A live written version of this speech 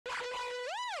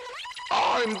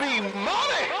R&B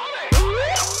Money.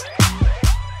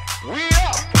 We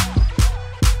up.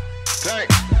 Tank.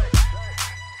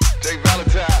 J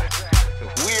Valentine.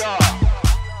 We are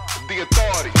the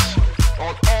authorities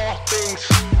on all things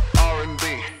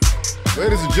R&B.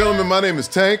 Ladies and gentlemen, my name is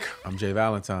Tank. I'm J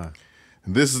Valentine.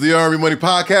 And this is the R&B Money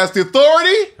Podcast, the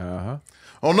authority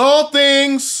on all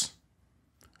things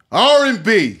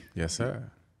R&B. Yes,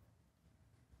 sir.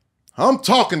 I'm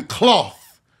talking cloth.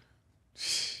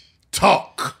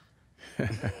 Talk.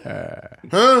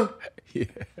 Huh?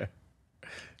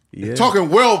 Yeah. Talking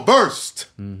well-versed.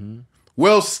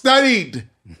 Well-studied.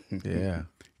 Yeah.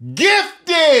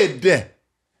 Gifted.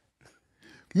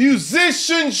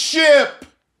 Musicianship.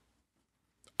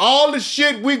 All the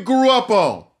shit we grew up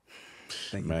on.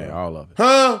 Man, all of it.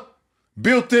 Huh?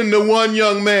 Built into one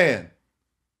young man.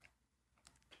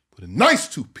 With a nice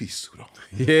two-piece suit on.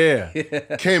 Yeah.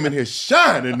 Came in here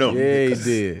shining on me. Yeah, he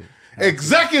did.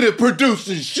 Executive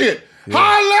producing shit. Yeah.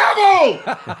 High level.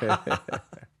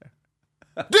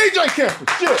 DJ Camper,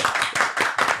 shit.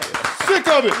 Sick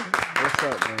of it. What's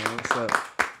up, man? What's up?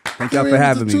 Thank y'all for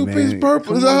having me, man. The two-piece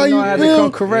purple. Is that how you I had to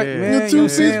come correct, man. The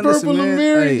two-piece purple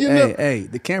Lemire. Hey,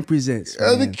 the camp presents,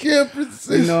 man. The camp presents.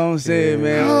 You know what I'm saying,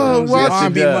 man? Oh, watch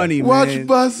R&B Money, man. Watch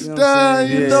Bust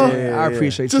Down, you know. I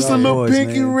appreciate just y'all a little boys,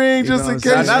 pinky man. ring, just in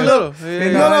case. Not little.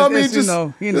 I mean,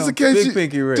 just in case. Big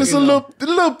pinky ring. Just a little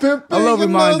pimp. A little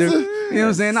reminder. You know what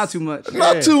I'm saying? Not too much.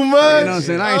 Not too much. You know what I'm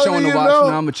saying? I ain't showing the watch. No,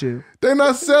 I'm a chill. They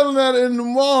not selling that in the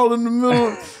mall in the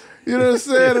middle. You know what I'm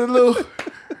saying? A little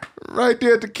right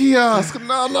there at the kiosk.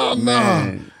 No.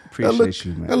 Man, appreciate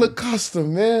you, man. That look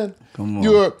custom, man. Come on.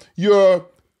 Your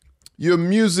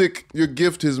music, your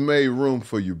gift has made room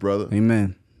for you, brother.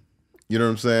 Amen. You know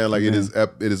what I'm saying? Like Amen.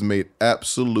 it has made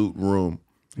absolute room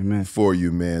Amen. for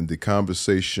you, man. The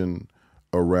conversation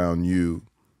around you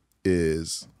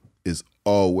is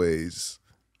always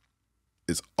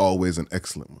an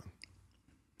excellent one.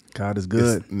 God is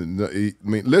good. I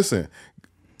mean, listen,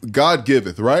 God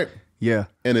giveth, right? Yeah.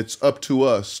 And it's up to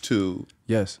us to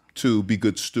be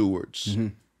good stewards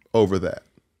over that.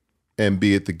 And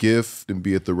be it the gift, and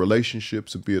be it the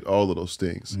relationships, and be it all of those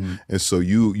things. And so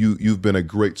you've been a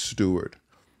great steward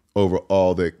over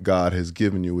all that God has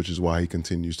given you, which is why He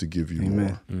continues to give you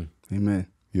more. Amen.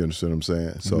 You understand what I'm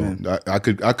saying? So I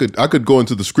could go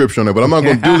into the scripture on it, but I'm not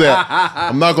going to do that.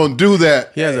 I'm not going to do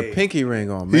that. He has a pinky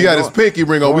ring on, man. He got his pinky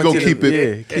ring on. We're going to keep it.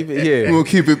 Yeah, keep it. Yeah. We're going to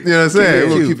keep it, you know what I'm saying?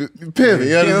 We're going to keep it pimping.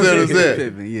 You understand what I'm saying?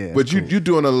 Pimping, yeah, but you're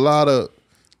doing a lot of.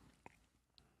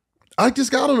 I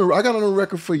got on a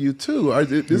record for you too. Is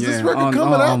this record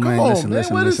coming out? Come on,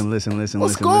 listen.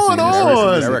 What's going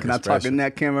on? Can I talk in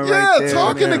that camera yeah, right there? Yeah,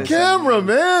 talk in the camera,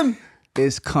 man.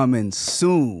 It's coming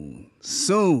soon.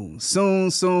 Soon.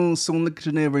 Look at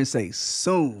your neighbor and say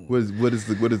soon. What is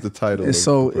the title?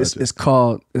 It's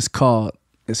called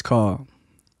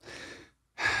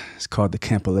the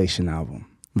Campellation Album,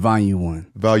 Volume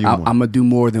 1. I'm gonna do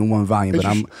more than one volume, but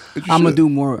I'm gonna do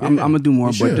more. I'm gonna do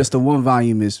more, but just the one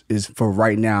volume is for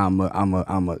right now. I'm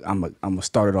gonna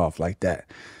start it off like that.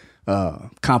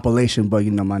 Compilation, but you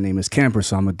know my name is Camper,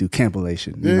 so I'm gonna do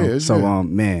Campellation. You know? So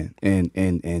man,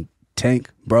 and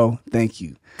Tank, bro, thank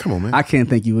you. Come on, man. I can't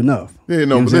thank you enough. Yeah, no, you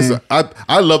know but listen,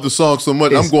 I love the song so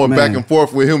much. I'm going back and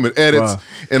forth with him and edits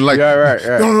and like,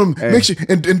 no, make sure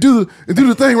and do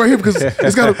the thing right here because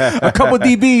it's got a couple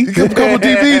DBs. A couple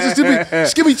DBs.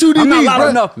 Just give me 2 DBs. I'm not loud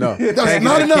enough. No, that's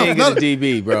not enough. King of the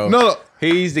DB, bro. No.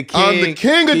 He's the king. I'm the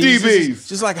king of DBs.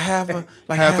 Just like half a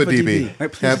DB.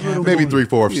 Maybe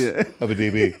 3/4 of a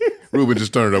DB. Ruben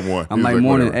just turned it up one. I'm like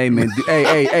morning, whatever. Hey man,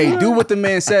 hey, do what the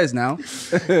man says now.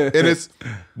 And it's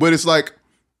like,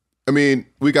 I mean,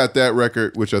 we got that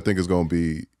record, which I think is going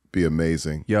to be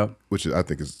amazing. Yep. Which I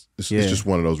think is just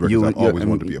one of those records I've always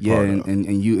wanted to be a part of.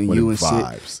 And you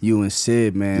and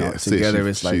Sid, man, together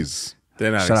it's like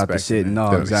they're not shout out to Sid.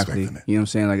 No, exactly. You know what I'm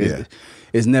saying? Like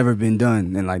it's never been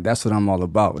done, and like that's what I'm all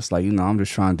about. It's like, you know, I'm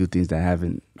just trying to do things that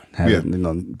haven't you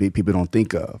know, people don't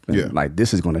think of. And like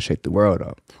this is going to shake the world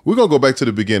up. We're gonna go back to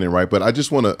the beginning, right? But I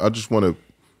just want to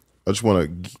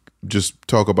just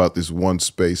talk about this one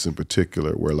space in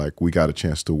particular where like we got a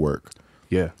chance to work.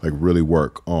 Yeah. Like really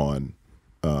work on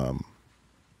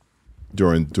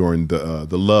during the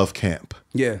love camp.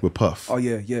 Yeah. With Puff. Oh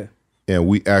yeah. And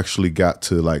we actually got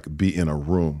to like be in a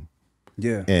room.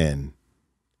 Yeah. And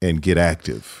get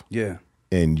active. Yeah.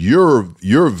 And you're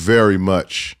very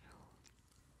much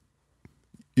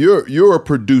you're a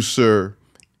producer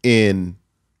in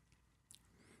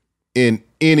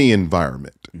any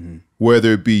environment. Mm-hmm.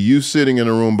 Whether it be you sitting in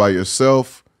a room by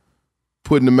yourself,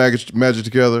 putting the magic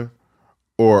together,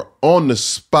 or on the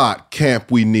spot, camp,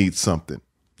 we need something.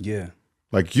 Yeah.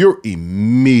 Like you're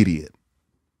immediate.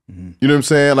 You know what I'm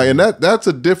saying? Like, and that's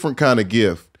a different kind of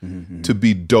gift to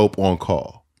be dope on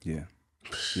call. Yeah.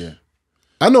 Yeah.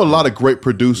 I know a lot of great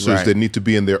producers that need to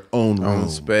be in their own room,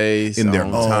 space, in their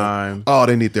own own time. Oh,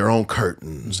 they need their own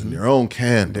curtains and their own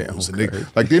candles, and they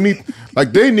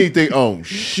need their own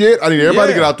shit. I need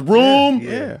everybody to get out the room.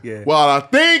 Yeah. While I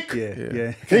think,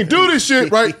 can't do this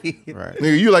shit, right? Right.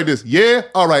 Nigga, you like this? Yeah,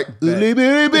 all right. What?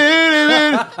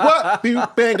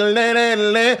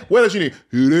 What else you need?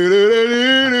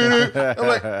 I'm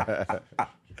like.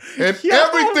 And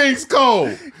everything's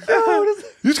cold.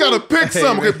 You just gotta pick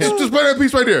something. Okay, just play that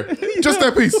piece right there. Just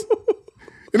that piece.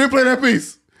 And then play that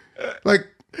piece. Like,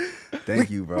 thank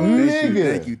you, bro.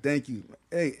 Thank you.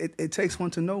 Hey, it takes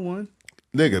one to know one.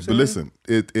 Nigga, but listen,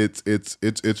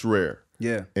 it's rare.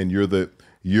 Yeah. And you're the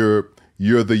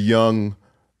young,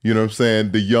 you know what I'm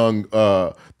saying, the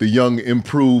young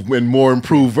improved and more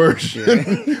improved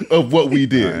version of what we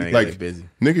did. Like, busy.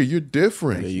 Nigga, you're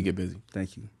different. Yeah, you get busy.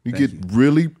 Thank you. You get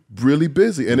really, really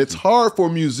busy. And it's hard for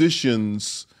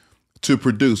musicians to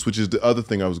produce, which is the other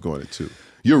thing I was going into.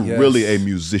 You're really a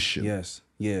musician. Yes.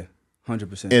 Yeah.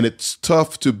 100%. And it's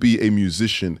tough to be a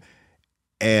musician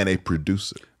and a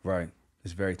producer. Right.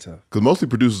 It's very tough. Because mostly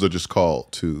producers are just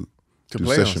called to do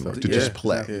play session work, to just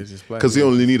play. Because they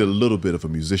only need a little bit of a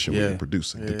musician when they're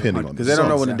producing, depending on the because they don't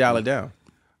know song. when to dial it down.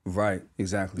 Right.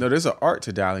 Exactly. No, there's an art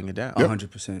to dialing it down.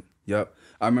 100%. Yep.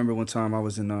 I remember one time I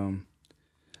was in London.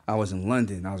 I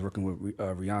was working with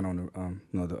Rihanna on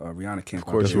the Rihanna camp.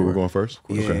 Of course, that's where we're going first.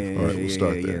 Yeah, okay. All right, we'll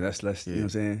start there. Yeah, let's you know what I'm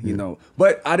saying? You know,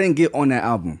 but I didn't get on that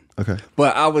album. Okay.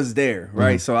 But I was there,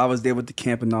 right? So I was there with the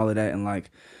camp and all of that, and like,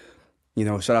 you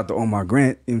know, shout out to Omar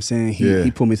Grant. You know what I'm saying?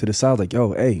 He pulled me to the side, like,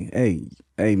 yo, hey,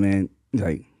 man,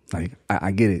 like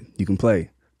I get it, you can play,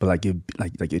 but like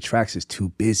your tracks is too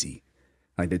busy.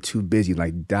 Like they're too busy.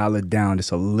 Like dial it down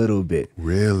just a little bit.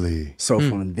 Really? So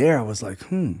from there, I was like,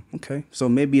 okay. So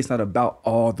maybe it's not about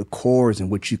all the chords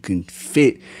and what you can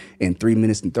fit in 3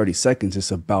 minutes and 30 seconds. It's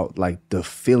about like the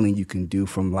feeling you can do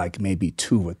from like maybe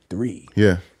 2 or 3.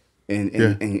 Yeah.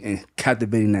 And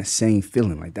captivating that same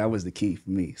feeling. Like that was the key for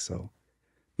me. So,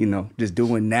 you know, just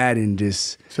doing that and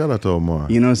just shout out to Omar.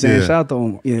 You know what I'm saying? Shout out to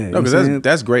Omar. Yeah. No, because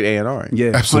that's great A&R.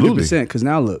 Yeah, absolutely. 100%. Because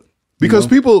now look.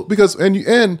 Because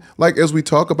and like as we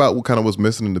talk about what kind of was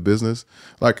missing in the business,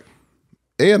 like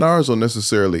A&Rs don't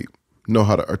necessarily know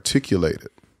how to articulate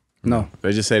it. No,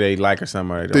 they just say they like or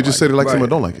something. Or they just say they like something or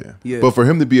don't like it. Yeah. But for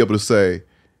him to be able to say,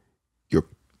 you're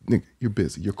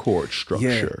busy, your chord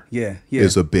structure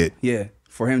is a bit. Yeah,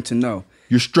 for him to know.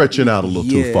 You're stretching out a little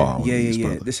too far.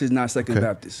 Yeah. This is not Second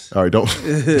Baptist. All right, don't.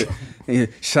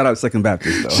 Shout out to Second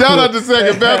Baptist, though. Shout out to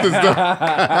Second Baptist, though.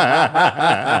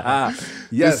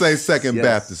 Yes, this ain't Second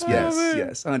Baptist.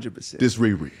 Yes, 100%. This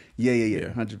Riri. Yeah,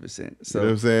 100%. So, you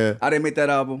know what I'm saying? I didn't make that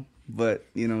album, but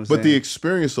you know what I'm saying? But the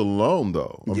experience alone,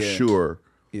 though, I'm sure,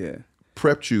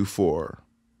 prepped you for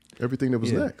everything that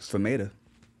was next. For Maida.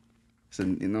 So,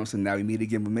 you know, so now we meet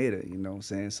again with Maida, you know what I'm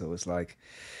saying? So it's like,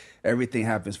 everything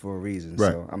happens for a reason.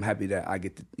 Right. So I'm happy that I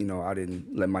get to, you know, I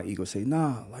didn't let my ego say,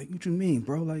 nah, like, what you mean,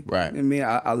 bro? Like, right. I mean,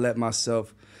 I let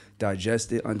myself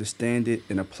digest it, understand it,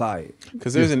 and apply it.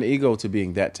 Because there's an ego to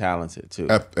being that talented, too.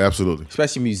 Absolutely.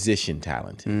 Especially musician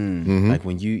talented. Mm-hmm. Like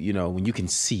when when you can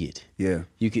see it. Yeah.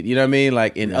 You can, you know what I mean?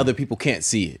 Like, and other people can't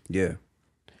see it. Yeah.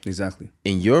 Exactly.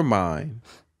 In your mind,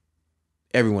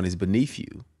 everyone is beneath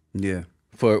you. Yeah.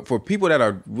 For people that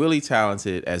are really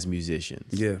talented as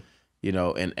musicians. Yeah. You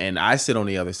know, and I sit on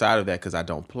the other side of that because I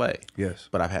don't play. Yes.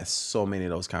 But I've had so many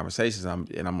of those conversations.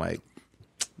 I'm like,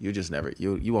 you just never,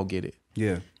 you won't get it.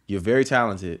 Yeah. You're very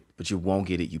talented, but you won't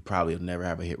get it. You probably will never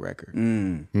have a hit record.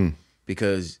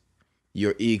 Because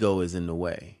your ego is in the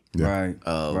way. Yeah.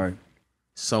 Of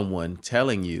someone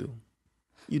telling you,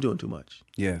 you're doing too much.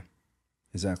 Yeah.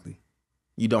 Exactly.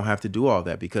 You don't have to do all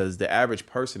that because the average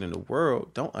person in the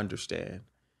world don't understand.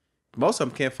 Most of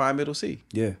them can't find middle C.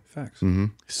 Yeah, facts. Mm-hmm.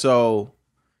 So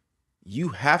you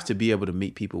have to be able to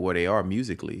meet people where they are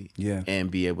musically and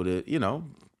be able to, you know,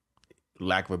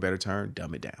 lack of a better term,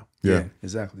 dumb it down. Yeah,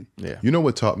 exactly. Yeah. You know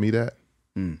what taught me that?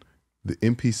 The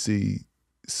MPC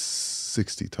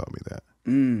 60 taught me that.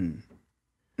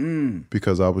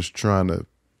 Because I was trying to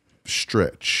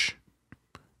stretch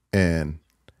and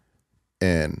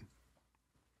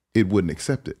it wouldn't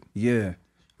accept it. Yeah.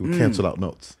 It would cancel out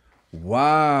notes.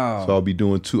 Wow. So I'll be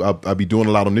doing I'll be doing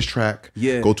a lot on this track.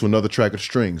 Yeah. Go to another track of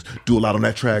strings. Do a lot on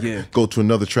that track. Yeah. Go to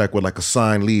another track with like a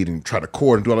signed lead and try to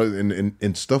chord and do all that,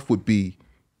 and stuff would be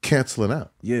canceling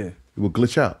out. Yeah. It would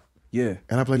glitch out. Yeah.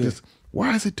 And I'm like, this,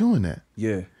 why is it doing that?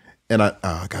 Yeah. And I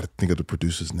got to think of the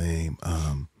producer's name.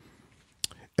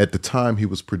 At the time, he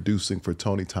was producing for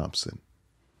Tony Thompson.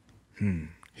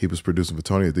 He was producing for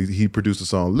Tony. He produced the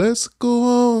song "Let's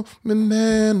Go On and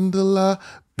Handle Our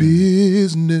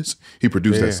Business." He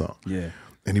produced that song. Yeah.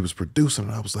 And he was producing,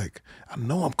 and I was like, I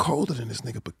know I'm colder than this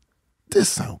nigga, but this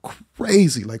sound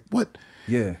crazy. Like what?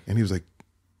 Yeah. And he was like,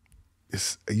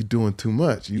 you doing too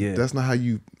much. That's not how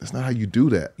you do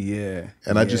that. Yeah.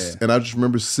 And I just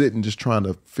remember sitting, just trying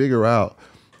to figure out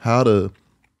how to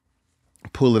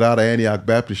pull it out of Antioch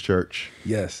Baptist Church.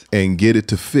 Yes. And get it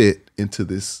to fit into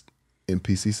this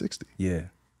MPC 60. Yeah.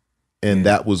 And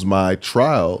that was my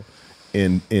trial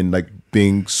in like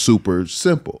being super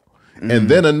simple. And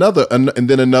then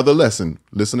another lesson,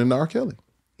 listening to R. Kelly.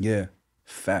 Yeah.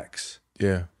 Facts.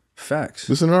 Yeah. Facts.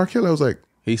 Listening to R. Kelly, I was like,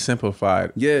 he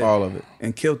simplified all of it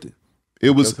and killed it.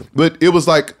 But it was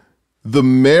like the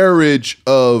marriage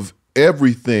of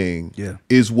everything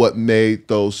is what made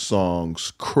those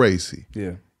songs crazy.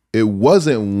 Yeah. It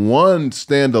wasn't one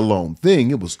standalone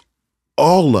thing. It was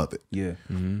all of it. Yeah.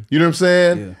 Mm-hmm. You know what I'm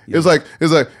saying? Yeah. It's like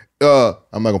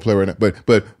I'm not gonna play right now,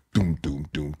 but doom doom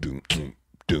doom doom doom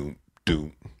doom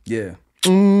doom. Yeah.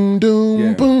 Doom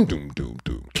doom boom doom doom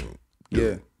doom doom.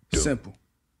 Yeah. Simple.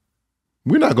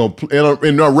 We're not gonna play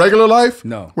in our regular life.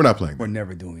 No, we're not playing. We're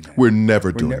never doing that. We're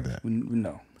never doing that.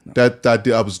 No.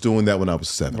 I was doing that when I was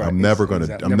 7. Right. I'm never gonna.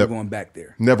 Exactly. I'm never going back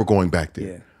there. Never going back there.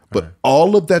 Yeah. But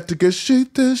all of that together, she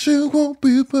won't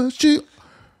be, but she.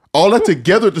 All that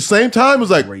together at the same time was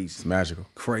like crazy. It's magical,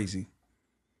 crazy.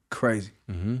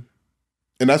 Mm-hmm.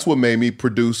 And that's what made me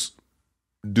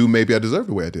do Maybe I Deserve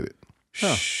the Way I Did It.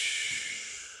 Huh.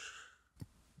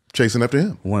 Chasing After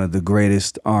Him. One of the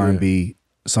greatest R&B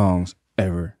songs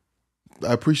ever.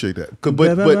 I appreciate that.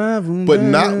 But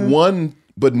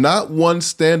not one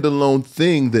standalone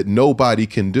thing that nobody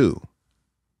can do.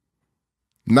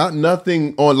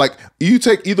 Nothing on, like, you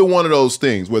take either one of those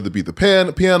things, whether it be the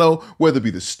piano, whether it be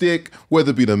the stick,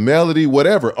 whether it be the melody,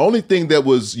 whatever. Only thing that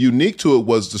was unique to it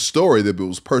was the story, that it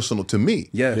was personal to me.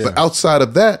 Yes. But outside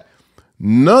of that,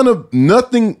 none of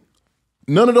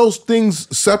those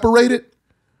things separated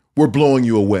were blowing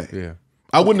you away. Yeah.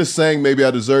 I wouldn't have sang Maybe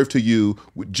I Deserve to You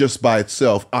just by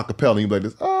itself, a cappella, and you'd be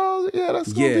like, oh, yeah,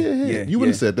 that's going to be a hit. Yeah, you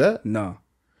wouldn't have said that. No.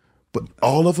 But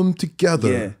all of them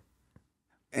together. Yeah.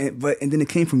 And then it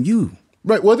came from you.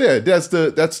 Right. Well, that's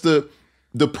the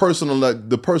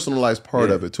personalized part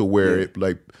of it, to where it,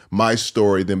 like, my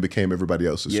story then became everybody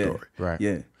else's story. Right.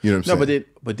 Yeah. You know what I'm saying?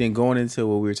 But then going into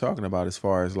what we were talking about as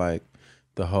far as like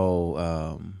the whole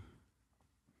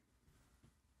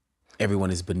everyone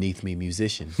is beneath me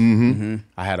musician. Mm-hmm.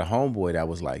 I had a homeboy that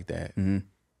was like that. Mm-hmm.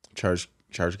 Church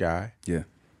guy. Yeah.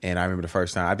 And I remember the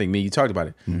first time, I think you talked about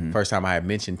it. Mm-hmm. First time I had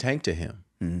mentioned Tank to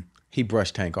him, he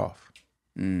brushed Tank off.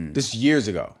 Mm. This years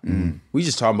ago. We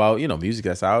just talking about, music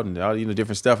that's out and all,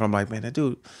 different stuff. And I'm like, man, that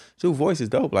dude voice is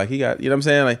dope. Like, he got, you know what I'm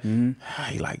saying? Like,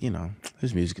 he like,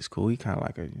 his music is cool. He kind of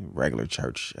like a regular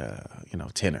church,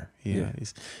 tenor. Yeah.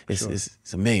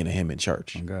 It's a million of him in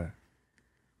church. Oh, God.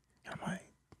 I'm like,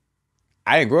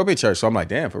 I didn't grow up in church, so I'm like,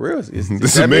 damn, for real? Is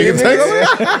that million niggas over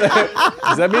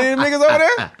there? Is that million niggas over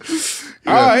there?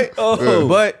 Yeah. All right. Oh.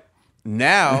 But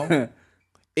now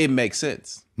it makes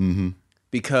sense. Mm-hmm.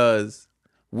 Because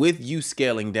with you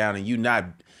scaling down and you not,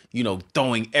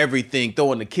 throwing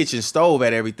the kitchen stove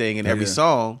at everything in every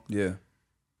song. Yeah.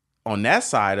 On that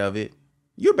side of it,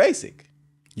 you're basic.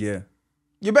 Yeah.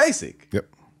 You're basic. Yep.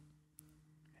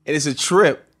 And it's a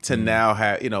trip to now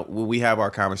have, when we have our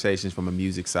conversations from a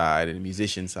music side and a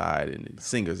musician side and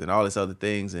singers and all this other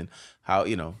things, and how,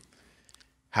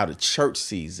 how the church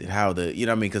sees it, how the,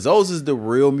 because those is the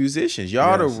real musicians.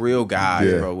 Y'all the real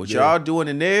guys, bro. What y'all doing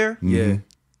in there? Yeah.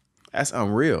 That's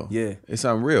unreal. Yeah. It's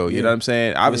unreal. You know what I'm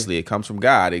saying? Obviously, it comes from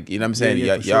God. You know what I'm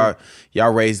saying?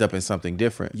 Y'all raised up in something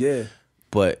different. Yeah.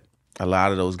 But a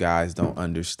lot of those guys don't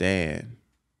understand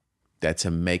that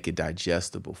to make it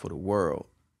digestible for the world,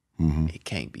 it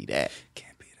can't be that.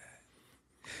 Can't be that.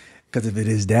 Because if it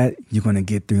is that, you're going to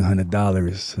get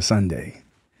 $300 a Sunday.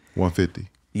 150.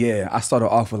 Yeah. I started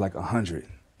off with like 100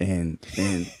 and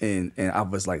I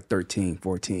was like 13,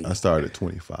 14. I started at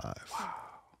 25. Wow.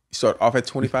 You start off at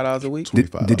 $25 a week?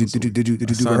 $25. Did you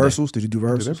do rehearsals? Did you do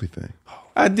rehearsals? I did everything.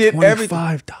 I did everything.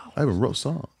 $25. I even wrote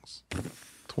songs.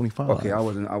 25. Okay, I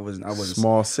wasn't.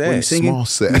 Small set. Were you singing? Small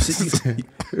set.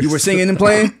 You were singing and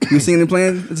playing? You were singing and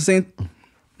playing at the same?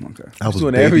 Okay. I was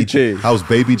doing everything. I was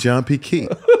baby John P. Key.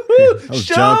 I was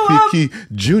John P. Key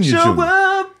Jr.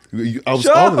 I was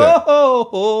all of that.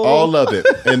 All of it.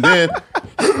 And then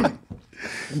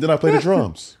I played the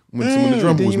drums. When the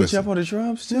drum was missing. Did you jump on the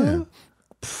drums too? Yeah.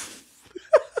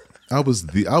 I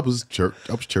was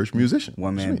church musician.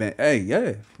 One man band. Hey,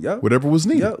 yeah. Whatever was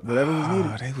needed. Yep, whatever was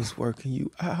needed. They was working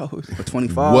you out for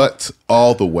 25. What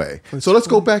all the way? So let's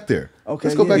go back there. Okay.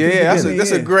 Let's go back to the beginning.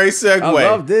 That's a great segue. I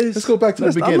love this. Let's go back to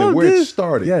the beginning where it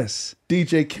started. Yes.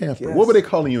 DJ Camper. Yes. What were they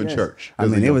calling you in church? I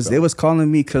mean, they was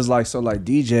calling me because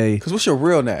DJ. Because what's your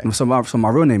real name? So my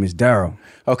real name is Daryl.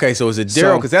 Okay, so is it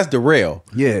Daryl? Because that's Darrell.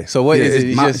 Yeah. So what is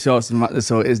it? So it's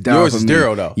Daryl. Yours is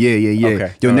Daryl though. Yeah.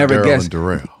 Okay. You'll never guess.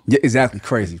 Darrell. Yeah, exactly.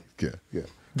 Crazy. Yeah.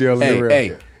 Daryl and Darrell.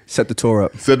 Hey. Set the tour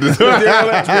up. Set the tour up.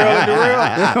 Daryl and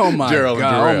Darrell. Oh my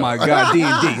God. Oh my God. D&D.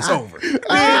 It's over. D&D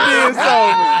is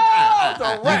over.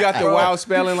 You got the wild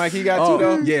spelling like he got too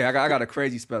though? Yeah, I got a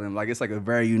crazy spelling. Like it's like a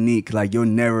very unique. Like you'll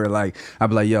never like. I'll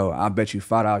be like, yo, I bet you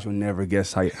 $5 you'll never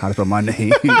guess how to spell my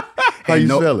name. How you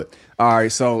spell it? All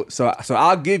right, so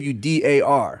I'll give you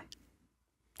DAR,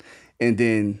 and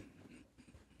then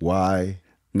Y.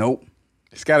 Nope.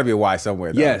 It's got to be a Y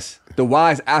somewhere. Though. Yes, the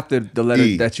Y is after the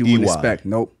letter that you would expect.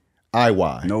 Nope.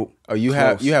 IY. Nope. Oh, you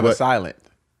have a silent.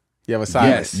 You have a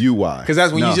silent. Yes. UY. Because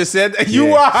that's when you just said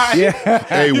UY. Yeah.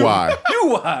 AY.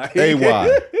 UY.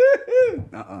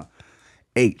 AY.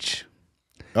 H.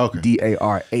 Okay.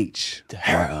 DARH.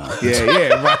 Daryl.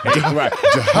 Yeah, right.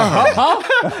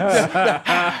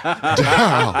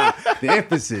 Daryl. The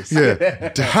emphasis. Yeah.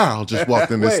 Daryl just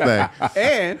walked in this thing.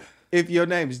 And if your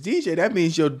name is DJ, that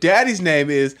means your daddy's name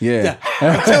is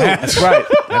That's right.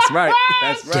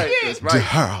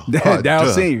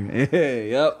 Daryl Senior.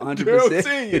 Yep. 100%. Daryl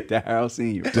Senior. Daryl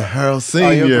Senior. Daryl Senior.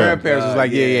 Oh, your grandparents was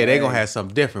like, yeah, they gonna have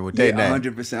something different with their name.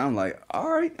 100%. I'm like, all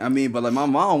right. I mean, but like my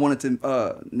mom wanted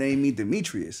to name me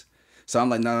Demetrius. So I'm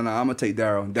like, no, I'm gonna take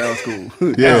Daryl. Daryl's cool.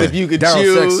 Yeah. As if you could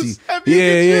choose. Sexy.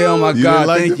 Yeah. Oh my God,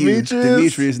 like thank Demetrius? you,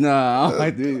 Demetrius. Nah, I'm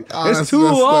like, dude, it's too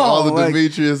long. All the like,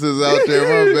 Demetriuses out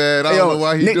there, my bad. I don't know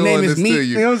why he's doing this to you.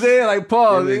 You know what I'm saying? Like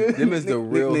Paul. Them is the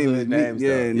real hood names.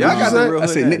 Yeah, y'all got the real hood.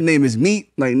 I said nickname is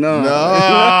Meat. Like no.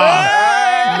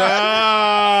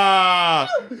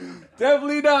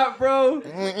 Definitely not, bro.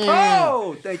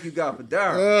 Oh, thank you God for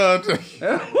Daryl.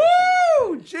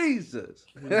 Woo, Jesus.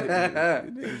 I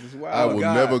will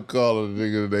never call a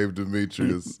nigga named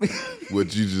Demetrius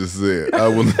what you just said. I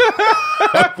will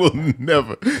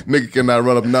never. Nigga cannot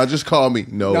run up. Nah, just call me.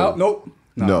 No.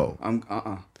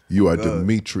 I'm You are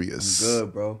Demetrius. I'm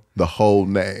good, bro. The whole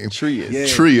name. Trius. Yeah.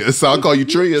 Trius. I'll call you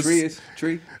Trius.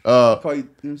 Tree. I'll call you, you know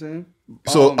what I'm saying?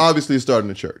 So obviously it started in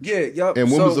the church. Yeah, yup.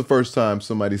 And when was the first time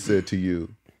somebody said to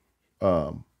you,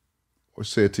 or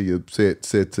said to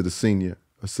the senior,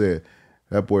 or said,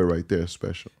 that boy right there is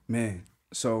special? Man,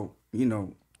 so,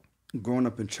 growing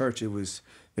up in church, it was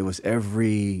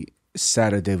every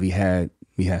Saturday we had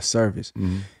service.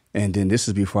 Mm-hmm. And then this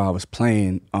is before I was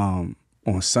playing on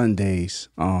Sundays,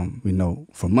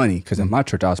 for money. Because in my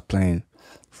church I was playing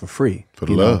for free. For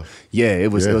the love. Yeah,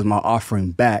 it was my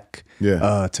offering back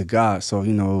to God. So,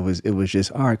 it was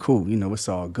just, all right, cool. It's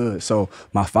all good. So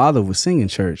my father was singing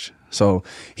church. So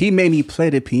he made me play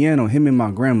the piano, him and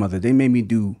my grandmother. They made me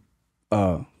do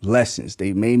lessons.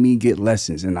 They made me get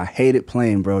lessons. And I hated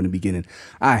playing, bro, in the beginning.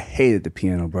 I hated the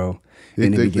piano, bro. They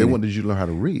wanted you to learn how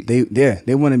to read.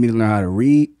 They wanted me to learn how to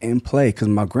read and play because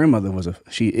my grandmother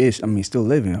still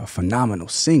living, a phenomenal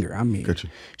singer. I mean,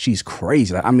 she's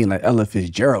crazy. Like Ella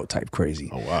Fitzgerald type crazy.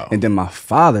 Oh, wow. And then my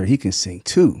father, he can sing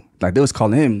too. Like they was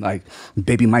calling him like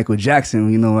baby Michael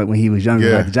Jackson, like when he was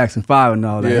younger, like Jackson 5 and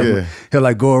all that. He'll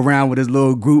like go around with his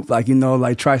little group, like,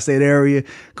 like tri-state area,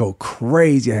 go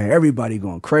crazy. Everybody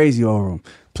going crazy over him.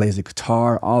 Plays the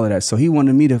guitar, all of that. So he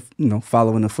wanted me to,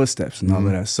 follow in the footsteps and all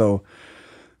of that. So,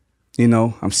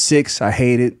 I'm 6, I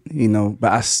hate it,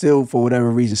 but I still, for whatever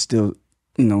reason, still,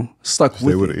 stuck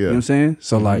with it. You know what I'm saying?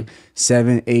 So like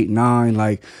 7, 8, 9,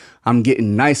 like I'm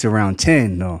getting nice around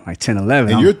 10 though, like 10,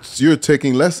 11. And you're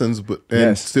taking lessons,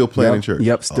 still playing in church.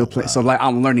 Yep, still playing. Wow. So like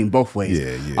I'm learning both ways.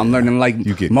 Yeah. I'm learning like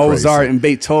Mozart and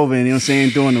Beethoven, you know what I'm saying,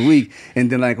 during the week.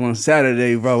 And then like on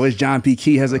Saturday, bro, it's John P.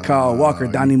 Key, Hezekiah Walker,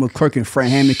 Donnie McClurkin,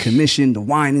 Fred Hammond, Commission, the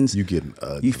Winans. You getting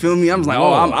you feel me? I'm like,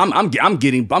 I'm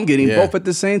getting both at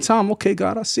the same time. Okay,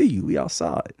 God, I see you. We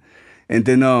outside. And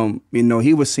then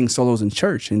he would sing solos in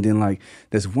church. And then like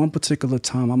there's one particular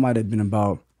time I might have been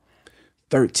about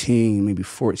 13, maybe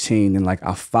 14, and like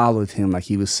I followed him, like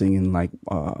he was singing like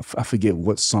I forget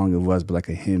what song it was, but like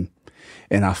a hymn,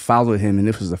 and I followed him, and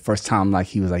this was the first time like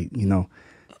he was like,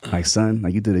 like son,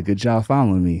 like you did a good job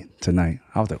following me tonight.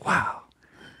 I was like, wow,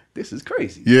 this is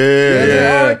crazy.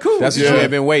 Yeah. All right, cool. That's what you had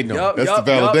been waiting on. That's the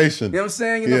validation. You know what I'm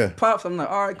saying? Pops. I'm like,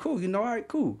 all right, cool. All right,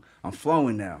 cool. I'm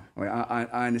flowing now. Like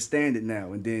I understand it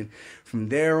now. And then from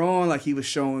there on, like he was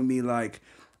showing me like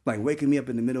like waking me up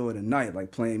in the middle of the night,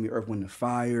 like playing me Earth, Wind and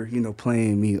Fire, you know,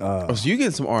 playing me. So you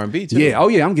getting some R&B too? Yeah. Oh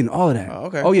yeah, I'm getting all of that. Oh,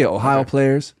 okay. Oh yeah, Ohio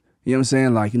players. You know what I'm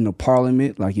saying? Like, you know,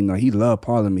 Parliament. Like, you know, he loved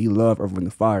Parliament. He loved Earth, Wind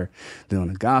and Fire. Then on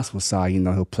the gospel side, you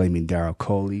know, he'll play me Daryl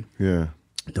Coley. Yeah.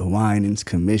 The Winans,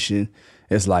 Commission.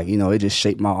 It's like, you know, it just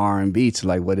shaped my R&B to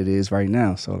like what it is right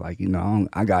now. So like, you know,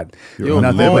 I got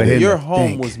your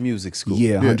home was music school.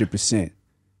 Yeah, 100%.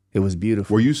 It was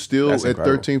beautiful. Were you still at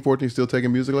 13, 14, still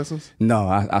taking music lessons? No,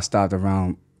 I stopped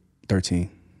around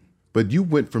 13. But you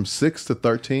went from 6 to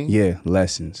 13? Yeah,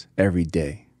 lessons every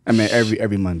day. I mean,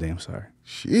 every Monday, I'm sorry.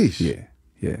 Sheesh.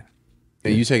 Yeah.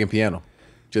 And you taking piano?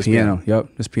 Just piano.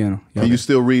 Yep, just piano. Yep. Can you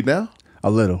still read now?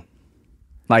 A little.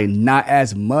 Like not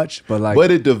as much, but like. But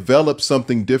it developed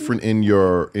something different in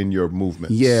your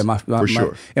movements. Yeah, for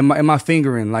sure. And my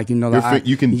fingering, like, you know, like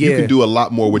you can do a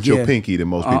lot more with your pinky than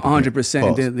most people.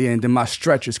 100%. And then my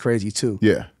stretch is crazy too.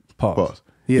 Yeah. Pause.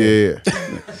 Yeah.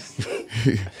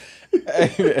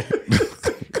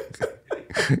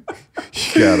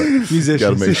 You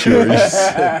gotta make sure. You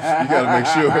gotta make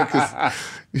sure because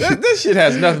this shit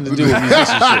has nothing to do with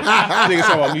musicianship. Niggas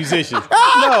talking about musicians.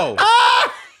 No.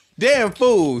 Damn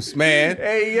fools, man.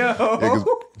 Hey, yo.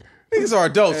 Niggas are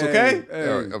adults, okay? Hey.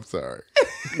 All right, I'm sorry.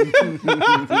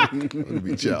 I'm gonna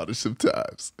be childish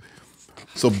sometimes.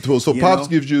 So Pops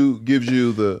gives you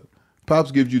the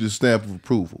stamp of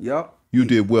approval. Yep. You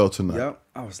did well tonight. Yep.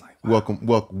 I was like,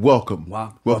 wow. Welcome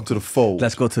to the fold.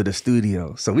 Let's go to the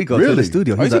studio. So we go to the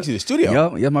studio. Oh, you took to the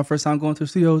studio? Yeah, my first time going to the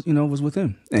studio, you know, was with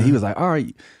him. And he was like, all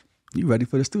right, you ready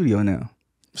for the studio now?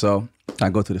 So I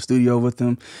go to the studio with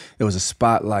him. It was a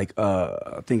spot like,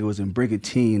 I think it was in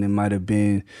Brigantine. It might have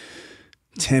been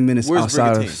 10 minutes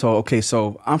outside of. So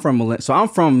I'm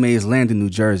from Mays Landing, New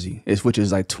Jersey, which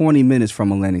is like 20 minutes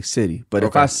from Atlantic City. But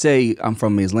if I say I'm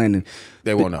from Mays Landing,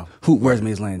 they won't know. Where's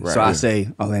Mays Landing? Right. So I say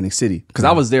Atlantic City because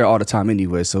I was there all the time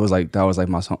anyway. So it was like that was like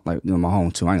my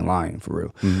home too. I ain't lying for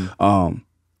real. Mm-hmm.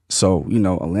 So you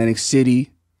know Atlantic City.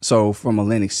 So from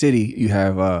Atlantic City you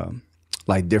have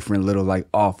like different little like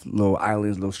off little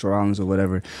islands, little shore islands or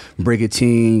whatever.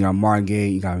 Brigantine, you got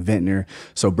Margate, you got Ventnor.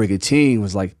 So Brigantine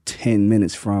was like 10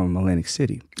 minutes from Atlantic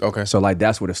City. Okay. So like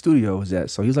that's where the studio was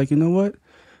at. So he's like, you know what?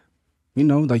 You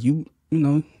know, like you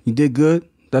did good.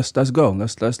 Let's go.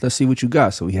 Let's see what you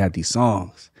got. So he had these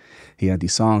songs.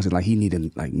 And like he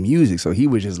needed like music. So he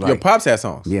was just like, your pops had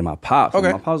songs. Yeah, my pops.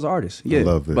 Okay. My pops was an artist. Yeah. I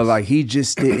love this. But like he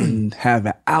just didn't have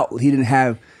an out. He didn't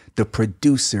have the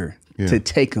producer to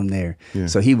take him there. Yeah.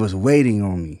 So he was waiting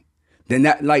on me. Then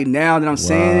that, like now that I'm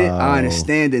saying it, I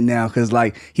understand it now because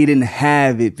like he didn't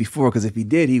have it before because if he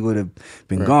did, he would have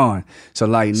been gone. So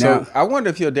like now. So I wonder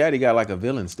if your daddy got like a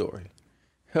villain story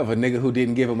of a nigga who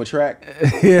didn't give him a track.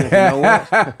 Yeah. You know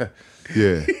what?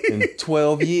 Yeah. In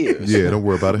 12 years. Yeah, don't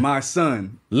worry about it. My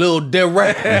son. Lil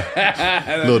Derek.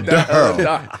 Lil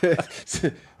Derek.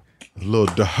 Lil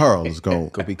Dahurl is gonna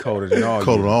be colder than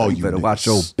all. You better watch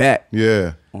your back.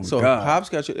 Yeah. Oh so God. Pops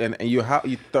got you, and you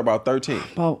about 13.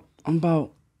 I'm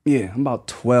about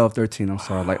 12, 13. I'm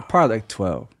sorry, like probably like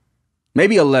 12,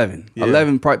 maybe 11. Yeah.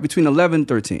 11, probably between 11 and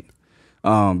 13.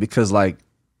 Because like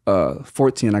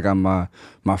 14, I got my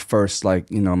first like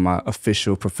my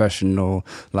official professional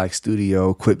like studio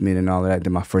equipment and all of that.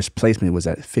 Then my first placement was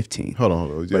at 15. Hold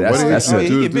on. So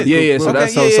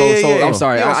I'm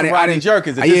sorry. I didn't jerk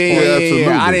at this point.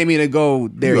 Yeah. I didn't mean to go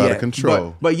there yet. Out of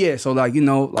control. But yeah, so like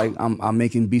like I'm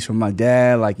making beats for my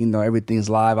dad. Like everything's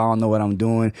live. I don't know what I'm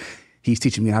doing. He's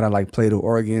teaching me how to like play the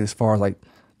organ as far as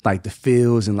like the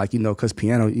fills and like because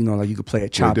piano like you could play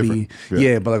it choppy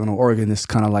but like on the organ it's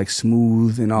kind of like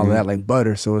smooth and all that like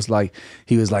butter, so it's like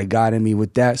he was like guiding me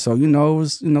with that, so it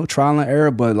was trial and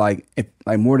error, but like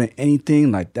more than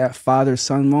anything like that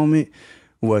father-son moment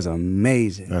was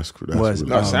amazing. That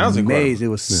sounds amazing. It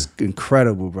was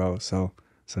incredible, bro. So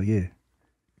yeah.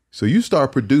 So you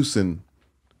start producing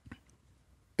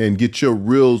and get your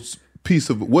real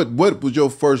piece of what was your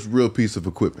first real piece of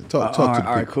equipment? Talk to the people.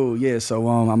 All right, cool. Yeah, so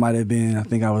I might have been, I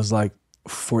think I was like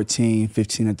 14,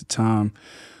 15 at the time.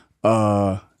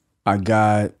 I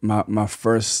got my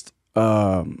first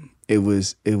it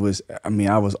was I mean,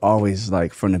 I was always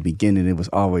like from the beginning it was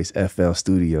always FL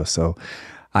Studio. So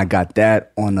I got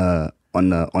that on a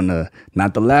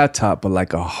not the laptop, but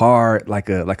like a hard like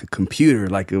a computer,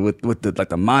 like with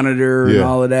the monitor and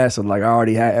all of that. So like I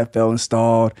already had FL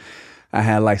installed. I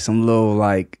had like some little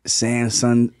like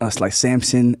Samsung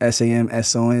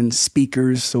SAM-SON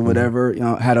speakers or whatever.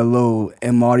 Had a little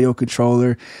M audio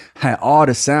controller. Had all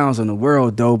the sounds in the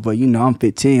world though, but I'm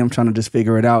 15. I'm trying to just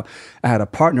figure it out. I had a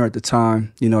partner at the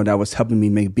time, that was helping me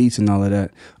make beats and all of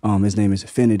that. His name is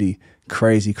Affinity.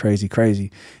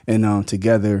 crazy. And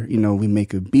together, you know, we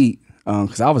make a beat.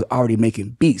 Because I was already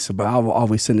making beats, but I would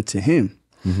always send it to him.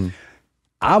 Mm-hmm.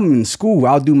 I'm in school.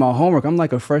 I'll do my homework. I'm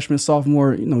like a freshman,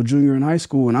 sophomore, you know, junior in high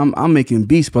school, and I'm making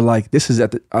beats. But like this is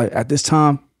at this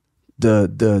time,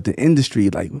 the industry,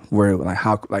 like where like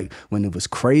how like when it was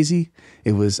crazy,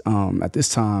 it was at this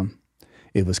time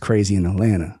it was crazy in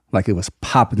Atlanta. Like it was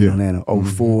popping in Atlanta.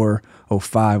 04,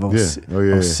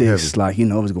 05, 06. Like, you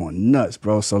know, it was going nuts,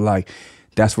 bro. So like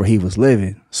that's where he was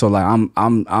living. So like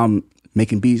I'm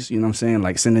making beats, you know what I'm saying?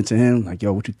 Like sending it to him, like,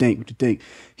 yo, what you think?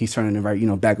 He's turning it right, you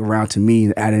know, back around to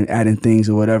me, adding things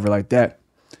or whatever like that.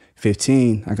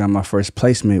 15, I got my first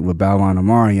placement with Balwan and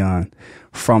Marion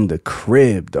from the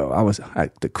crib, though. I was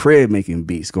at the crib making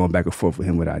beats, going back and forth with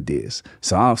him with ideas.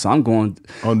 So I'm going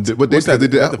on what's that?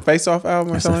 The Face Off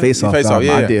album or that's something? Face Off album.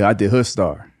 Yeah. I did Hood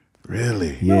Star.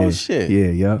 Really? Yeah. Oh shit.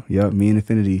 Yeah. Me and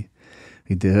Infinity.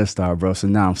 He did Hood Star, bro. So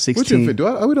now I'm 16. Which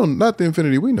Infinity? We don't, not the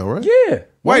Infinity we know, right? Yeah.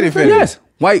 White Infinity. Yes.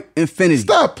 White Infinity.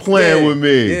 Stop playing with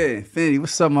me. Yeah, Infinity.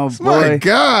 What's up, my boy? My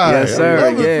God. Yes, sir. I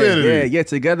love Infinity. Yeah.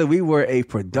 Together we were a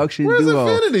production Where's duo.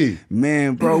 Infinity?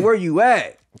 Man, bro, where you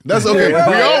at? That's okay. We all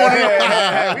want to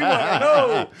know. We want to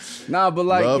know. Nah, but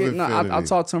like, Love I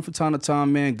talk to him from time to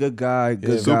time, man. Good guy.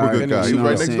 Super good guy. He's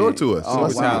right next door to us. Oh,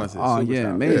 talented.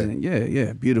 Yeah, amazing.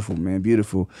 Yeah. Beautiful, man.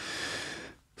 Beautiful.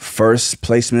 First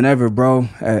placement ever, bro,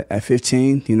 at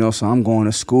 15, you know, so I'm going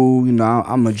to school, you know,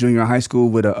 I'm a junior in high school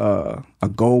with a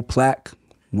gold plaque,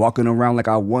 walking around like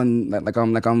I won, like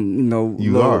I'm, you know,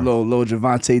 little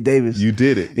Javante Davis. You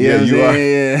did it. Yeah, you are.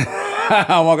 Yeah.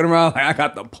 I'm walking around like I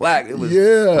got the plaque. It was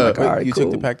like, all right, you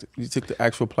cool. took the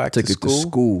actual plaque to school? To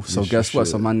school. So guess what?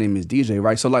 So my name is DJ,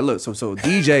 right? So like, look, so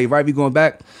DJ, right? We going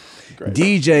back. Great.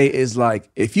 DJ is like,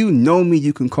 if you know me,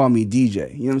 you can call me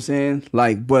DJ. You know what I'm saying?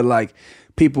 Like, but like,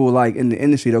 people like in the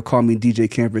industry, they'll call me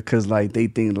DJ Camper because like they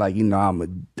think like, you know, I'm a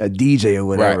DJ or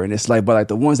whatever. Right. And it's like, but like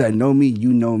the ones that know me,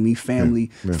 you know me,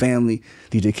 family,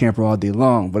 DJ Camper all day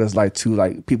long. But it's like to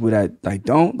like people that like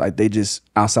don't, like they just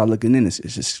outside looking in, it's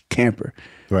just Camper.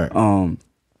 Right. I'm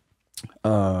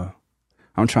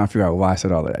trying to figure out why I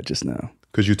said all of that just now.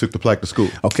 Because you took the plaque to school.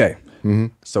 Okay. Mm-hmm.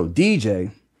 So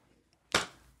DJ,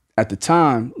 at the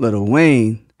time, Lil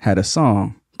Wayne had a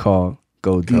song called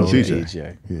Go DJ.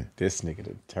 Yeah. This nigga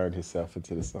that turned himself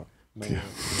into the song. Yeah.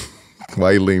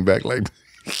 Why you lean back like that?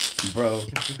 Bro,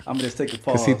 I'm gonna just take a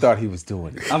pause. Because he thought he was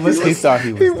doing it. He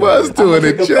was doing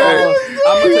it, Jay.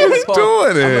 I'm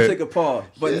gonna take a pause.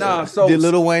 But nah, so did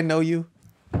Lil Wayne know you?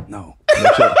 No.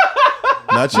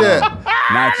 Not yet.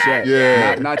 Not yet.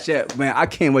 Yeah. Not yet. Man, I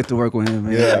can't wait to work with him,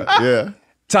 man. Yeah.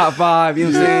 Top 5,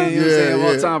 you know what I'm saying? You know what I'm saying?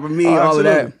 All time for me, all of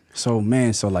that. So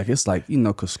man, so like it's like, you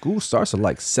know, cause school starts at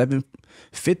like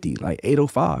 7:50, like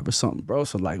 8:05 or something, bro.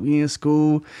 So like we in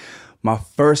school. My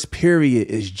first period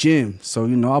is gym. So,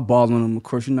 you know, I ball on them, of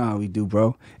course, you know how we do,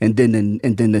 bro. And then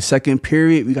the second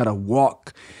period, we gotta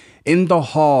walk in the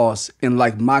halls, and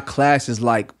like my class is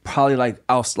like probably like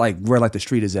out like where like the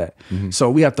street is at. Mm-hmm. So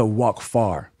we have to walk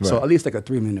far. Right. So at least like a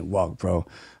 3-minute walk, bro.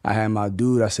 I had my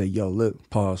dude, I said, yo, look,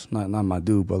 pause, not my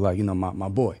dude, but like, you know, my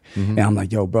boy. Mm-hmm. And I'm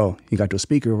like, yo, bro, you got your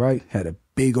speaker, right? Had a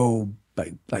big old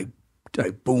like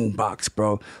boom box,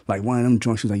 bro. Like one of them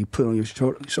joints like you put on your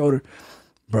shoulder.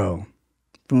 Bro.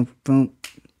 Boom, boom,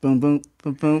 boom, boom,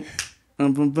 boom, boom,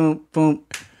 boom, boom, boom, boom.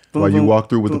 While you walk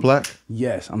through with the plaque?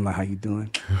 Yes. I'm like, how you doing?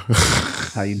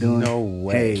 How you doing? No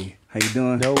way. Hey, how you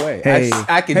doing? No way. Hey,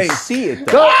 I can see it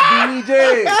though. Go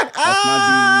DJ. That's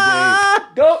my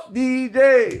DJ. Go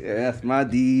DJ. That's my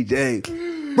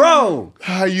DJ. Bro.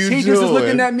 How you doing? He just is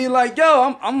looking at me like,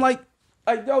 yo, I'm like,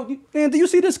 yo, man, do you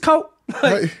see this coat?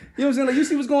 Like, you know what I'm saying? Like, you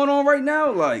see what's going on right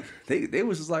now? Like, they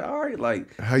was just like, all right,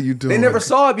 like, how you doing? They never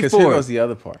saw it before. Because here goes the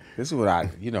other part. This is what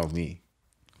you know me.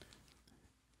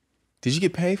 Did you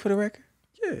get paid for the record?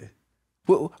 Yeah.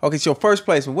 Well, okay, so first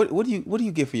placement. What do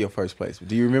you get for your first placement?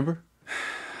 Do you remember?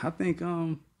 I think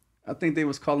they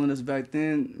was calling us back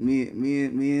then. Me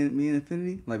and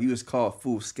Infinity. Like, we was called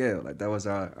Full Scale. Like, that was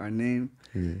our name.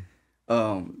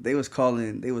 Yeah. They was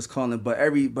calling,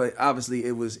 but obviously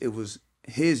it was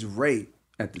his rate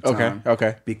at the time.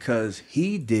 Okay. Because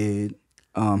he did,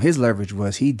 his leverage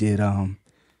was he did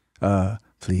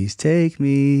Please Take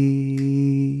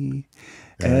Me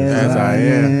As I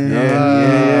Am.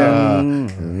 Yeah.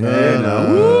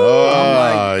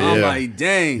 I'm like,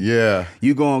 dang. thing. Yeah.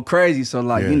 You going crazy. So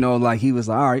like, you know, like he was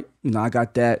like, all right, you know, I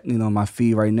got that, you know, my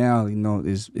fee right now, you know,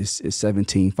 is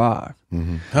 17.5.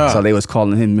 So they was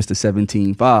calling him Mr.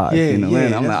 17.5. Yeah, you know,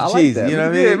 yeah, I'm like, I that's like cheesy, that. you know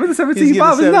what I Yeah, mean? Mr. He's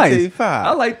 17.5 is getting nice. 17.5.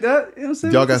 I like that. You know what I'm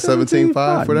saying? Y'all got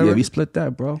 17.5 for that? Yeah, we split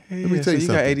that, bro. Let me tell so you you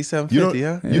something. got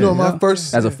 87.50, huh? You know my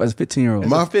first as a 15-year-old.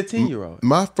 As a 15-year-old.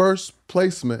 My first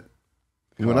placement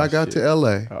when I got to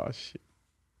LA. Oh shit.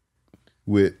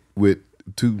 With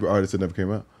two artists that never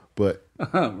came out, but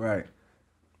right.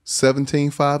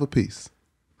 17.5 a piece.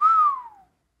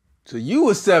 So you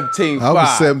was 17.5. I was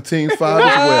 17.5 as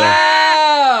well.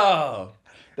 Wow.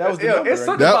 That was the number.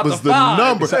 That was the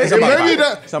number.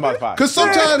 It's about five. Because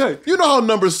sometimes, you know how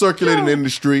numbers circulate in the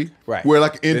industry, right? Where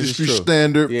like industry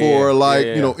standard for like,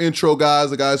 you know, intro guys,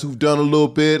 the guys who've done a little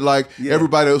bit, like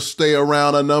everybody will stay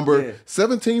around a number. Yeah.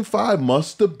 17.5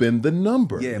 must have been the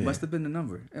number. Yeah, it must have been the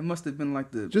number. It must have been like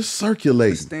the just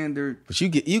circulating the standard. But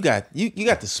you got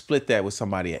to split that with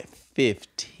somebody at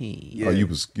 15. Yeah. Oh, you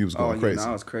was going crazy. No,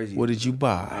 I was crazy. What did you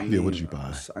buy? I mean, what did you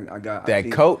buy? I got that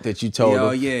coat that you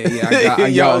told him. Yeah.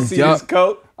 Y'all see this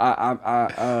coat?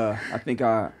 I think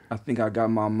I got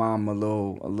my mom a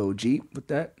little Jeep with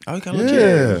that. Oh, you got a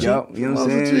little Jeep. Yep, you know what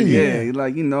I'm saying? Yeah,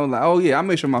 like, you know, like, oh yeah, I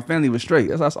make sure my family was straight.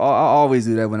 That's all, I always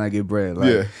do that when I get bread.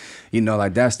 Like, you know,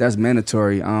 like that's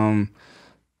mandatory. I ain't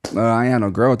had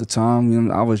no girl at the time. You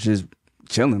know, I was just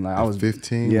chilling. Like I was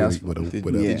 15. Yeah.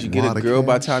 Did you get a girl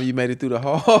by the time you made it through the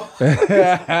hall?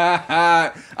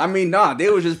 I mean, nah. They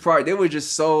were just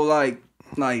so like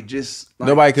just like,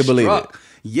 nobody could believe it.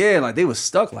 Yeah, like they was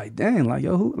stuck. Like, dang, like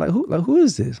yo, who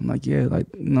is this? I'm like, yeah, like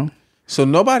you know. So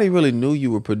nobody really knew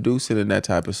you were producing and that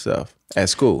type of stuff at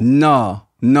school. No,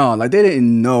 like they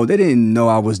didn't know. They didn't know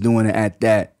I was doing it at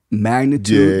that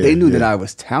magnitude. Yeah, they knew that I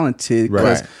was talented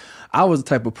because. Right. I was the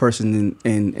type of person,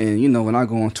 and you know, when I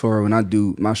go on tour, when I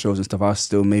do my shows and stuff, I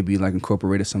still maybe like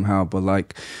incorporate it somehow. But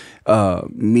like,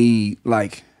 me,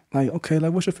 like, okay,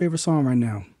 like, what's your favorite song right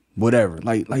now? Whatever,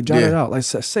 like, jot it out, like,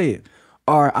 say it.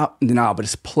 All right, but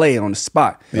just play it on the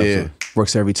spot. Yeah,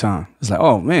 works every time. It's like,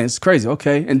 oh man, it's crazy.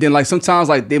 Okay, and then like sometimes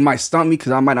like they might stump me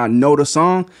because I might not know the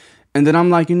song, and then I'm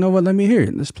like, you know what? Let me hear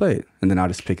it. Let's play it, and then I'll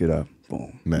just pick it up.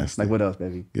 Boom. Nasty. Like, what else,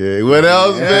 baby? Yeah, what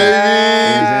else, baby?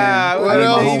 What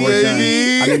else,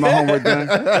 baby? I need my homework done.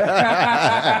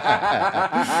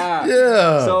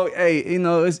 Yeah. So, hey, you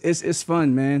know, it's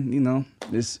fun, man. You know,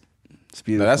 it's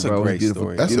beautiful. No, that's bro. a great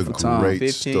story. That's a great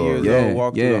 15 story. years old,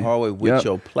 walk through the hallway with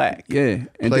your plaque. Yeah.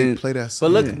 And play that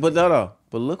song.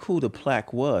 But look who the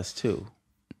plaque was, too.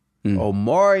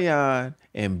 Omarion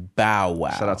and Bow Wow.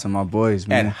 Shout out to my boys,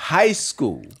 man. At high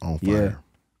school. On fire.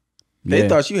 They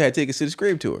thought you had tickets to the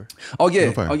Scream tour. Oh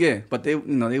yeah. But they, you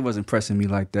know, they wasn't pressing me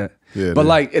like that. Yeah. But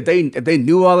like if they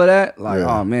knew all of that, like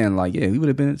oh man, like we would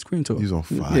have been at the Scream tour. He's on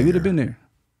fire. Yeah, we'd have been there.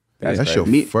 That's your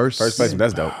first placement.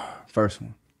 That's dope. First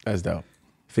one. That's dope.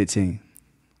 15. I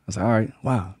was like, all right,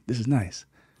 wow, this is nice.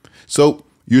 So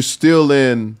you're still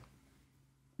in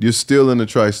the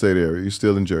tri-state area. You're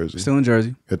still in Jersey. Still in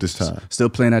Jersey at this time. Still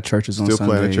playing at churches on Sundays. Still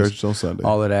playing at churches on Sunday.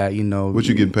 All of that, you know. What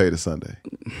you getting paid a Sunday?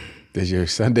 Does your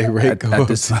Sunday rate go up?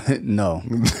 No.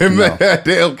 They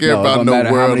don't care about no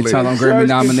worldly. How many times I'm Grammy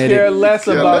nominated. Care less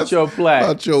about your plaque.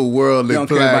 About your worldly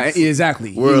plaques.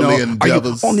 Exactly. Worldly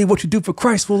endeavors. Only what you do for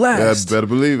Christ will last. Yeah, better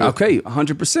believe it. Okay,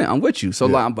 100%. I'm with you. So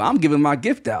like, I'm giving my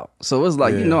gift out. So it's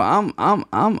like, you know,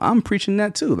 I'm preaching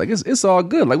that too. Like it's all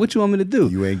good. Like what you want me to do?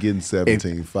 You ain't getting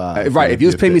 17.5. Right. If you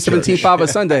was paying me 17.5 a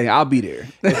Sunday, I'll be there.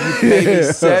 If you pay me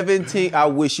 17, I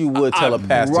wish you would tell a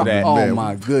pastor that. Oh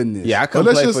my goodness. Yeah, I could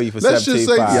play for you for 17.5. Let's just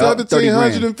say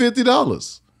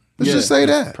 $1,750. Let's just say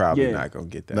that. Probably not gonna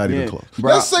get that. Not even close.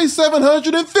 Bro, let's say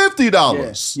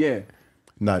 $750. Yeah.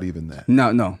 Not even that.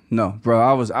 No,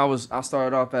 bro. I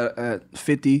started off at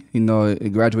 50. You know, it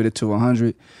graduated to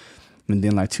 100, and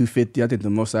then like 250. I think the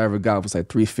most I ever got was like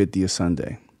 350 a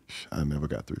Sunday. I never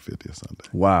got 350 a Sunday.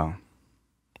 Wow.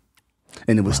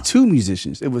 And it was two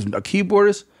musicians. It was a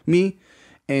keyboardist, me,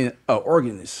 and an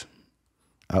organist.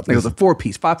 It was a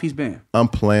 4-piece, 5-piece band. I'm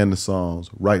playing the songs,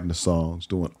 writing the songs,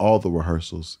 doing all the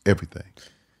rehearsals, everything.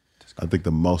 I think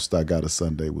the most I got a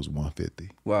Sunday was 150.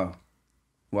 Wow.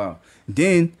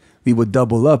 Then we would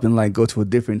double up and like go to a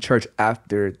different church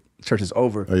after church is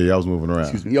over. Oh yeah, I was moving around.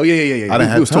 Excuse me. Oh yeah. I didn't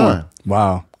have time.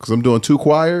 Wow. Because I'm doing 2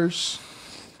 choirs.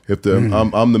 If the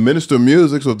I'm the minister of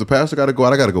music, so if the pastor got to go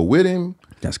out, I got to go with him.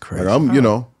 That's crazy.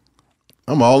 Like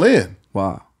I'm all in.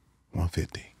 Wow.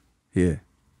 150. Yeah.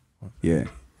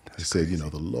 They said,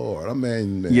 the Lord. I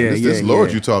mean, this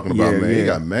Lord you talking about, man. He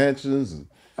got mansions and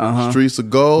streets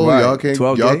of gold. Right.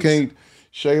 Y'all can't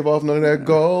shave off none of that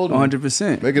gold.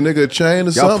 100%. Make a nigga a chain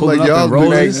or something. Like y'all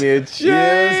make me a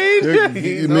chain.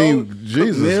 You mean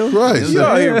Jesus Christ? You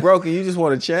out here broken. You just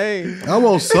want a chain. I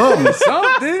want something.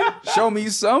 Something. Show me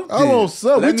something. I want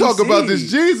something. We talk about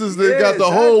this Jesus that got the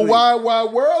whole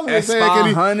wide world in his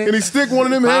hand. Can he stick one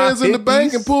of them hands in the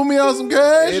bank and pull me out some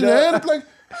cash?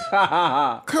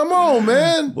 Come on,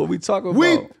 man. What we talking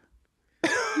about?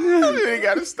 You ain't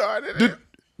got to start it.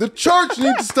 The church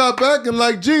needs to stop acting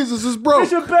like Jesus is broke.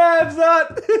 Get your bags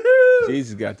up.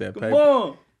 Jesus got that paper. Come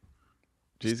on.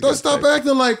 Let's stop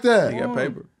acting like that. He got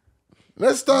paper.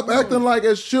 Let's stop acting like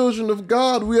as children of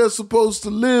God we are supposed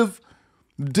to live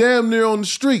damn near on the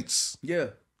streets. Yeah.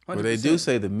 100%. Well, they do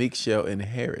say the meek shall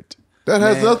inherit. That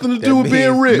has nothing to do with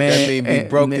being rich. That means be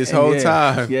broke this whole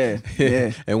time.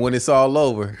 Yeah. And when it's all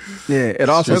over. Yeah. It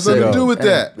also has nothing to do with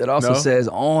that. It also says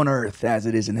on earth as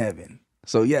it is in heaven.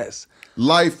 So yes.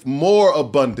 Life more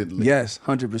abundantly. Yes,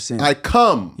 100%. I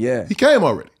come. Yeah. He came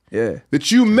already. Yeah.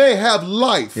 That you may have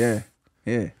life. Yeah.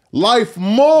 Life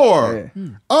more. Yeah.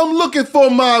 I'm looking for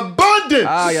my abundance.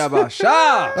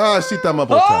 Yabasha. She thought my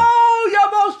boy.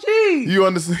 Oh, Yaboshi. You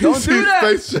understand? Don't do that.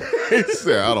 He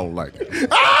said, I don't like it.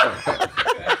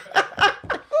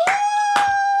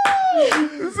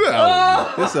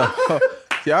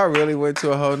 Y'all really went to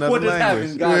a whole nother what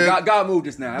language. God moved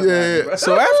us now.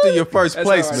 So after your first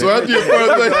placement.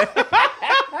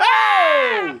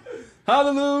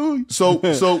 Hallelujah. So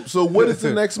what is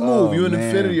the next move? You and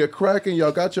Infinity are cracking.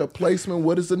 Y'all got your placement.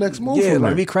 What is the next move? Yeah,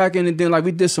 like we cracking, and then like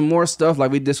we did some more stuff. Like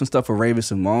we did some stuff for Raven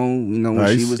Simone. You know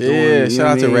when she was doing. Yeah, shout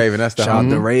out to Raven. That's the shout out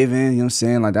to Raven. You know what I'm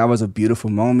saying? Like that was a beautiful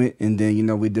moment. And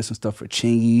then we did some stuff for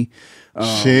Chingy.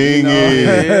 Chingy. You know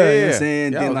what I'm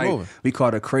saying? Yeah, then like moving. we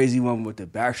caught a crazy one with the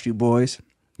Backstreet Boys.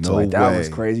 So No that way. was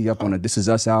crazy. Up on the This Is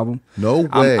Us album. No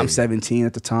way. I'm 17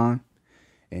 at the time,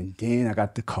 and then I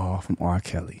got the call from R.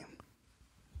 Kelly.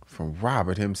 From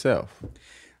Robert himself.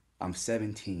 I'm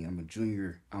 17. I'm a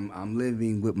junior. I'm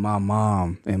living with my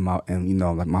mom and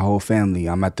like my whole family.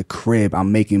 I'm at the crib.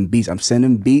 I'm making beats. I'm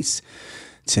sending beats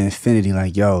to Infinity.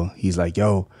 Like he's like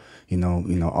R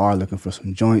looking for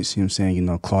some joints. You know what I'm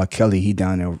saying? Claude Kelly, he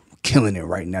down there killing it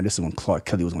right now. This is when Claude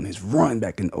Kelly was on his run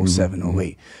back in 07,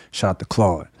 08. Shout out to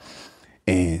Claude.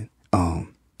 And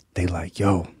they like,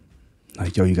 you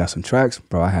got some tracks?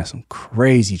 Bro, I had some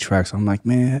crazy tracks. I'm like,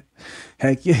 man,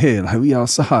 heck yeah. Like, we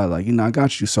outside. Like, I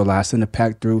got you. So, like, I sent a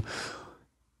pack through,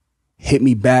 hit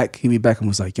me back and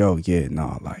was like,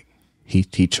 like, he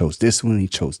chose this one, he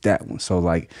chose that one. So,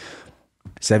 like,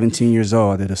 17 years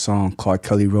old, I did a song Claude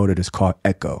Kelly wrote it. It's called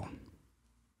Echo.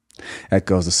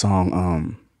 Echo's a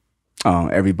song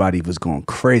everybody was going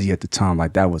crazy at the time.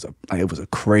 Like, it was a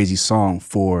crazy song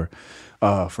for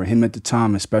him at the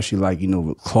time, especially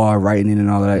with Claude writing it and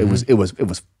all of that. It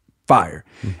was fire.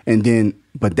 And then,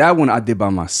 but that one I did by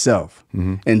myself.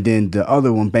 And then the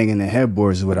other one, Banging the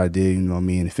Headboards, is what I did.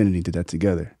 Me and Infinity did that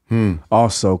together.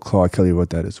 Also, Claude Kelly wrote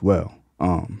that as well.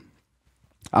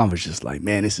 I was just like,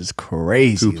 man, this is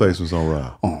crazy. 2 placements on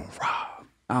Rob.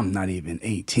 I'm not even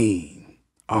 18.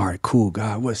 All right, cool,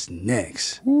 God, what's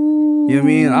next? You know what I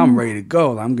mean? I'm ready to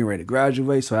go. I'm getting ready to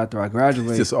graduate. So after I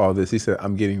graduate, Just all this. He said,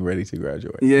 I'm getting ready to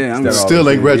graduate. Yeah, I'm still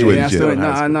ain't graduated yet.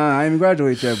 I ain't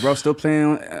graduated yet, bro. Still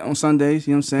playing on Sundays,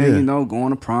 you know what I'm saying? Yeah.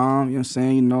 Going to prom, you know what I'm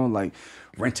saying? Like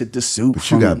rented the suit.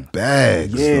 But you got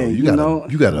bags. Yeah, you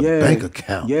got a bank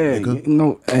account. Yeah,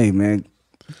 nigga. Hey man,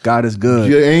 God is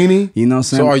good. Yeah, ain't he? You know what I'm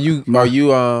saying? So are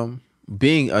you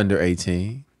being under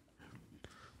 18,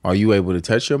 are you able to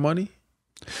touch your money?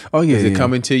 Oh yeah, is it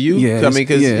coming to you? Yeah,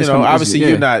 because obviously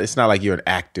you're not. It's not like you're an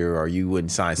actor or you wouldn't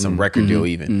sign some record deal.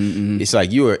 Even it's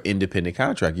like you're an independent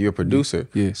contractor. You're a producer.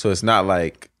 Yeah. So it's not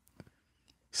like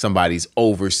somebody's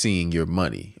overseeing your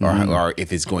money or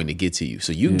if it's going to get to you.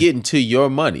 So you getting to your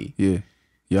money.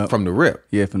 Yeah. From the rip.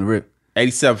 Yeah, from the rip.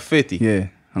 8750. Yeah.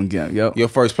 I'm getting your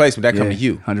first placement that come to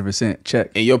you 100%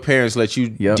 check, and your parents let you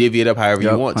divvy it up however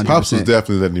you want to. Pops was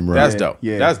definitely letting him run. That's dope.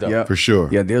 Yeah, that's dope for sure.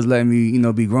 Yeah, they was letting me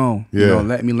be grown.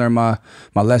 Let me learn my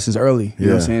lessons early. You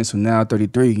know what I'm saying? So now at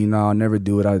 33, I'll never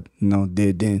do what I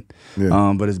did then.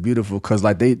 But it's beautiful because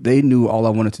like they knew all I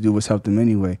wanted to do was help them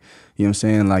anyway. You know what I'm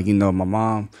saying? Like my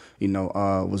mom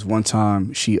was one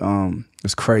time she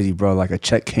it's crazy, bro. Like a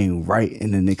check came right in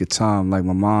the nick of time. Like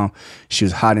my mom, she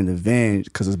was hiding the van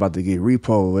because it was about to get repo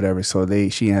or whatever. So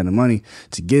she had the money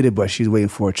to get it, but she was waiting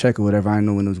for a check or whatever. I didn't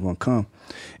know when it was going to come.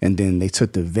 And then they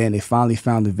took the van. They finally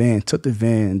found the van, took the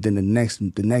van. And then the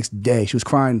next day, she was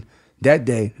crying that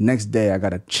day. The next day, I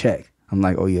got a check. I'm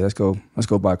like, oh yeah, let's go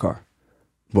buy a car.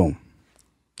 Boom.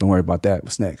 Don't worry about that.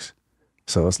 What's next?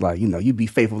 So it's like, you be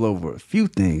faithful over a few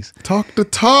things. Talk the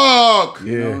talk.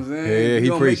 You know what I'm saying? Yeah, he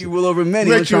preached. Make you rule over many.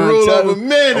 Make you rule over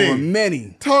many. Over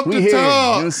many. Talk the talk. You know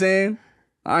what I'm saying?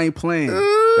 I ain't playing.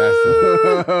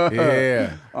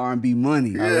 Yeah. R&B money.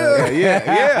 Yeah.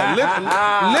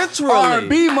 Literally.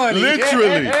 R&B money.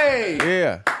 Literally. Hey.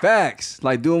 Yeah. Facts.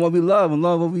 Like doing what we love and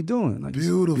love what we doing. Like,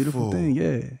 beautiful thing.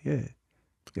 Yeah.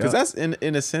 Because that's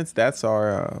in a sense that's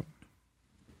our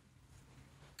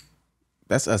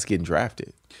that's us getting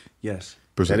drafted. Yes.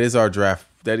 That is our draft.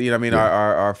 That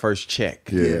our first check.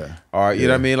 Yeah. Or you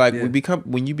know what I mean? Like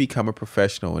when you become a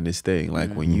professional in this thing,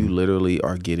 like when you literally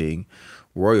are getting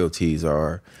royalties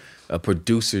or a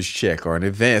producer's check or an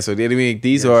advance, or you know what I mean?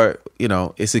 These are,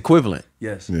 it's equivalent.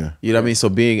 Yes. Yeah. You know what I mean? So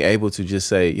being able to just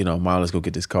say, Mom, let's go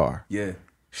get this car. Yeah.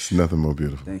 Nothing more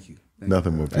beautiful. Thank you.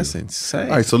 Nothing more beautiful. That's insane.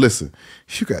 All right, so listen,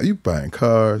 you buying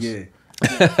cars. Yeah.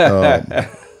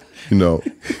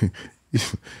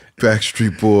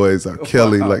 Backstreet Boys, R.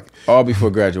 Kelly, like all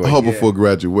before graduation. All before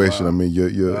graduation. Wow. I mean, your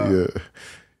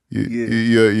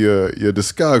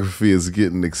discography is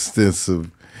getting extensive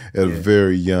at a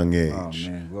very young age. Oh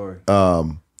man, glory.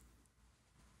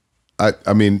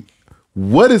 I mean,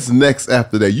 what is next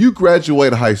after that? You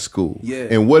graduate high school,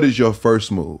 and what is your first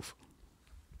move?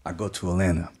 I go to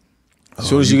Atlanta. As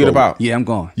soon as you get about. Yeah, I'm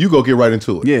going. You go get right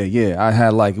into it. Yeah. I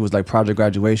had it was like project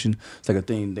graduation. It's like a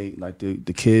thing they like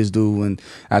the kids do, and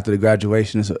after the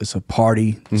graduation, it's a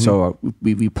party. Mm-hmm. So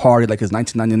we partied like it's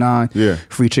 1999. Yeah.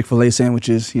 Free Chick-fil-A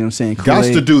sandwiches. You know what I'm saying? Got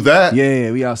to do that.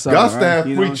 Yeah, we outside. Got to have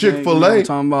free Chick-fil-A. You know what I'm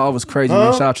talking about? It was crazy.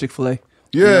 Man. Shout out Chick-fil-A.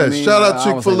 Yeah, you know what I mean? Shout out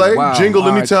Chick-fil-A. Like, wow, jingle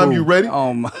anytime cool. You ready.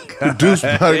 Oh my God. Produced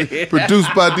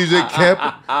by DJ Camp.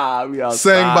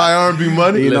 Sang by R&B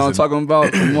Money. You know what I'm talking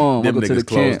about? Come on, them welcome to the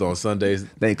closed camp. on Sundays.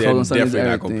 They closed on Sundays.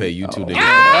 Definitely not gonna pay you two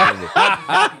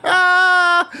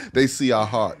niggas. They see our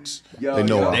hearts. They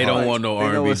know our hearts. They don't want no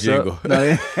R&B jingle.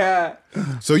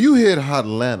 So you hit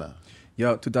Atlanta.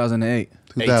 2008.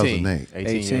 2008.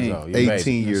 18 years old.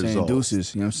 18 years old.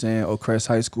 Deuces. You know what I'm saying? Oak Crest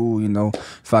High School.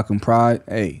 Falcon Pride.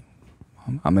 Hey.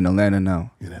 I'm in Atlanta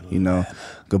now.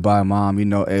 Goodbye, Mom.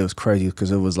 It was crazy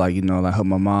because it was like, I hugged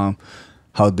my mom,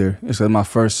 hugged her. It's like my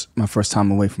first time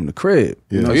away from the crib.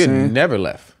 You know what I'm saying? Never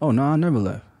left. Oh no, I never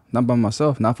left. Not by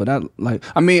myself. Not for that. Like,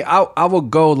 I mean, I would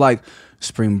go like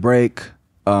spring break,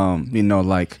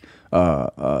 like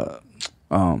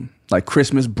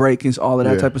Christmas break and all of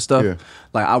that type of stuff. Yeah.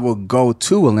 Like I would go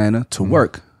to Atlanta to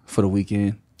work for the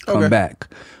weekend, come back.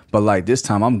 But like this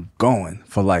time I'm going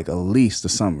for like at least the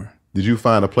summer. Did you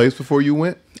find a place before you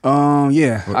went?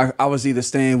 Yeah. I was either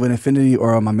staying with Infinity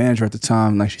or my manager at the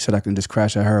time. Like she said, I can just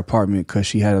crash at her apartment because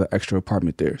she had an extra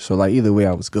apartment there. So like either way,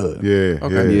 I was good. Yeah.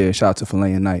 Okay. Yeah. Shout out to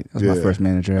Filet and Night. That's my first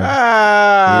manager.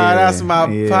 That's my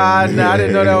partner. I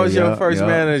didn't know that was your first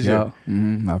manager.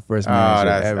 My first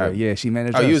manager ever. Yeah, she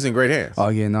managed. Oh, you was in great hands. Oh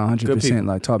yeah, no, 100%.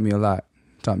 Like taught me a lot.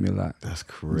 That's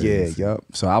crazy. Yeah.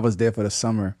 So I was there for the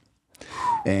summer.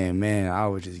 And man, I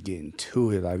was just getting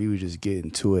to it. Like we were just getting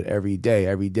to it every day.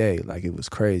 Like it was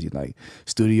crazy. Like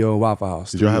studio, Waffle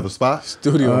House. Did y'all have a spot?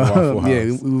 Studio, Waffle House.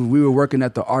 Yeah, we were working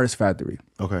at the Artist Factory.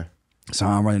 Okay. So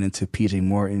I'm running into PJ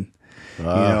Morton.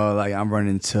 Like I'm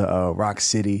running into Rock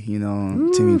City.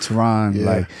 Timmy Tehran. Yeah.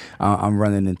 Like I'm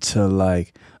running into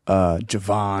like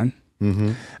Javon.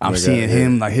 Mm-hmm. I'm seeing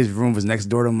him, like his room was next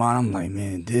door to mine. I'm like,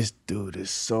 man, this dude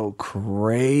is so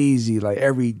crazy. Like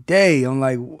every day, I'm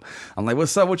like,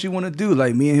 what's up? What you want to do?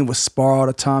 Like me and him would spar all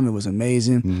the time. It was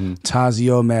amazing. Mm-hmm.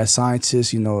 Tazio, Mad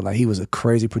Scientist, like he was a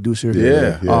crazy producer.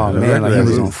 Yeah. Oh man, like he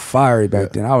was on fire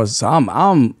back then.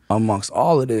 I'm amongst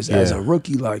all of this as a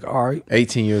rookie. Like, all right,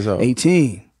 18 years old.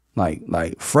 18,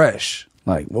 like fresh.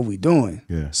 Like what we doing?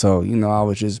 Yeah. So I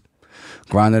was just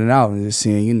grinding it out and just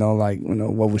seeing,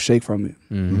 what would shake from it.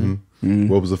 Mm-hmm. Mm-hmm.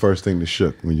 What was the first thing that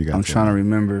shook when you got I'm trying to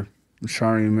remember.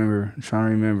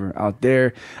 Out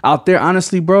there,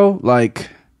 honestly, bro, like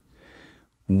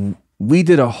we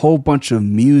did a whole bunch of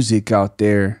music out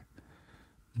there,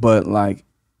 but like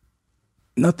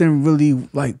nothing really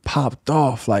like popped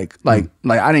off. Like I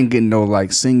didn't get no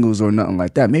like singles or nothing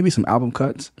like that. Maybe some album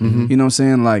cuts. Mm-hmm. You know what I'm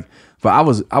saying? Like, but I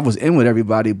was in with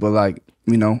everybody, but like,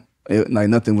 like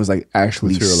nothing was like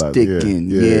actually sticking.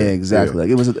 Yeah, exactly.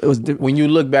 Yeah. Like it was. When you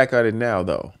look back at it now,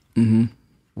 though,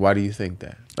 why do you think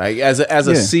that? Like as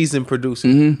a seasoned producer,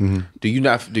 do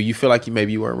you feel like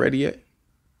maybe you weren't ready yet?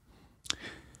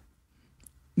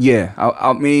 Yeah,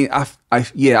 I mean, I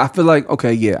feel like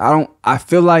I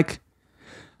feel like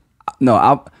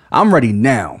no, I'm ready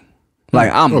now.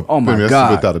 Like I'm. Oh my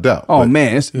God, without a doubt. Oh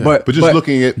man, but just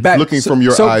looking from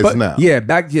your eyes now.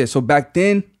 Yeah, So back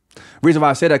then. Reason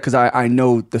why I say that, because I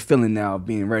know the feeling now of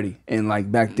being ready. And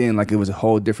like back then, like it was a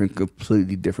whole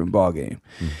completely different ball game.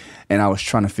 And I was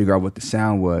trying to figure out what the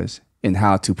sound was and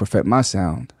how to perfect my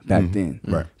sound back then.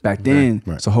 Right. Back then,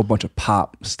 it's a whole bunch of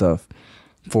pop stuff,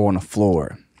 4 on the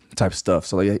floor type stuff.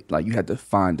 So like you had to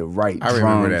find the right drums. I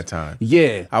remember that time.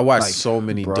 Yeah. I watched so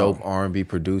many dope R&B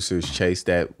producers chase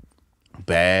that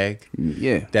bag.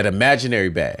 Yeah. That imaginary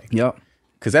bag. Yep.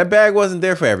 Because that bag wasn't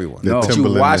there for everyone. No. But you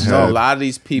watched a lot of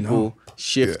these people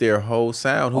shift their whole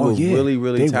sound who were really,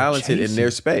 really talented in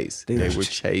their space. They were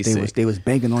chasing. They was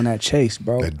banking on that chase,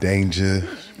 bro. The Danger,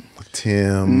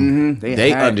 Tim.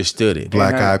 They understood it.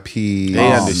 Black Eyed Peas.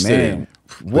 They understood it.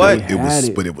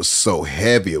 But it was so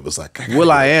heavy. It was like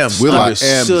will.i.am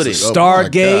understood it.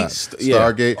 Stargate.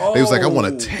 Stargate. They was like, I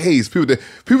want to taste. People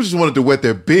just wanted to wet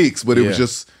their beaks, but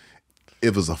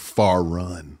it was a far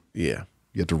run. Yeah.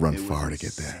 You had to run far to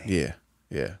get that. Yeah.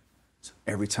 Yeah. So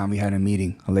every time we had a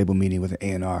label meeting with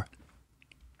an A&R,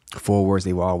 4 words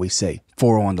they would always say: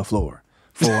 4 on the floor.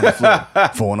 4 on the floor.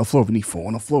 4 on the floor. We need 4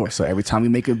 on the floor. So every time we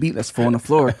make a beat, that's 4 on the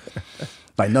floor.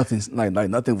 Like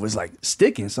nothing was like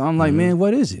sticking. So I'm like, man,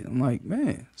 what is it? I'm like,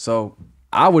 man. So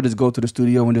I would just go to the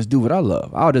studio and just do what I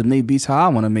love. I would just make beats how I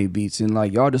want to make beats, and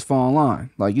like y'all just fall in line,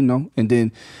 like and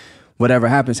then whatever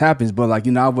happens. But like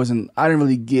I didn't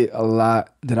really get a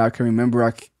lot that I can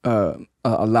remember.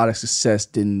 A lot of success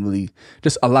didn't really,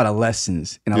 just a lot of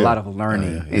lessons and a lot of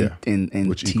learning and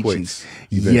which teaching. Equates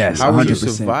yes, how were you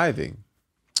 100%. surviving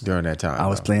during that time? I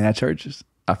was playing at churches.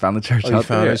 I found a church out you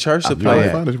found there. a church to play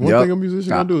at. One thing a musician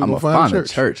gonna do is find a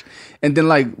church. And then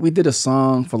like we did a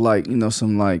song for like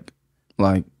some like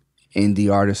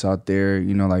indie artists out there.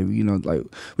 Like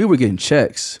we were getting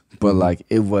checks, but like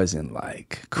it wasn't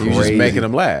like crazy. You were just making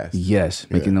them last. Yes,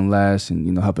 making them last,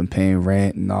 and helping paying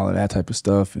rent and all of that type of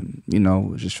stuff, and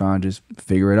was just trying to just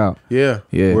figure it out. Yeah.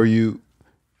 Were you,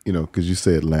 because you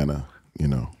say Atlanta,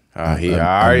 I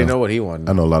already know what he wanted.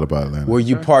 I know a lot about Atlanta. Were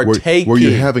you partaking? Were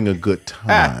you having a good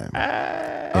time in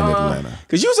Atlanta?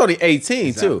 Because you was only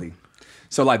 18 too.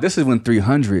 So like this is when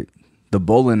 300, the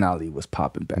bowling alley was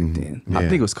popping back then. I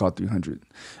think it was called 300.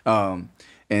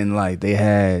 And like they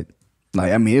had,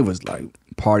 like, I mean, it was like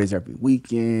parties every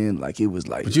weekend. Like it was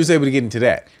like. But you was able to get into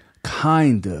that.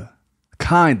 Kinda.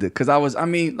 Cause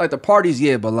like the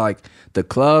parties, but like the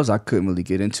clubs I couldn't really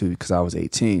get into because I was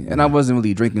 18 and I wasn't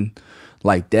really drinking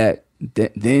like that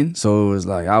then. So it was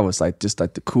like I was like just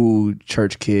like the cool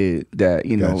church kid that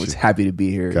was happy to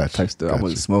be here type stuff. I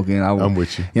wasn't smoking. I'm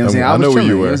with you. You know what I'm saying? I know where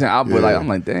you were. But like I'm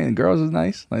like, dang, girls is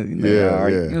nice. Like you know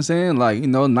what I'm saying? Like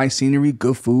nice scenery,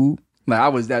 good food. Like I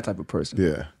was that type of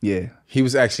person. Yeah. He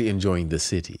was actually enjoying the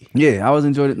city. Yeah, I was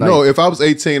enjoying it. Like, no, if I was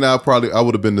 18, I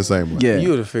would have been the same way. Yeah, you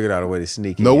would have figured out a way to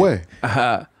sneak in. No way.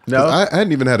 No, I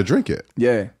hadn't even had a drink yet.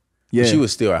 Yeah. But she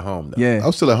was still at home though. Yeah, I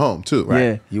was still at home too.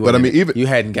 Right. Yeah, but I mean, even you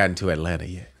hadn't gotten to Atlanta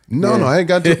yet. No, I hadn't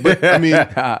gotten to. But I mean,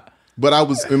 but I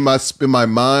was in my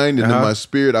mind and in my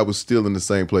spirit, I was still in the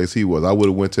same place he was. I would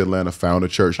have went to Atlanta, found a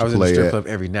church to play at. I was in the strip club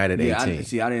every night at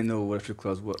 18. I didn't know what strip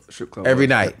club was. Every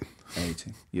night.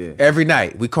 18. Yeah. Every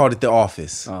night. We called it the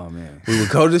office. Oh man. We would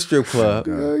go to the strip club.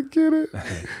 I get it.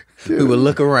 We would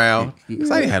look around. Because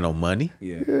I didn't have no money.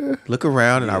 Yeah. Look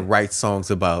around and I write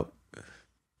songs about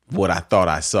what I thought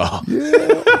I saw.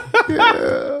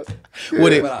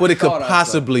 What it could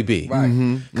possibly be.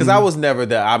 Right. Because I was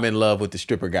never I'm in love with the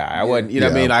stripper guy. I wasn't, what I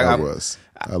mean? I was.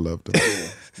 I loved him.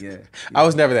 Yeah. I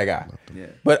was never that guy. Yeah.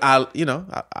 But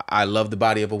I love the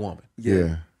body of a woman.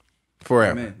 Yeah.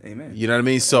 Forever. Amen. You know what I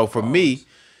mean? So for me,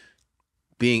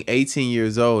 being 18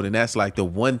 years old, and that's like the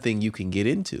one thing you can get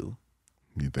into.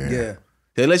 You there? Yeah.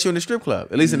 They let you in the strip club,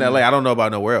 at least in LA. I don't know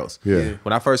about nowhere else. Yeah.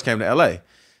 When I first came to LA,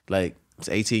 like I was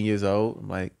 18 years old. I'm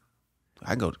like,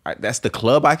 that's the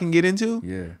club I can get into?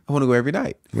 Yeah. I want to go every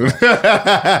night.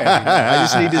 I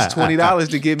just need this $20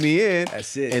 to get me in.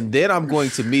 That's it. And then I'm going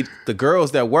to meet the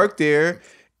girls that work there.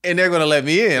 And they're gonna let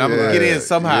me in. I'm gonna get in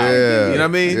somehow. Yeah. You know what I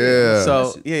mean? Yeah.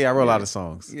 So I wrote a lot of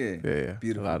songs. Yeah.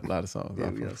 Beautiful. A lot of songs.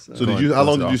 So how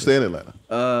long did you stay in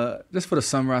Atlanta? Just for the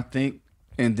summer, I think.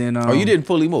 And then you didn't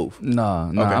fully move?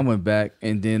 No, okay. I went back,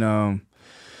 and then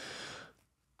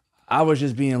I was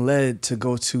just being led to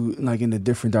go to like in a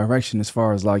different direction as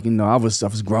far as like I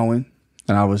was growing,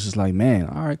 and I was just like, man,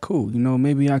 all right, cool.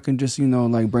 Maybe I can just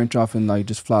like branch off and like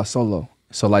just fly solo.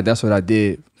 So like that's what I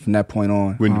did from that point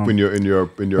on. When you're in your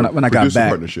when I got back,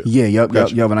 partnership. Yeah,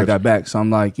 when I got back, so I'm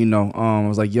like, I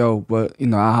was like, yo, but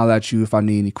I'll holler at you if I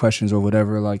need any questions or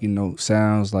whatever. Like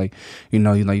sounds like,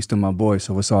 you still my boy,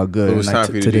 so it's all good. It was time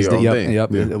for you to do your own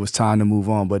thing. It was time to move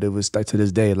on, but it was like to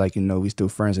this day, like we still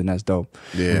friends, and that's dope.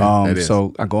 Yeah.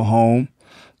 So I go home,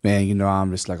 man.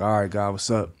 I'm just like, all right, God, what's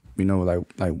up? you know, like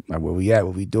where we at,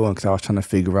 what we doing, because I was trying to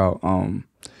figure out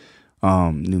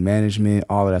new management,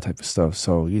 all of that type of stuff.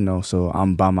 So, you know, so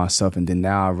I'm by myself, and then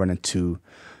now I run into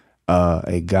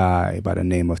a guy by the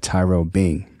name of Tyrell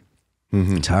Bing.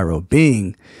 Mm-hmm. Tyrell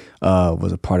Bing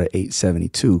was a part of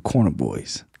 872 Corner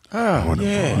Boys. Oh,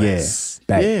 yeah.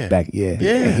 Back.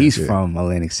 And he's from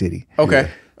Atlantic City. Okay.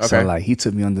 So like he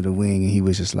took me under the wing, and he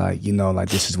was just like, you know, like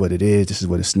this is what it is, this is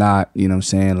what it's not. You know what I'm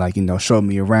saying? Like, you know, showed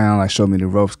me around, like showed me the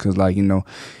ropes, because like, you know,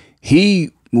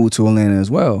 he moved to Atlanta as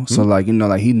well. So like, you know,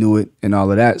 like he knew it and all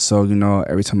of that. So, you know,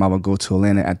 every time I would go to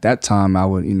Atlanta at that time, I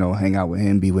would, you know, hang out with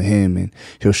him, be with him, and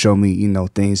he'll show me, you know,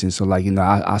 things. And so like, you know,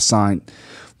 I signed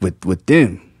with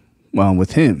them,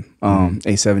 with him,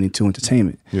 872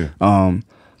 Entertainment. Yeah.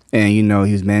 And, you know,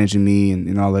 he was managing me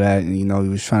and all of that. And, you know, he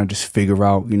was trying to just figure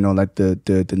out, you know, like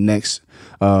the next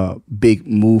big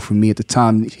move for me at the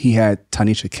time. He had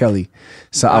Tanisha Kelly.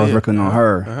 So I was working on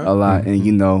her a lot. And,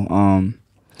 you know,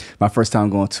 my first time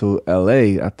going to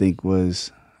LA, I think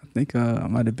I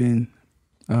might have been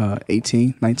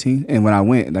 18, 19. And when I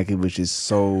went, like, it was just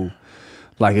so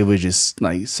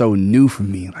new for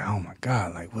me. Like, oh my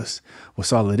God, like what's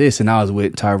all of this? And I was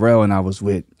with Tyrell, and I was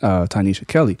with Tanisha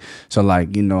Kelly. So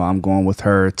like, you know, I'm going with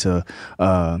her to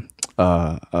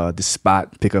the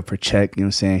spot, pick up her check, you know what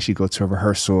I'm saying? She go to a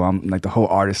rehearsal. I'm like the whole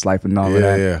artist life and all of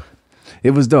that. Yeah.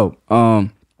 It was dope.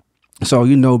 So,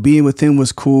 you know, being with him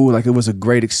was cool. Like, it was a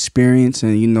great experience.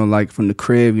 And, you know, like from the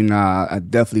crib, you know, I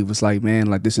definitely was like, man,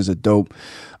 like this is a dope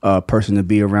person to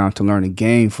be around, to learn a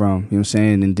game from, you know what I'm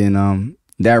saying? And then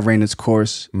that ran its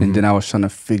course. And then I was trying to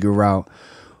figure out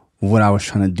what I was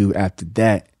trying to do after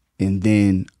that. And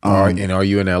then and are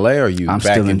you in LA, or are you I'm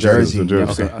back still in Jersey?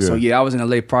 Okay. So yeah, I was in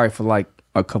LA probably for like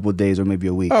a couple of days or maybe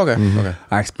a week. Okay. Okay.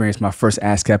 I experienced my first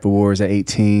ASCAP Awards at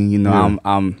 18. You know,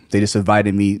 they just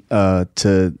invited me to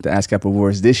the ASCAP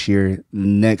Awards this year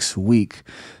next week.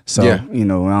 So, you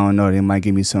know, I don't know. They might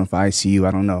give me something for ICU.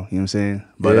 I don't know. You know what I'm saying?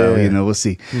 But, you know, we'll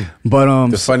see. But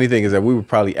the funny thing is that we were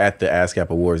probably at the ASCAP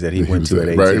Awards that he went to at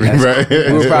 18. Right.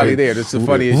 We were probably there. That's the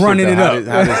funniest running shit. Running it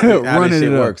up. How this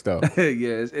shit works, though.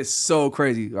 Yeah, it's so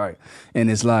crazy. Right.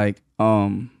 And it's like,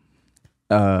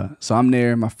 so I'm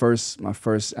there, my first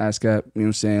ASCAP, you know what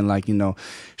I'm saying? Like, you know,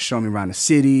 show me around the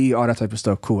city, all that type of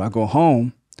stuff. Cool. I go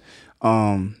home,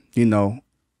 you know,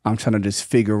 I'm trying to just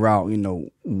figure out, you know,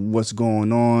 what's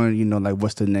going on, you know, like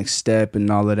what's the next step and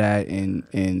all of that.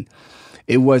 And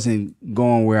it wasn't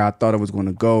going where I thought it was going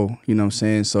to go, you know what I'm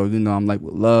saying? So, you know, I'm like,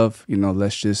 with love, you know,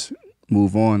 let's just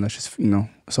move on. Let's just, you know,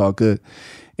 it's all good.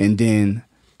 And then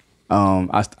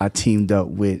I teamed up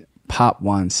with Pop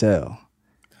Wansell.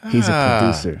 He's a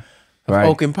producer, right?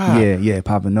 Oak and Pop. Yeah,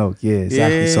 Pop and Oak. Yeah,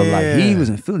 exactly. So like, he was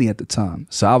in Philly at the time.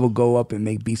 So I would go up and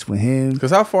make beats with him. Because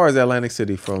how far is Atlantic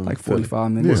City from like 45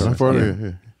 minutes? Yeah, how far?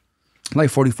 Yeah. Like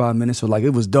 45 minutes. So like,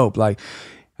 it was dope. Like,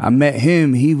 I met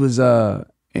him. He was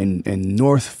in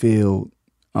Northfield,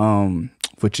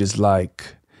 which is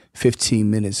like 15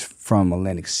 minutes from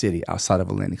Atlantic City, outside of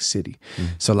Atlantic City.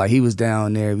 So like, he was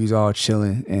down there, we was all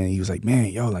chilling, and he was like, man,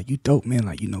 yo, like, you dope, man,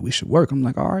 like, you know, we should work. I'm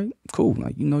like, all right, cool,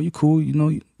 like, you know, you cool, you know,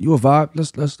 you a vibe,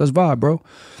 let's vibe, bro.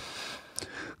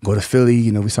 Go to Philly,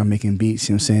 you know, we start making beats,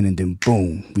 you know what I'm saying, and then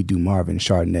boom, we do Marvin and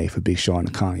Chardonnay for Big Sean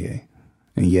and Kanye,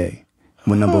 and Ye.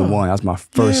 Went number one. That was my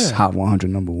first Hot 100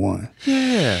 number one.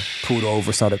 Yeah. Pulled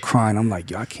over, started crying. I'm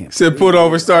like, yo, I can't. Said pulled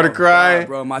over, started crying.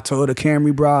 Bro, my Toyota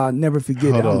Camry, bro, I'll never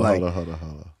forget it. Hold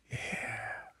on. Yeah.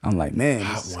 I'm like, man,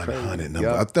 Hot this is 100 crazy.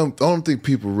 number. I don't think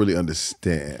people really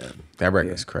understand. That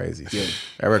record's crazy. Yeah.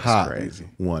 That record's crazy.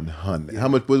 100. How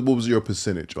much? What was your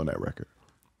percentage on that record?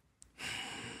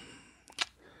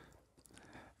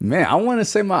 Man, I want to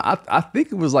say I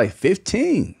think it was like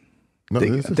 15. No,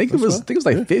 I think it was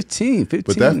like 15. But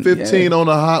that 15 on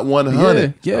a Hot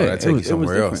 100. Yeah. Oh, that take you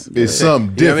somewhere else. It's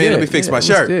something different. I mean, let me fix my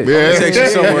shirt. Yeah. Take you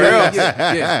somewhere else.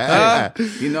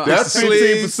 You know, that's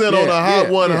 15% on a Hot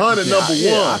 100 number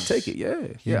one. I'll take it. Yeah.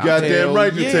 You goddamn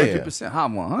right you take it. 50% Hot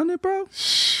 100, bro.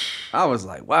 I was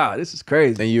like, wow, this is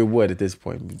crazy. And you're what at this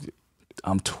point?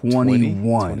 I'm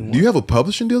 21. Do you have a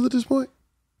publishing deal at this point?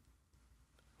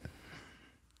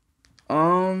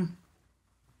 No.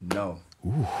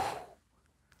 Ooh.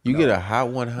 You get a Hot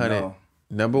 100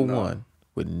 number one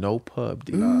with no pub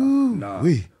deal. No.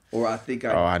 Or I think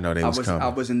I know they was coming. I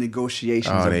was in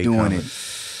negotiations of doing it.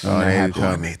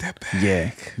 I made that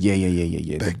bag.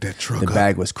 Yeah. Back that truck the up.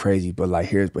 bag was crazy, but like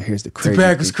here's the crazy. The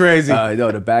bag was crazy.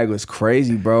 No, the bag was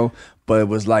crazy, bro. But it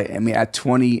was like, I mean, at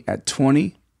 20.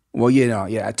 Well,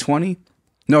 at 20.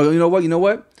 No, you know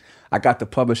what? I got the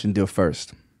publishing deal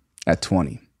first at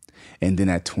 20. And then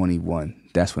at 21,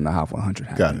 that's when the Hot 100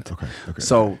 happened. Got it. Okay.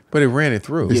 So, but it ran it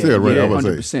through. It's still ran. Yeah,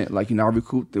 100%. Like, you know, I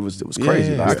recouped. It was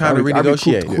crazy. Yeah. Like, Time to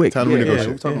renegotiate. Quick. Time to renegotiate.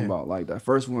 We're talking about like that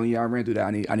first one. Yeah, I ran through that.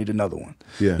 I need another one.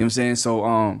 Yeah. You know what I'm saying?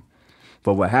 So,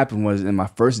 but what happened was in my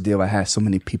first deal, I had so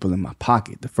many people in my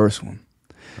pocket. The first one.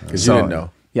 Because you didn't know.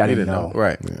 Yeah, I didn't know.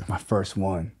 Right. Yeah. My first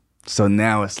one. So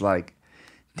now it's like,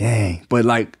 dang. But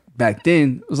like back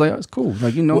then, it was like, it's cool.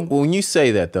 Like, you know. When you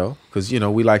say that though, because, you know,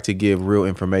 we like to give real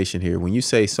information here. When you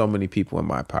say so many people in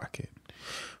my pocket,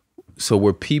 so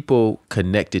were people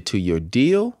connected to your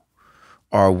deal?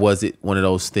 Or was it one of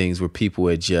those things where people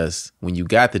had just, when you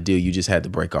got the deal, you just had to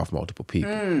break off multiple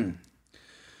people?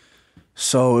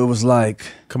 So it was like,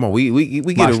 come on, we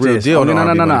get a real deal on the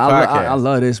R&B Money Podcast. I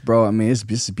love this, bro. I mean, it's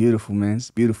beautiful, man. It's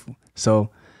beautiful.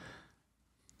 So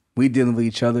we dealing with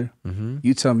each other. Mm-hmm.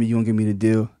 You tell me you won't give me the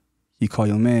deal. You call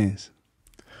your mans.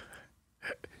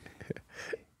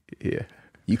 Yeah.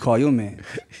 You call your man.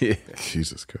 Yeah.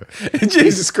 Jesus Christ.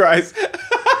 Jesus Christ.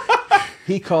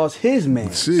 He calls his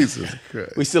man. Jesus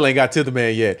Christ. We still ain't got to the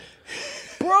man yet.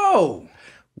 Bro.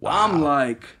 Wow. I'm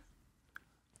like,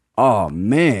 oh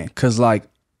man. Cause like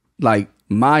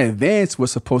my advance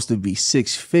was supposed to be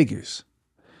 6 figures.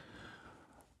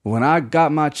 When I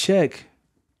got my check,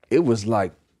 it was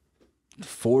like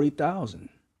 40,000,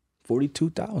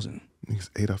 42,000.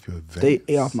 Niggas ate off your advance. They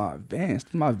ate off my advance.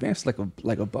 My advance is like a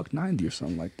 $1.90 or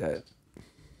something like that.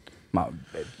 My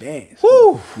advance.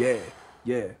 Woo! Yeah.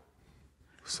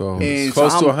 So it's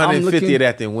close to 150 of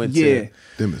that then went to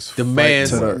the man's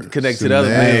connect to the other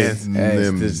man's.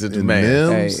 The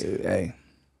man. Hey.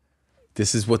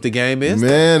 This is what the game is?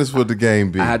 Man, it's what the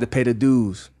game be. I had to pay the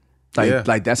dues.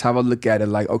 Like that's how I look at it.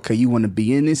 Like, okay, you want to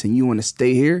be in this and you want to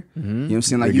stay here. Mm-hmm. You know what I'm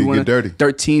saying? Like, you want to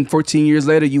 13, 14 years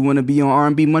later, you want to be on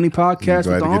R&B Money Podcast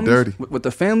with the homies, with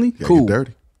the family. Cool. Get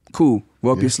dirty. Cool.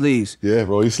 Roll up your sleeves. Yeah,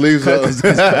 roll your sleeves up.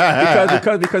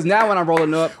 Because now when I'm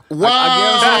rolling up,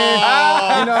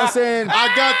 wow, you know what I'm saying? I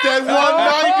got that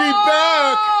 190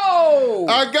 back.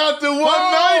 I got the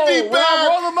 190 back. I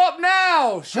roll them up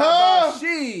now.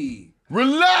 Shabashi.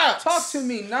 Relax. Talk to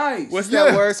me nice. What's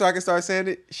that word so I can start saying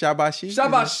it? Shabashi?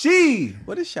 Shabashi.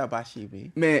 What does shabashi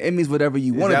mean? Man, it means whatever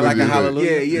you want to be. Is that like a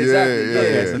hallelujah? Yeah,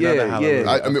 exactly.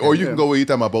 Yeah. I mean, or you can go with eat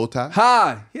time my bow tie.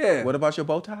 Hi, yeah. What about your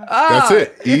bow tie? That's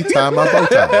it. Eat time my bow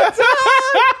tie.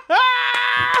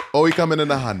 Oh, he coming in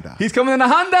a Honda. He's coming in a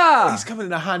Honda. He's coming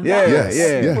in a Honda.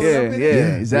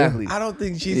 Yeah, exactly. I don't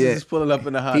think Jesus is pulling up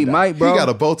in a Honda. He might, bro. He got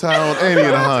a bow tie on and he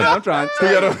in a Honda. I'm trying to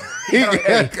tell you. He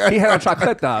had on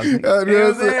tricletas. You know what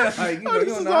I'm saying? Like, you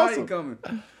don't know how he coming.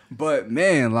 But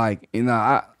man, like, you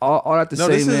know, all I have to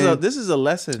say, man. This is a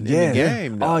lesson in the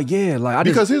game. Oh yeah, like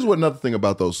because here's what another thing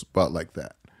about like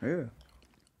that. Yeah.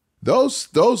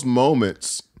 Those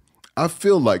moments. I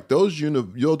feel like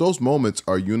those moments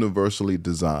are universally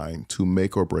designed to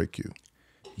make or break you.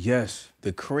 Yes.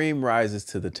 The cream rises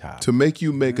to the top. To make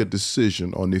you make a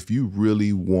decision on if you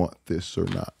really want this or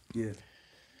not. Yeah.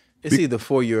 It's either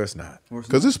for you or it's not.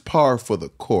 Because it's par for the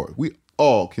course. We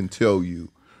all can tell you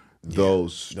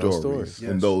those stories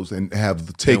and those and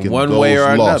have taken in one those way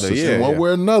or losses another. In one way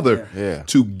or another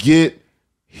to get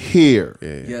here.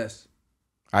 Yeah. Yes.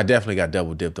 I definitely got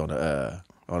double dipped on a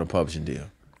publishing deal.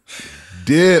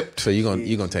 Dipped. So you're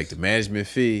gonna take the management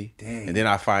fee, and then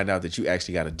I find out that you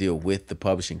actually got to deal with the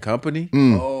publishing company.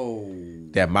 Oh,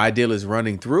 that my deal is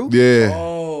running through. Yeah.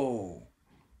 Oh,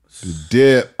 the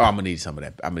dip. Oh, I'm gonna need some of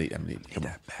that. I'm gonna need. Come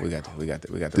on, we got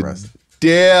the rest.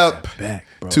 Dip. Back,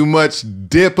 bro. Too much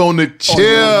dip on the chip.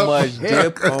 Too much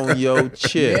dip on your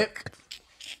chip.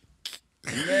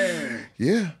 Man.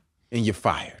 Yeah. And you're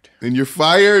fired.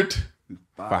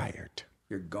 Fired.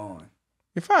 You're gone.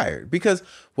 You're fired. Because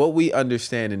what we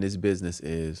understand in this business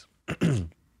is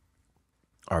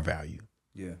our value.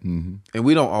 Yeah. Mm-hmm. And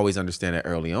we don't always understand that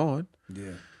early on.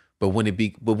 Yeah. But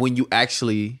when you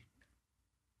actually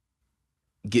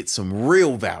get some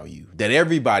real value that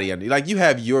everybody like, you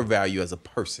have your value as a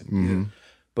person. Mm-hmm.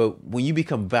 But when you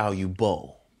become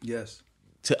valuable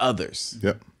to others,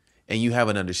 and you have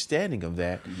an understanding of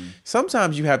that,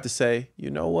 sometimes you have to say, you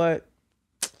know what?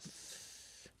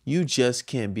 You just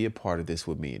can't be a part of this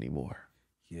with me anymore.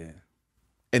 Yeah.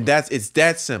 And it's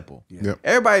that simple. Yeah. Yep.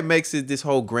 Everybody makes it this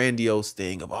whole grandiose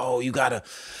thing of, I'm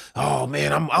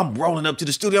rolling up to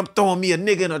the studio, I'm throwing me a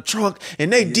nigga in a trunk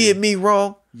and they did me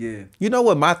wrong. Yeah. You know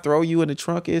what my throw you in the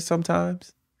trunk is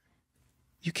sometimes?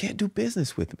 You can't do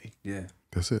business with me. Yeah.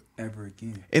 That's it. Ever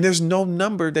again. And there's no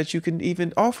number that you can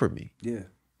even offer me. Yeah.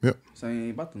 Yep. So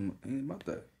ain't about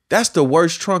that. That's the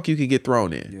worst trunk you could get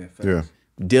thrown in. Yeah. Facts. Yeah.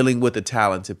 Dealing with a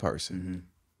talented person.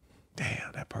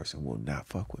 Damn, that person will not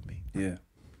fuck with me. Yeah.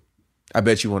 I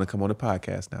bet you want to come on the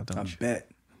podcast now, don't you?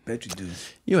 Bet you do.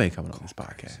 You ain't coming on this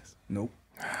podcast. Nope.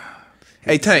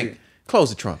 Hey, Tank, close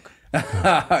the trunk.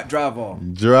 Drive off.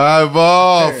 Drive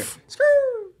off.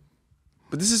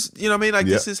 But this is, you know what I mean? Like,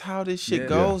 this is how this shit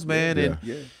goes, man. And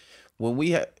when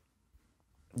we have,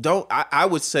 I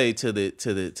would say to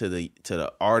the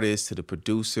artists, to the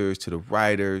producers, to the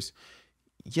writers,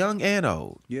 young and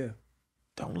old. Yeah.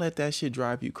 Don't let that shit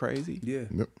drive you crazy. Yeah.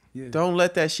 Yep. Yeah. Don't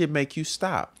let that shit make you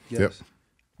stop. Yes. Yep.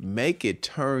 Make it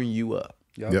turn you up.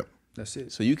 Yep. That's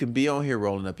it. So you can be on here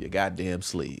rolling up your goddamn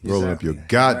sleeves. Rolling up your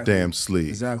goddamn sleeves.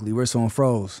 Exactly. We're so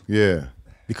froze. Yeah.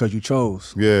 Because you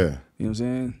chose. Yeah. You know what I'm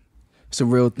saying? It's a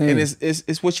real thing. And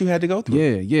it's what you had to go through.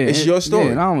 Yeah. It's your story.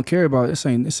 Yeah, and I don't care about it. This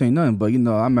ain't nothing. But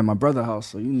I'm at my brother's house,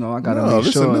 so I gotta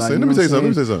make sure. Listen. Let me tell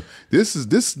you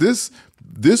something.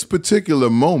 This particular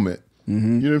moment, you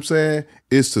know what I'm saying,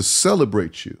 is to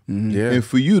celebrate you. Yeah. And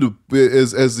for you to,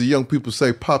 as the young people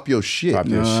say, pop your shit. Pop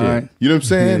your shit. Right. You know what I'm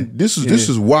saying? Yeah. This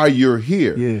is why you're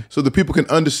here. Yeah. So that people can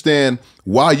understand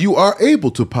why you are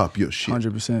able to pop your shit.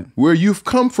 100%. Where you've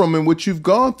come from and what you've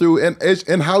gone through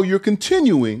and how you're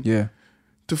continuing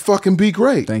to fucking be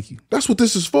great. Thank you. That's what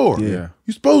this is for. Yeah.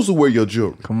 You're supposed to wear your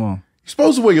jewelry. Come on. You're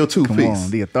supposed to wear your two-piece. Come on.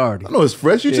 The authority. I know it's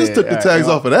fresh. You just took the tags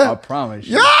off of that. I promise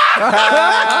you. Yeah.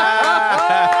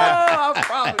 I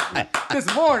promise you.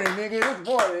 This morning, nigga.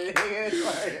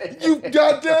 You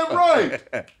goddamn right.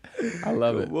 I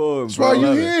love it. That's why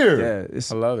you're here. Yeah,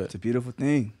 I love it. It's a beautiful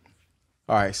thing.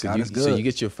 All right, so God you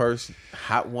get your first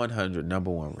Hot 100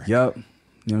 #1 record. Yup. You know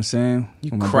what I'm saying? You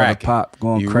When my crack brother Pop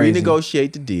going you crazy.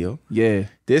 renegotiate the deal. Yeah.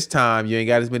 This time you ain't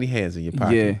got as many hands in your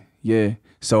pocket. Yeah.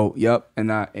 So and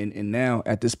now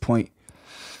at this point,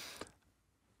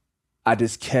 I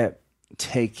just kept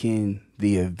taking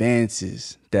the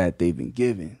advances that they've been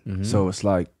giving. So it's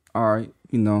like, all right,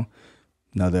 another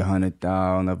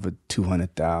 100,000, another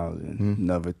 200,000,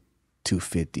 another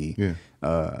 250,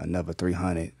 another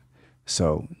 300.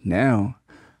 So now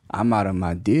I'm out of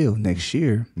my deal next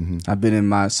year. I've been in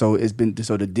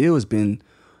the deal has been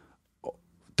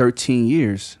 13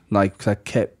 years. Like I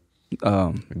kept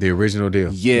The original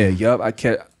deal. Yeah, yup. I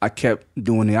kept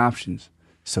doing the options.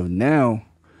 So now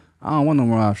I don't want no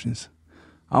more options.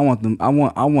 I want them. I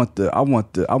want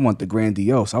the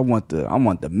grandiose. I want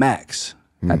the max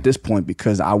at this point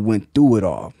because I went through it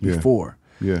all before.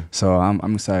 Yeah. So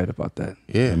I'm excited about that.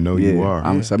 Yeah. I know you are.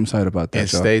 I'm excited about that. And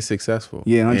stay successful.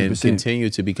 Yeah, 100%. And continue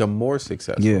to become more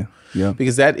successful. Yeah.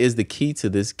 Because that is the key to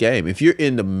this game. If you're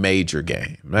in the major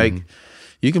game, like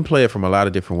you can play it from a lot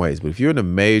of different ways, but if you're in a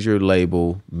major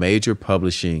label, major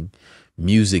publishing,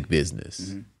 music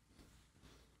business,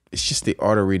 it's just the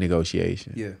art of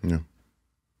renegotiation. Yeah.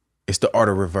 It's the art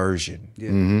of reversion. Yeah.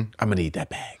 I'm gonna need that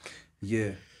back.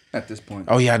 Yeah. At this point.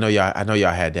 Oh yeah, I know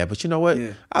y'all had that, but you know what?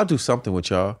 Yeah. I'll do something with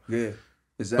y'all. Yeah.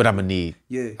 Exactly. But I'm gonna need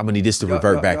this to Y'all-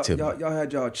 revert back y'all- to me. Y'all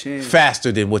had y'all chance.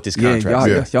 Faster than what this contract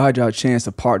is. Y'all had y'all chance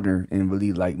to partner and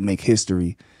really like make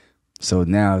history. So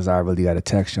now I really got to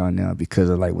text y'all now because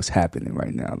of like what's happening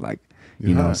right now. Like,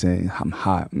 you know what I'm saying? I'm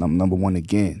hot and I'm #1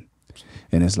 again.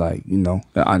 And it's like, and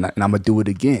I'm going to do it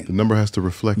again. The number has to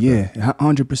reflect that. Yeah,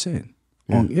 100%.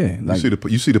 Yeah. Like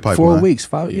you see the pipeline. 4 weeks,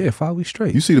 5 weeks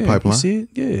straight. You see the pipeline. You see it?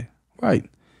 Yeah. Right.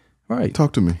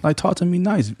 Talk to me. Like talk to me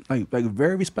nice. Like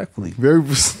very respectfully. Very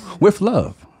With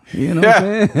love. You know what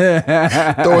I'm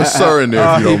saying? throw a sir in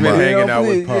there if you don't mind. Hanging out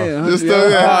with Puff. Just throw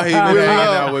He been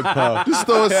hanging out with Puff. Just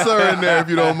throw a sir in there if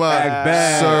you don't mind.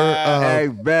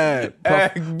 Act bad.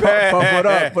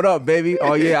 Puff, what up, baby?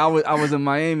 Oh yeah, I was in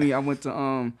Miami. I went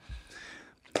to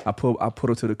I put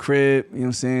her to the crib, you know what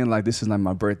I'm saying? Like this is like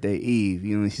my birthday eve.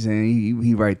 You know what he's saying?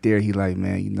 He right there, he like,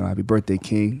 man, happy birthday,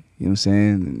 King. You know what I'm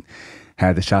saying? And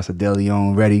had the shots of De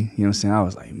Leon ready. You know what I'm saying? I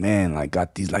was like, man, like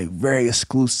got these like very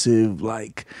exclusive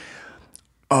like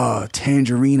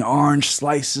tangerine orange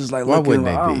slices. Like why wouldn't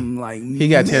they be? I'm like, he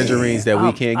got tangerines that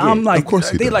we can't get. I'm like, of course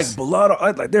he they does. like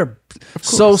blood, like they're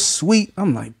so sweet.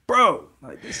 I'm like, bro,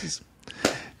 like this is.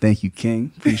 Thank you,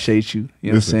 King. Appreciate you.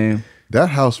 You know what I'm saying? That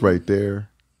house right there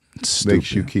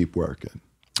makes you keep working.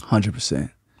 100%.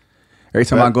 Every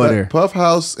time I go there. Puff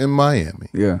House in Miami.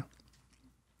 Yeah.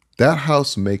 That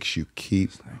house makes you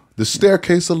keep the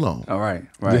staircase alone. All right.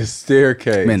 The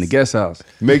staircase. Man, the guest house.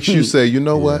 Makes you say, you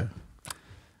know what?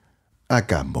 I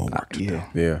got more work to do.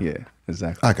 Yeah.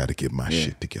 Exactly. I got to get my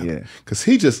shit together. Yeah. Because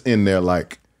he just in there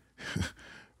like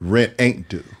rent ain't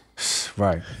due.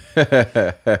 Right. You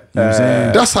know what I'm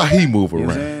saying? That's how he move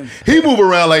around. He move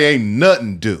around like ain't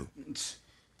nothing due.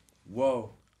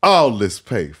 Whoa. All this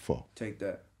paid for. Take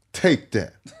that. Take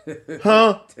that.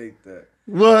 Huh? Take that.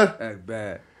 What? Act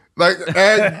bad. Like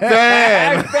act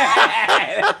bad.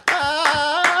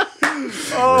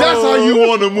 That's how you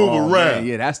want to move around. Man,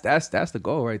 yeah, that's the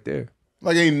goal right there.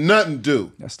 Like ain't nothing to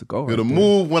do. That's the goal. It'll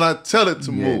move when I tell it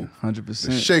to move.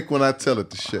 100%. Shake when I tell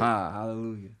it to shake.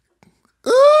 Hallelujah.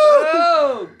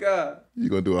 Oh God. You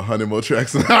gonna do 100 more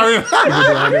tracks? You gonna do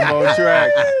 100 more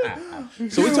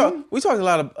tracks. So we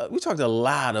talked a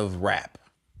lot of rap.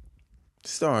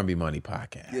 It's the R&B Money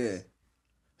Podcast. Yeah.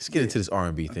 Let's get into this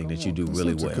R&B thing that you do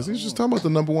really well. Because he's just talking about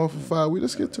the number 1 for 5 weeks.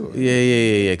 Let's get to it.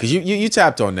 Yeah. Because you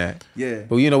tapped on that. Yeah.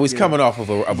 But he's coming off of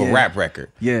a rap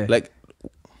record. Yeah. Like,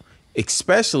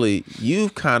 especially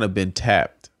you've kind of been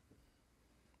tapped.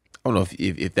 I don't know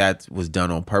if that was done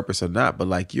on purpose or not, but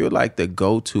like you're like the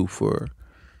go-to for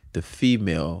the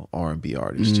female R&B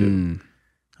artists too.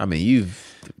 I mean,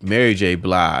 you've Mary J.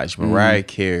 Blige, Mariah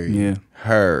Carey,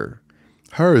 her.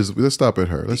 Her is. Let's stop at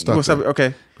her. Let's stop.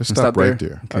 Okay. Let's stop right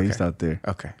there. Okay, stop there.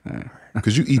 Okay.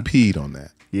 Because you EP'd on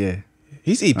that. Yeah.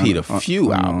 He's EP'd a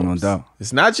few albums. No doubt.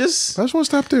 It's not just. I just want to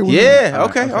stop there. Yeah.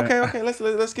 Okay.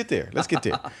 Let's get there.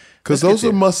 Because those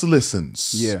are must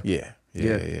listens. Yeah.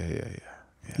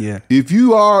 If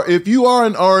you are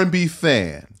an R&B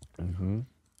fan,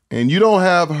 and you don't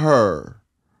have her,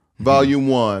 Volume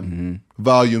 1,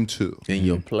 Volume 2 in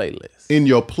your playlist.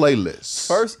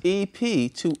 First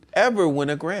EP to ever win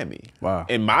a Grammy. Wow.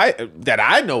 That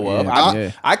I know of.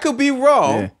 I could be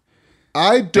wrong. Yeah.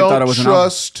 I don't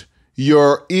trust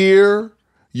your ear,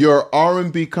 your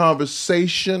R&B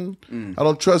conversation. I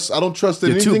don't trust that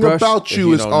anything about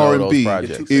you is R&B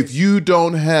if you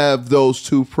don't have those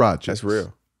 2 projects.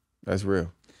 That's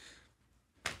real.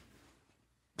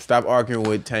 Stop arguing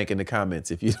with Tank in the comments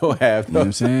if you don't have those. You know what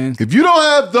I'm saying? If you don't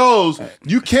have those,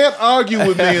 you can't argue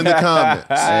with me in the comments.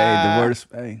 Hey, the word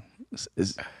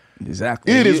is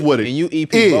exactly. It is what it is. And you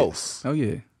EP both. Oh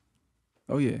yeah.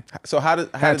 So how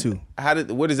did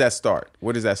where does that start?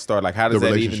 Where does that start? Like how does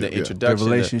that even the introduction? The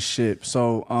relationship.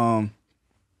 So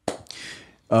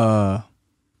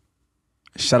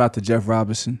shout out to Jeff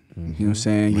Robinson. You know what I'm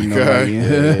saying? You know,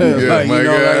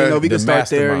 we can start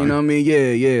there. You know what I mean?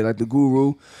 Yeah. Like the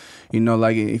guru. You know,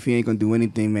 like if he ain't gonna do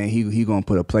anything, man, he gonna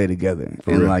put a play together.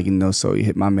 Like, you know, so he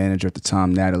hit my manager at the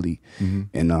time, Natalie, and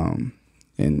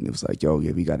it was like, yo,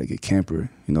 yeah, we gotta get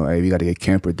Camper. You know, hey, we gotta get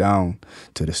Camper down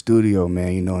to the studio,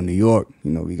 man. You know, in New York.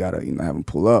 You know, we gotta, you know, have him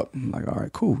pull up. I'm like, all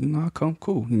right, cool. You know, I come,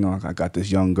 cool. You know, I got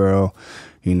this young girl.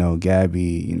 You know,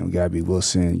 Gabby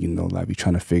Wilson, you know, like we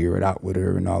trying to figure it out with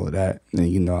her and all of that. And,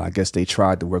 you know, I guess they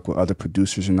tried to work with other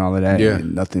producers and all of that. Yeah.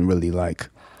 And nothing really like,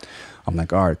 I'm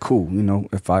like, all right, cool. You know,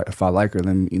 if I like her,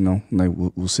 then, you know, like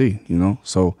we'll see, you know?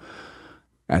 So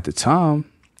at the time,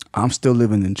 I'm still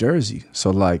living in Jersey.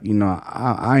 So like, you know,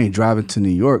 I ain't driving to New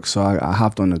York. So I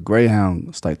hopped on the Greyhound.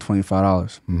 It's like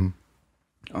 $25.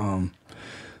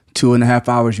 2.5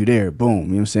 hours, you there, boom, you know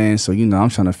what I'm saying? So, you know, I'm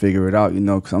trying to figure it out, you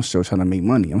know, because I'm still trying to make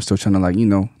money. I'm still trying to, like, you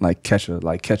know, like catch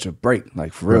a break,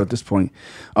 like for real at this point.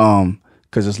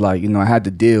 Because it's like, you know, I had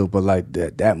the deal, but like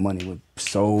that money was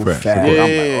so fast. Yeah.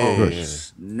 I'm like, oh,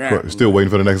 snap. Still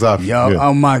waiting for the next option. Yo,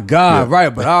 oh my God, right.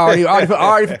 But I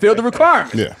already fulfilled the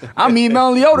requirement. Yeah. I'm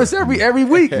emailing Leotis every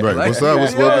week. Right. Like, What's up?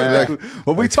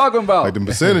 What we talking about? Like the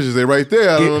percentages, they right there.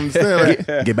 I don't understand.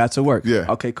 Like, get back to work. Yeah.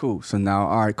 Okay, cool. So now,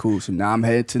 all right, cool. So now I'm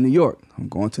headed to New York. I'm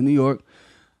going to New York.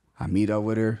 I meet up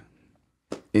with her.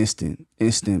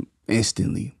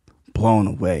 Instantly blown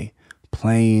away.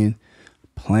 Playing,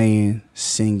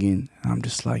 singing. I'm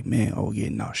just like, man, oh yeah,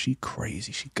 no, she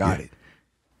crazy. She got it.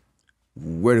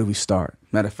 Where do we start?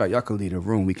 Matter of fact, y'all can leave the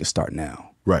room. We can start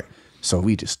now. Right. So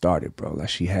we just started, bro. Like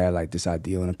she had like this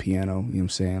idea on the piano, you know what I'm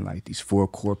saying? Like these 4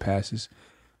 chord passes.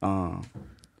 I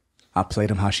played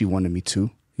them how she wanted me to, you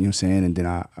know what I'm saying? And then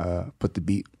I put the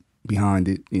beat behind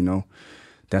it, you know.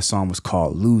 That song was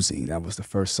called Losing. That was the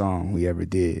first song we ever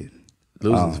did.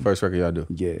 Losing's the first record y'all do?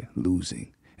 Yeah,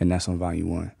 Losing. And that's on Volume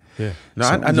 1. Yeah. No,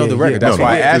 so, I know the record. That's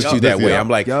why I asked you that way. I'm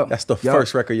like, that's the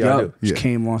first record y'all do. She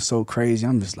came on so crazy.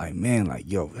 I'm just like, man, like,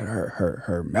 yo,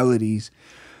 her melodies,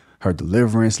 her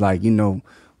deliverance, like, you know,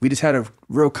 we just had a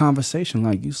real conversation.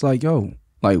 Like, it's like, yo,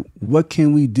 like, what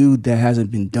can we do that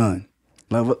hasn't been done?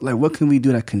 Like what can we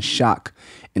do that can shock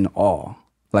and awe?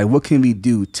 Like, what can we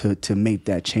do to make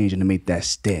that change and to make that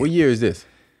stand? What year is this?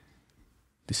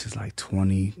 This is like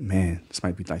this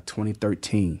might be like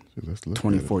 2013,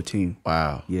 2014.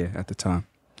 Wow. Yeah, at the time.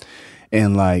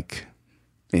 And like,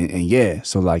 and yeah,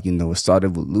 so like, you know, it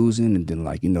started with Losing, and then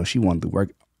like, you know, she wanted to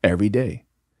work every day.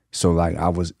 So like I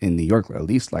was in New York at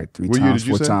least like 4 times,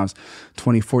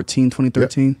 2014,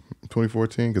 2013. Yep.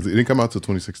 2014, because it didn't come out till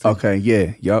 2016. Okay,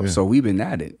 yeah. So we've been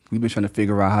at it. We've been trying to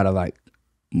figure out how to like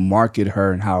market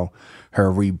her and how her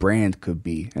rebrand could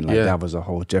be, and like that was a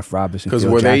whole Jeff Robinson. Because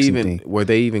were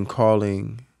they even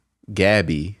calling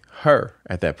Gabby her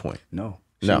at that point? No.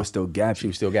 She was still Gabby. She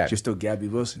was still Gabby. She was still Gabby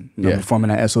Wilson.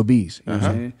 Performing at SOBs. You know what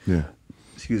I'm saying? Yeah.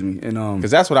 Excuse me. And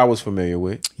because that's what I was familiar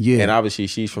with. Yeah. And obviously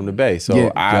she's from the Bay.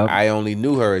 So I only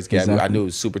knew her as Gabby. Exactly. I knew it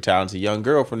was a super talented young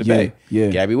girl from the Bay. Yeah.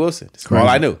 Gabby Wilson. That's all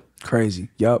I knew. Crazy.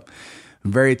 Yup.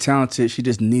 Very talented. She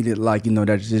just needed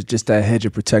that just that hedge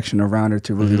of protection around her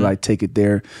to really take it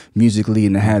there musically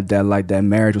and to have that that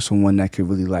marriage with someone that could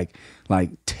really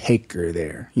take her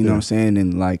there. You know what I'm saying?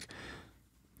 And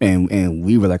and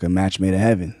we were like a match made in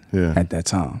heaven at that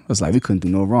time. It was like we couldn't do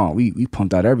no wrong. We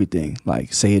pumped out everything.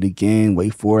 Like say it again,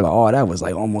 wait for it. That was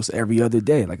like almost every other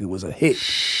day. Like it was a hit.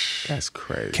 That's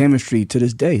crazy. Chemistry to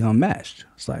this day unmatched.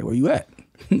 It's like, where you at?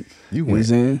 You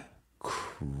went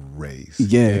crazy.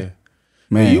 Yeah.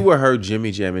 Man. You were her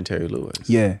Jimmy Jam and Terry Lewis.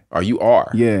 Yeah. Or you are.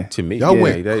 Yeah. To me. Y'all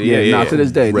went. Not to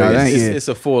this day. It's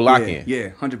a full lock-in.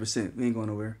 Yeah, 100%. We ain't going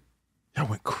nowhere. Y'all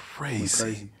went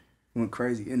crazy. Went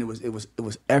crazy. And it was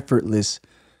effortless.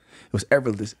 It was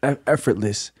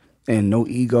effortless. And no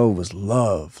ego. It was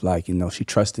love. She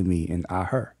trusted me and I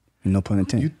her. And no pun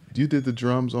intended. You did the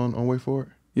drums on Wait For It?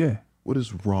 Yeah. What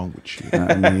is wrong with you?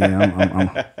 I mean,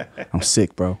 I'm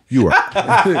sick, bro. You are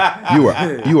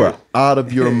out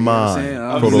of your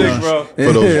mind for those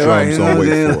drums on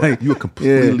Wait For It. You are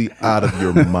completely out of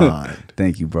your mind.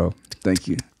 Thank you, bro. Thank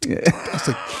you. Yeah.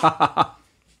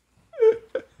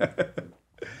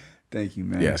 Thank you,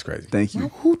 man. Yeah, it's crazy. Thank you.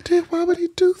 Why would he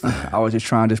do that? I was just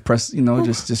trying to press,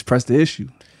 just press the issue. You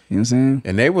know what I'm saying?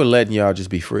 And they were letting y'all just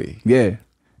be free. Yeah.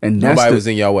 And nobody was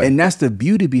in your way. And that's the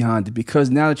beauty behind it,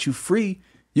 because now that you're free,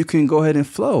 you can go ahead and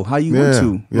flow how you want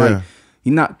to. Yeah.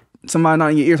 You're not somebody not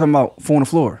in your ear talking about 4 on the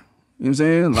floor. You know what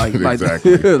I'm saying?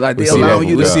 Exactly. They allowing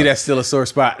you to see that's still a sore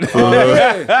spot. 4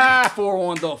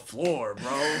 on the floor,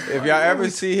 bro. If y'all ever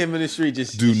see him in the street,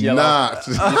 just do yell not.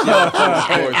 Just yell out on the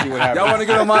floor, see what happens. Y'all want to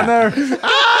get on my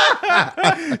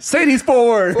nerves? Say these 4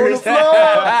 words. On the floor.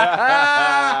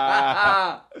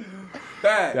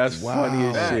 That's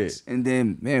funny as shit. And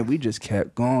then, man, we just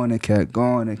kept going and kept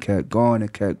going and kept going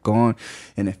and kept going.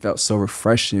 And it felt so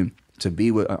refreshing to be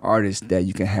with an artist that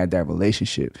you can have that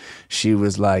relationship. She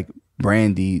was like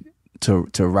Brandy to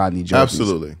Rodney Jerkins.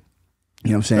 Absolutely.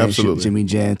 You know what I'm saying? Absolutely. Jimmy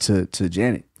Jan to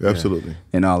Janet. Absolutely.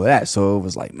 And all of that. So it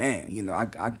was like, man, I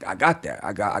got that.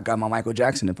 I got my Michael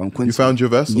Jackson if I'm Quincy. You found your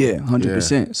vessel. Yeah,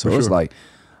 100%. So it's like,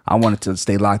 I wanted to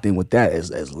stay locked in with that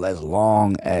as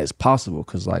long as possible,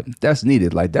 because that's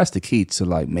needed. That's the key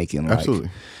to making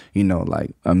absolutely,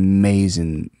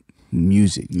 amazing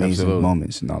music, amazing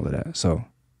moments, and all of that. So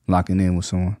locking in with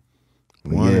someone.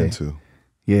 1 and 2.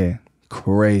 Yeah,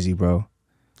 crazy, bro.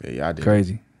 Yeah, y'all did.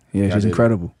 Crazy. Yeah, she's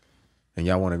incredible. And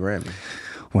y'all won a Grammy.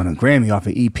 Won a Grammy off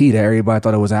an EP that everybody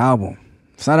thought it was an album.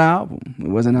 It's not an album. It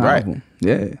wasn't an album.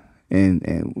 Yeah.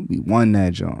 And we won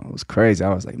that joint. It was crazy.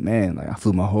 I was like, man, I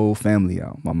flew my whole family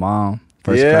out. My mom,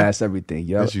 first class, everything.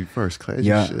 Yeah. That's you first class.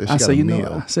 Yeah. I said,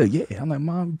 I said, yeah. I'm like,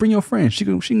 Mom, bring your friend. She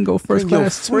can go first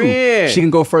class too. She can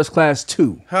go first class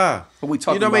too. Huh. What we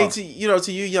talking about? I mean, to you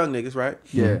young niggas, right?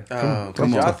 Yeah.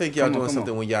 Come y'all think y'all doing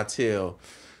something when y'all tell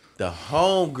the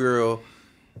home girl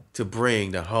to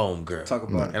bring the home girl. Talk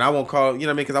about it. And I won't call,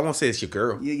 because I won't say it's your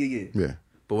girl. Yeah.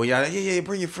 But when y'all,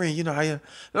 bring your friend. You know how you...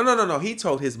 No. He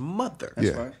told his mother.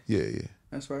 That's right. Yeah.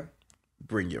 That's right.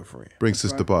 Bring your friend. Bring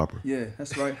Sister Barbara. Yeah,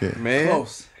 that's right. Yeah. Man.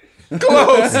 Close.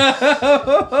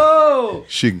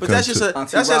 She can but come that's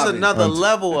just another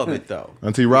level of it, though.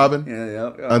 Auntie Robin?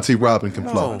 Yeah. Auntie Robin can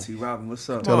flow. Auntie Robin, what's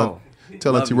up? Tell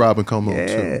Auntie Robin come on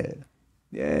too.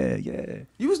 Yeah.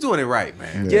 You was doing it right,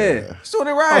 man. Yeah. You was doing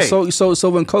it right. So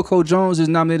when Coco Jones is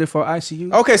nominated for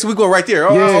ICU. Okay, so we go right there.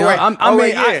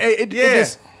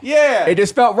 It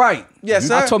just felt right. Yes,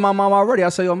 sir. I told my mom already. I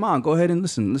said, yo, Mom, go ahead and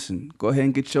listen. Go ahead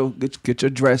and get your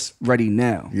dress ready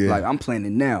now. Yeah. I'm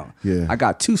planning now. Yeah. I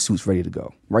got 2 suits ready to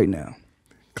go right now.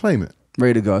 Claim it.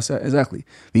 Ready to go. So, exactly.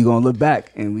 We gonna look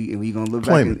back and we gonna look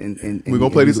Claim back it. and we gonna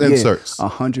play these inserts.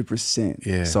 100%.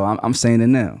 Yeah. So I'm saying it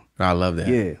now. I love that.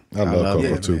 Yeah. I love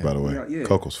Coco that, too, man. by the way. Yeah.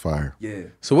 Coco's fire. Yeah.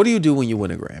 So what do you do when you win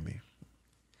a Grammy?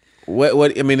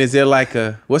 What I mean, is there like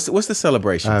what's the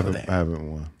celebration for that? I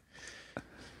haven't won.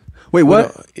 Wait,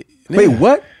 what? Wait,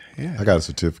 what? Yeah. I got a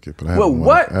certificate, but I haven't won.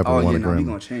 What? I haven't won a We Grammy.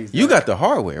 gonna change that. You got the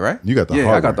hardware, right? You got the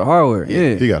hardware. I got the hardware.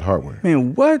 Yeah. He got hardware.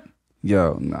 Man, what?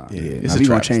 Yo, nah. Yeah. Yeah. It's Nah, a we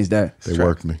gonna travesty. change that. They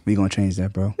worked me. We gonna change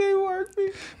that, bro. They work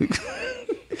me.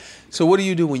 So what do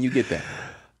you do when you get that?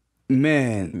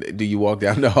 Man. Do you walk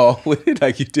down the hall with it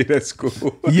like you did at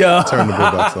school? Yeah. Turn the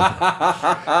boombox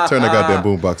on. Turn the goddamn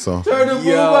boombox on. Turn the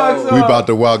boombox on. We about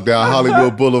to walk down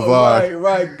Hollywood Boulevard.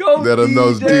 Right. Go. Let them know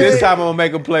it's This time I'm gonna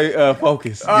make them play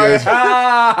Focus. Yes.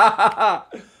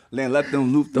 Then let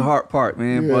them loop the heart part,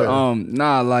 man. Yeah.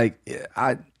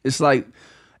 But it's like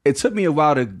it took me a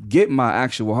while to get my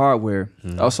actual hardware.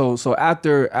 Also, so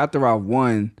after I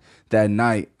won that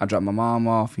night, I dropped my mom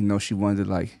off. You know, she wanted to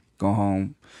like go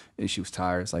home, and she was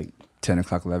tired. It's like 10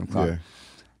 o'clock, 11 o'clock.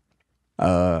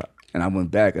 Yeah. And I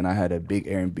went back, and I had a big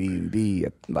R&B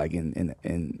like in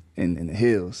the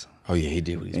hills. Oh yeah, he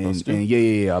did what he's supposed to do. And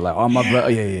yeah. Like all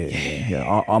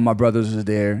my all my brothers was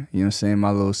there. You know what I'm saying?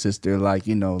 My little sister, like,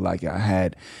 you know, like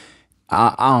I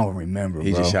don't remember.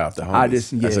 He bro. just shout out the homies. I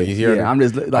just I'm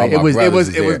just like it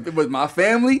was my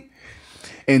family,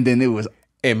 and then it was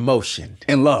emotion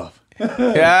and love.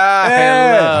 I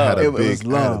had a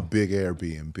big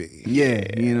Airbnb. Yeah,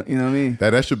 you know what I mean?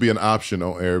 That should be an option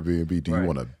on Airbnb. Do you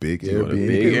want a big Airbnb?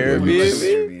 Big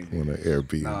Airbnb? Want an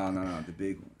Airbnb? No, the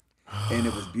big one. And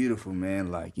it was beautiful,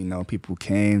 man. Like, you know, people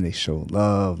came, they showed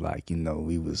love. Like, you know,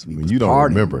 we was you don't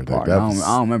partying, remember that. I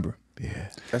don't remember. Yeah,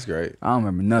 that's great. I don't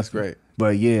remember nothing. That's great.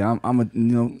 But yeah,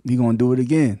 we gonna do it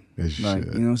again. Yes, you like,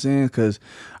 should. you know what I'm saying? Because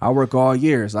I work all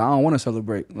year, so I don't want to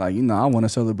celebrate. Like, you know, I want to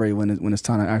celebrate when it's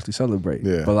time to actually celebrate.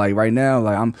 Yeah. But like right now,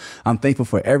 like I'm thankful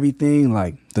for everything,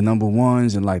 like the number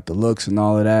ones and like the looks and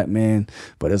all of that, man.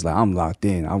 But it's like I'm locked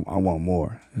in. I want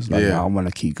more. It's like I want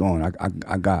to keep going.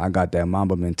 I got that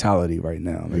Mamba mentality right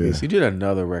now. Like You did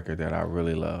another record that I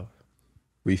really love,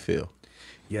 Refill.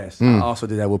 Yes, I also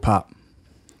did that with Pop.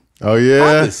 Oh yeah,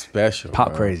 Pop is special. Pop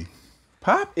bro. crazy.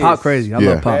 Pop crazy. I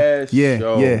love Pop. Best Yeah.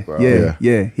 show, Yeah. bro. He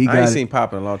got I ain't it. seen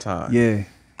Pop in a long time.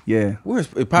 Yeah. Where's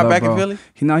Pop back in Philly?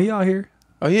 He out here.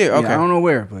 Oh yeah, okay. Yeah, I don't know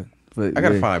where, but I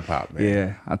gotta find Pop, man.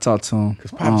 Yeah, I talked to him. Cause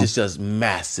Pop just does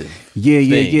massive.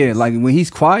 Yeah. Like when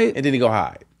he's quiet, and then he go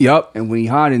hide. Yup. And when he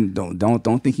hiding,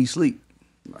 don't think he sleep.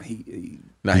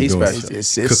 He's special.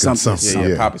 It's cooking something.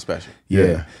 Yeah, Pop is special.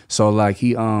 Yeah. So like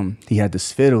he had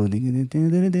this fiddle, like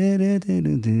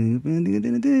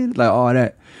all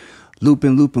that,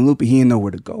 looping. He didn't know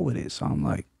where to go with it. So I'm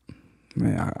like,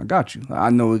 man, I got you.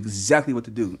 I know exactly what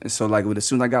to do. And so like as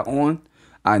soon as I got on,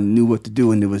 I knew what to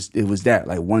do, and it was that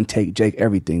like one take, Jake,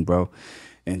 everything, bro.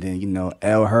 And then, you know,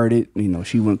 Elle heard it. You know,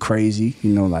 she went crazy.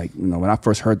 You know, like, you know, when I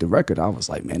first heard the record, I was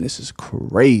like, man, this is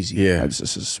crazy. Yeah. This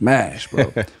is a smash,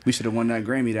 bro. We should have won that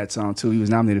Grammy that time, too. He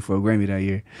was nominated for a Grammy that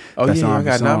year. Oh, That's I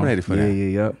got nominated for that.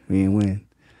 Yeah. We didn't win.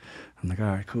 I'm like, all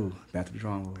right, cool. Back to the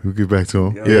drawing board. We'll get back to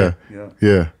him.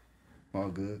 Yeah. All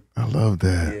good. I love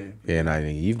that. Yeah, and I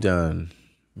think you've done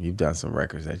some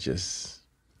records that just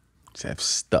have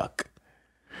stuck.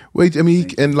 Wait, I mean,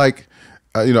 and like,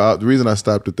 you know, the reason I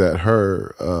stopped at that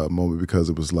her moment, because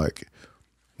it was like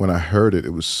when I heard it,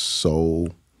 it was so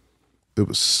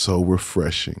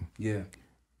refreshing. Yeah.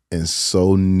 And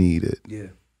so needed. Yeah.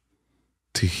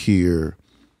 To hear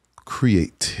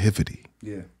creativity.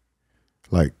 Yeah.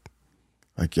 Like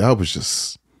y'all was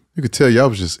just, you could tell y'all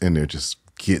was just in there just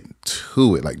getting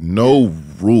to it. Like no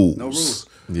rules. No rules.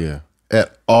 Yeah.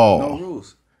 At all. No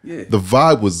rules. Yeah. The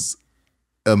vibe was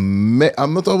I'm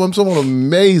talking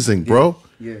amazing, bro.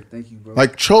 Yeah, thank you, bro.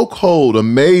 Like chokehold,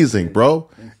 amazing,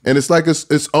 bro. And it's like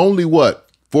it's only what,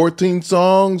 14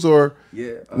 songs or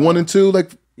 1 and 2,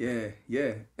 like yeah.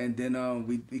 And then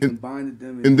we combined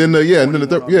them. And then the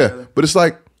third, But it's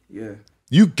like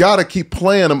you gotta keep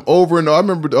playing them over and over. I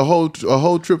remember a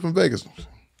whole trip from Vegas.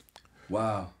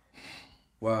 Wow.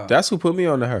 That's who put me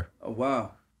on to her. Oh,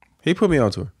 wow. He put me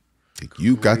on to her.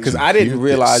 You got, because I didn't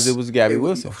realize it was Gabby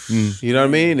Wilson. You know what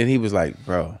I mean? And he was like,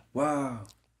 bro. Wow.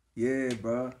 Yeah,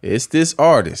 bro. It's this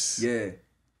artist. Yeah.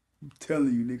 I'm telling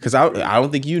you, nigga. Because I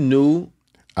don't think you knew.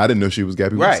 I didn't know she was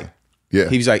Gabby Wilson. Right. Yeah.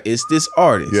 He was like, it's this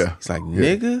artist. Yeah. He's like,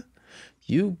 nigga,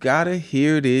 you gotta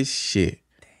hear this shit.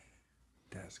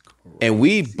 That's crazy. And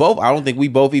I don't think we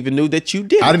both even knew that you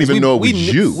did. I didn't even know it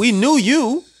was you. We knew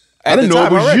you. I didn't know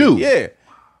it was you. Yeah.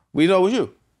 We know it was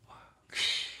you.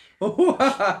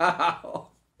 Wow.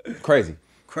 Crazy,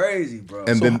 bro.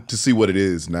 And then to see what it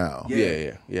is now.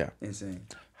 Yeah. Insane.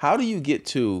 How do you get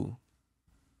to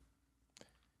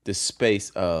the space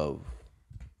of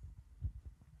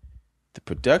the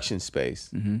production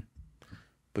space,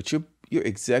 but you're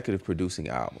executive producing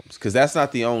albums? Because that's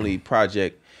not the only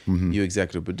project you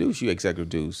executive produce. You executive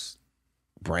produce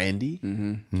Brandy,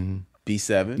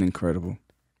 B7, incredible,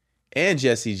 and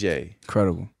Jesse J,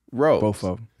 incredible, Rose, both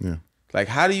of them. Yeah. Like,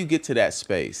 how do you get to that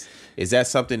space? Is that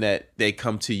something that they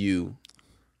come to you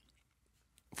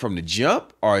from the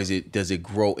jump, or does it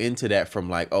grow into that from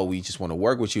like, oh, we just want to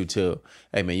work with you till,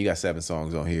 hey man, you got 7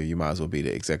 songs on here, you might as well be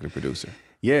the executive producer?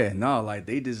 Yeah, no, like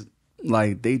they just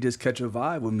catch a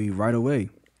vibe with me right away.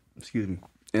 Excuse me.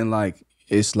 And like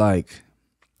it's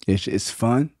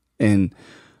fun, and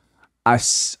I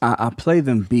play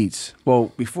them beats.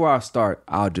 Well, before I start,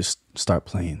 I'll just start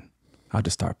playing.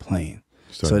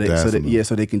 so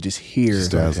they can just hear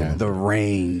the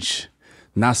range.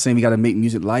 Not saying we got to make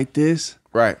music like this,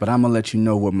 right? But I'm gonna let you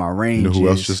know what my range is. You know who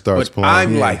else just starts playing?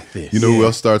 I'm like this. You know who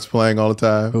else starts playing all the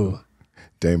time? Who?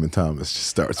 Damon Thomas just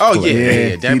starts playing.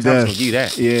 Yeah. Damon Thomas gonna give you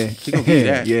that. Yeah. He gonna give you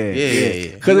that.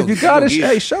 Yeah. Because if you got it,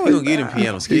 hey, show it. He gonna get them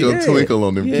piano skills. He gonna twinkle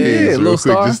on them keys real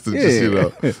quick just you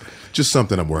know. Just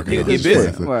something I'm working on. Get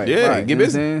busy. Right. Get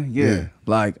busy. Yeah.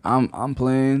 Like I'm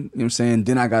playing, you know what I'm saying?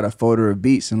 Then I got a folder of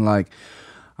beats and like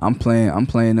I'm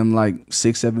playing them like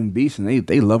 6-7 beats and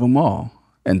they love them all.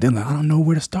 And then like, I don't know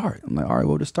where to start. I'm like, all right,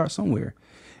 well, just start somewhere.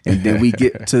 And then we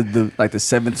get to the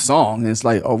 7th song and it's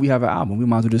like, oh, we have an album. We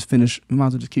might as well just finish. We might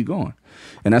as well just keep going.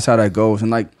 And that's how that goes.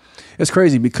 And like, it's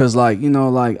crazy because like, you know,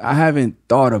 like I haven't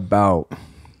thought about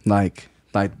like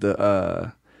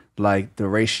the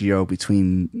ratio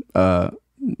between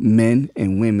men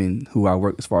and women who I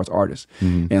work as far as artists.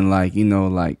 And like, you know,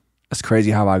 like it's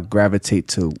crazy how I gravitate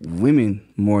to women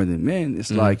more than men. It's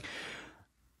like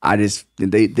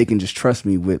they can just trust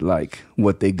me with like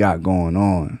what they got going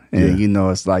on. And you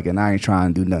know, it's like, and I ain't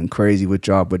trying to do nothing crazy with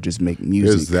y'all, but just make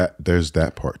music. There's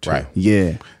that part too. Right.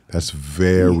 Yeah. That's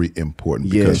very important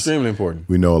because extremely important.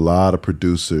 We know a lot of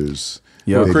producers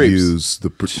use the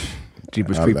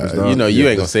Jeepers Creepers, you know, you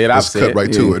ain't gonna say it. I've said cut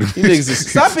right to it. You niggas just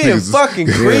stop being fucking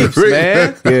creeps,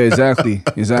 man. Yeah, exactly.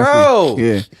 Bro.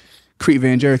 Yeah. Creep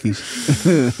Van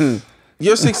Jerkies.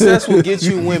 Your success will get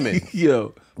you women.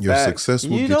 Yo. Your success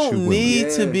will get you women. You don't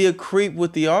need to be a creep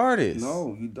with the artist.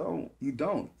 No, you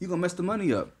don't. You gonna mess the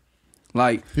money up.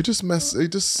 Like you just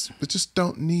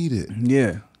don't need it.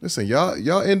 Yeah. Listen,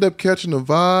 y'all end up catching a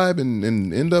vibe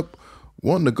and end up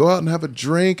wanting to go out and have a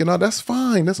drink and all. That's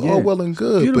fine. That's all well and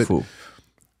good. Beautiful. But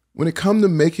when it comes to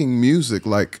making music,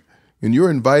 like, and you're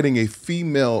inviting a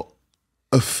female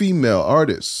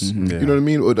artist, you know what I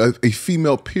mean, or a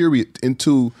female period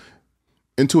into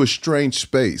a strange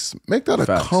space, make that a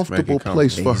comfortable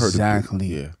place for her to be. Exactly.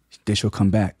 Yeah. Then she'll come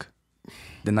back.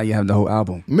 Then now you have the whole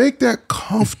album. Make that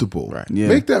comfortable. Right. Yeah.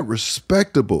 Make that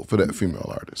respectable for that female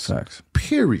artist. Facts.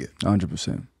 Period.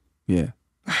 100%. Yeah.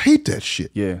 I hate that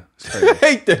shit. Yeah. I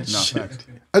hate that shit. Facts.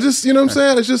 I just, you know what I'm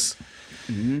saying? It's just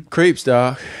creeps,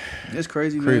 dog. It's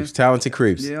crazy, creeps, man. Talented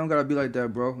creeps. Yeah, I don't gotta be like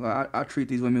that, bro. Like, I treat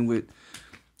these women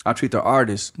I treat the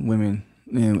artists, women.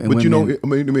 And but women. you know,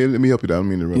 let me help you out. I don't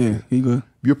mean to interrupt you. Yeah, you good.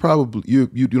 You're probably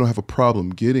you don't have a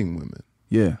problem getting women.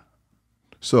 Yeah.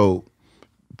 So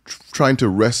trying to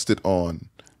rest it on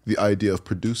the idea of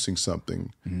producing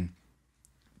something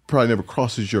probably never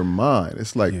crosses your mind.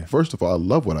 It's like, first of all, I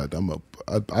love what I do.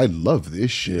 I love this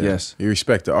shit. Yes. You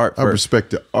respect the art first. I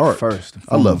respect the art first.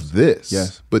 I love this.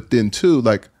 Yes. But then too,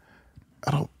 like,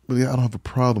 I don't have a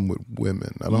problem with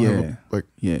women. I don't have I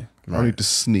don't need to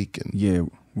sneak and Yeah,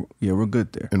 we're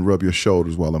good there. And rub your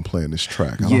shoulders while I'm playing this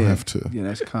track. I don't have to. Yeah,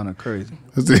 that's kind of crazy.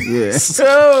 Yeah.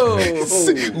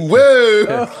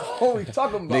 Whoa. What are we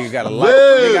talking about? Nigga got a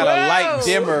light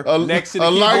dimmer next to the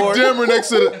keyboard. A light dimmer next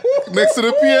to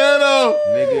the piano.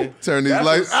 Nigga. Turn these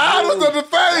lights. Look at the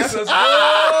face.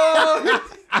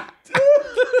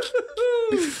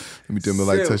 Let me dim the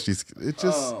light, touch these. It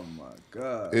just. Oh my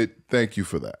God. Thank you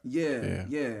for that. Yeah.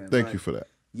 Thank you for that.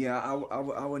 Yeah,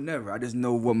 I would never. I just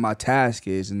know what my task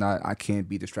is, and I can't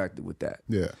be distracted with that.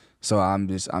 Yeah. So I'm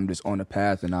just on the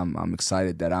path, and I'm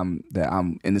excited that I'm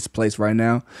in this place right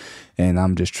now, and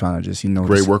I'm just trying to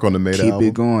great work on the Maida album. Keep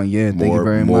it going. Yeah, thank you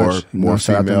very much. More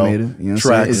female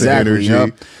tracks exactly, and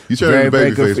energy. You turn into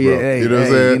Babyface, bro. Yeah, you know what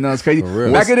I'm saying? You know, it's crazy.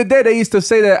 Back in the day, they used to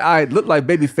say that I looked like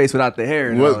Babyface without the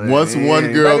hair. Once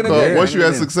one girl called, once you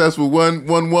had success with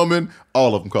one woman,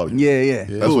 all of them called you. Yeah.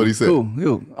 That's what he said.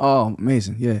 Cool. Oh,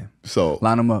 amazing. Yeah. So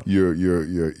line them up. You're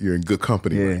in good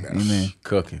company right now. Amen.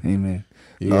 Cooking. Amen.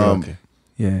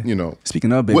 Yeah. You know.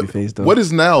 Speaking of Babyface, though. What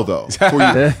is now though for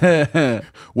you?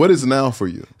 What is now for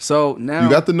you? So now you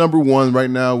got the #1 right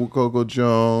now with Coco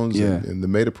Jones. Yeah. And the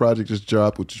Maida project just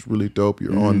dropped, which is really dope.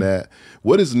 You're on that.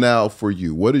 What is now for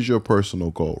you? What is your personal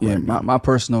goal right now? My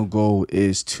personal goal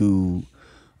is to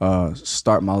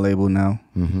start my label now,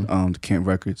 the Camp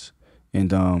Records,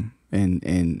 and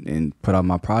put out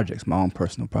my projects, my own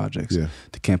personal projects. Yeah.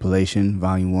 The Campilation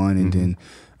Volume 1, and then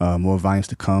more volumes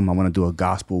to come. I want to do a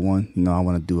gospel one. You know, I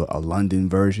want to do a London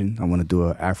version. I want to do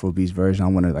an Afrobeats version. I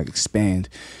want to expand,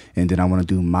 and then I want to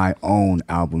do my own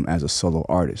album as a solo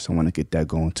artist. I want to get that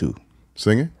going too.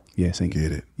 Singing? Yeah, singing.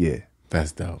 Get it. Yeah.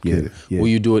 That's dope. Yeah. Will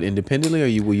you do it independently,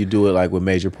 or will you do it like with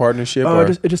major partnership?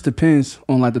 It just depends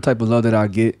on like the type of love that I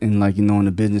get and like, you know, in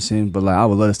the business end. But like I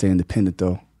would love to stay independent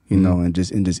though. you know, and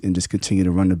just continue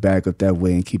to run the bag up that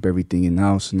way and keep everything in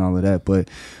house and all of that. But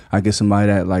I get somebody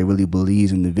that like really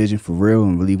believes in the vision for real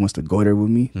and really wants to go there with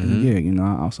me. Yeah, you know,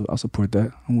 I'll support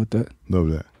that. I'm with that. Love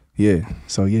that. Yeah.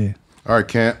 So yeah. All right,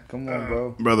 Camp. Come on,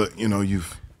 bro. Brother, you know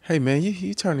you've. Hey man,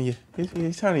 you turning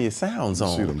your sounds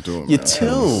on. See what I'm doing. Your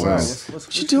tunes.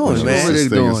 What you doing, man? What are they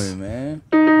doing, man?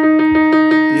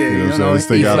 Yeah, you know what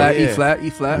I'm saying? E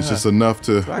flat. It's just enough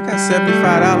to. I got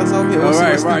 $75 on here. All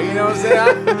right. You know what I'm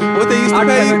saying? What they used to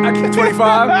pay? I get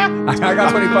 25. I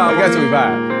got 25. I got 25.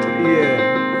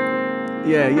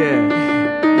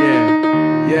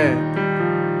 Yeah.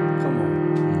 Come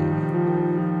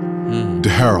on.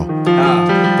 Daryl.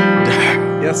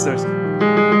 Yes, sir.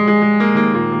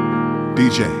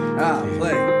 DJ.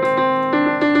 Play.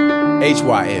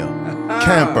 HYL.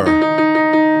 Camper.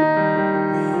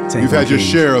 You've had your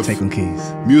share of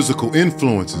musical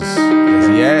influences. Yes,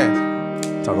 he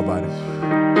has. Talk about it.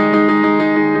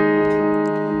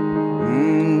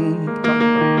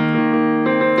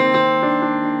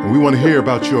 And we want to hear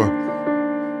about your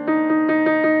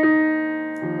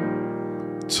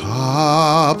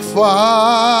top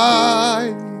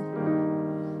 5.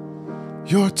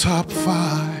 Your top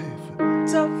 5.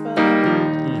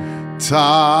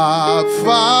 Top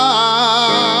 5.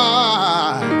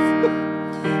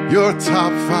 Your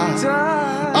top 5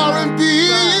 R&B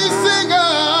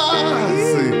singers.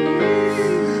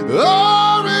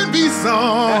 R&B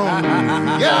song.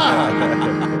 Yeah.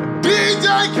 DJ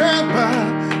Camper,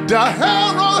 the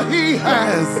hero he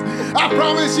has. I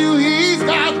promise you he's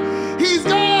got a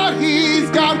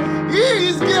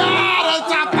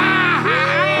top 5.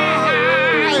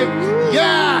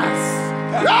 Yes.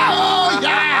 Oh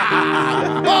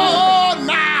yeah. Oh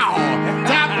now.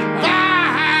 Top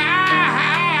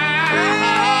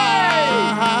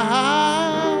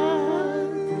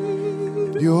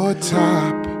 5. Your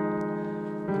top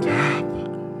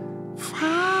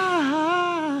 5.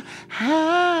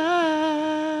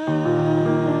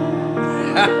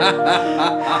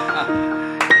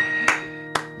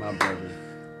 My brother.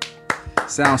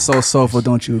 Sounds so soulful,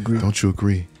 don't you agree? Don't you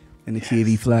agree? In the key of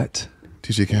E flat.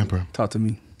 DJ Camper. Talk to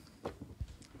me.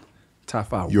 Top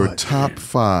 5. Your top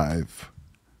 5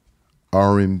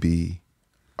 R&B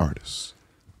artists.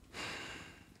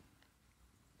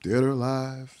 Dead or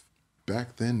alive,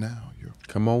 back then, now.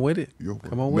 Come on with it.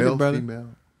 Come on with it, brother.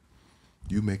 Female,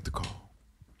 you make the call.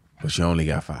 But you only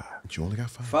got 5. You only got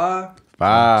 5.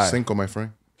 5. Cinco, my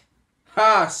friend.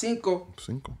 Cinco.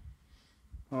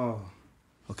 Oh,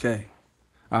 okay.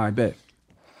 All right, bet.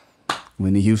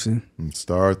 Whitney Houston.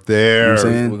 Start there. You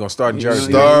know We're going to start in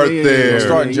Jersey. Start there.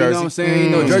 Start in Jersey. You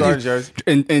know what I'm saying? Jersey.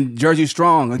 And Jersey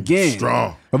strong again.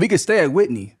 Strong. But we could stay at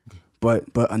Whitney. But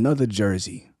another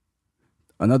Jersey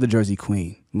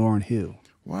queen, Lauryn Hill.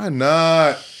 Why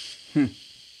not?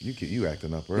 You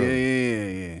acting up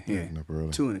early. Yeah. Acting up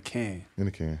early. 2 in a can. In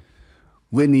a can.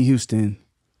 Whitney Houston,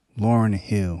 Lauryn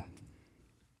Hill,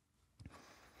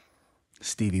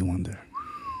 Stevie Wonder.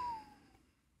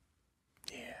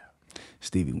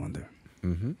 Stevie Wonder.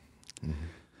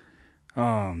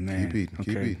 Oh man. Keep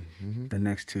eating. The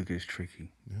next 2 gets tricky.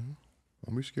 Yeah.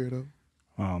 Don't be scared of.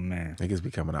 Oh man. Niggas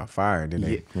be coming out fire, then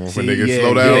they when they get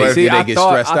slow down, see, they get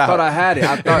stressed out. I thought I had it.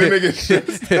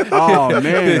 Oh man.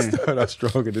 They start out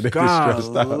stronger than they get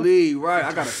stressed out. Golly, right.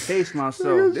 I gotta pace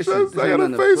myself. This I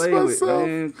gotta pace myself.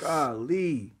 Man.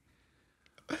 Golly.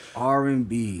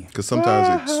 R&B. Because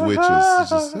sometimes it switches. It's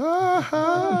just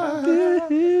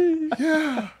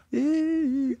yeah.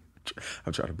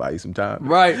 I'm trying to buy you some time.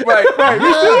 Right.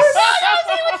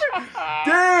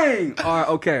 Dang. All right.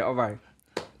 Okay. All right.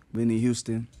 Whitney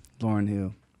Houston, Lauryn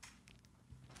Hill,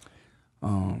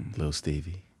 Little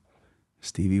Stevie,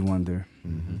 Stevie Wonder.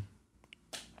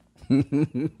 Hey,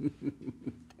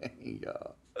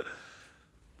 y'all.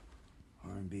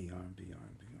 R&B.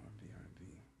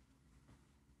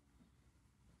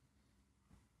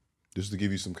 Just to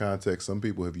give you some context, some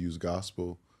people have used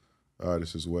gospel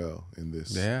artists as well in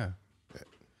this. Yeah.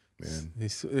 Man. They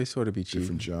sort of be cheap.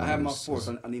 Different genres. I have my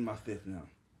 4th. I need my 5th now.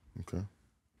 Okay.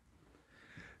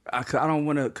 I don't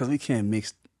want to, because we can't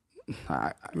mix.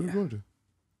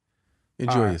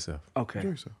 Enjoy yourself. Okay. Enjoy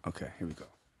yourself. Okay, here we go.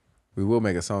 We will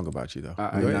make a song about you, though.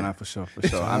 No, for sure.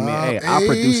 I mean, hey, I'll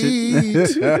produce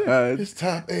it. It's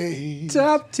top 8.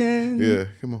 Top 10. Yeah,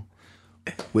 come on.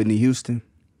 Whitney Houston.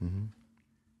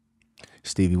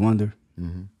 Stevie Wonder.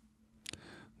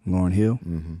 Lauryn Hill.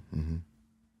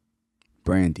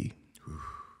 Brandy.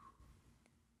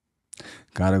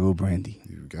 Gotta go Brandy.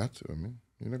 You got to. I mean,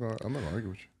 I'm not gonna argue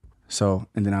with you. So,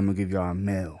 and then I'm gonna give y'all a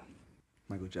male.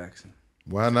 Michael Jackson.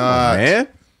 Why not? Man?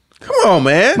 Come on,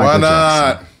 man. Why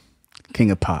not?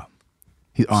 King of pop.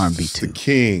 He's R&B too. The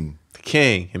king. The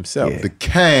king himself. Yeah. The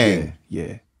king. Yeah.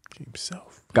 King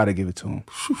himself. Gotta give it to him.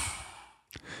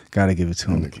 Gotta give it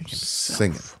to him.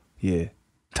 Singing. Yeah.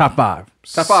 Top 5.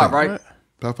 Top 5, right?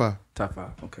 Top 5. Top 5.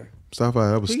 Okay. Top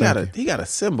 5. That was He got a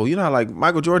symbol. You know how like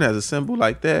Michael Jordan has a symbol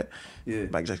like that? Yeah.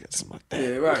 Mike Jackson got something like that.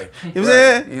 Yeah, right. You know what I'm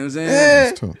saying? You know what I'm saying?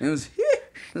 Yeah. It was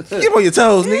Get him on your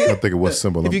toes, nigga. I think it was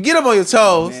symbol. If you get him on your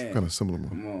toes, What kind of symbol?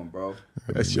 Come on, bro.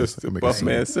 that's just a buff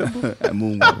man symbol. That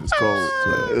moonwalk was cold.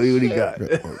 What do you got?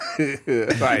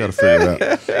 Gotta figure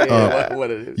it out.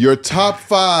 What it is. Your top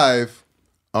 5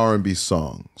 R&B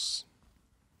songs.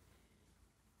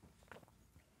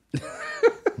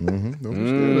 Don't be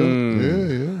scared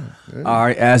of it. All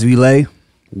right, As We Lay.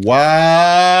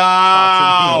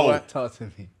 Wow. Talk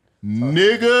to me.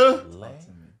 Nigga.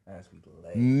 As We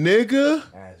Lay. Nigga.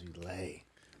 As We Lay.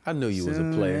 I knew you was a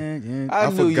player. I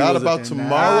forgot about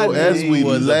tomorrow as we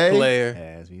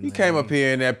lay. You came up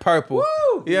here in that purple.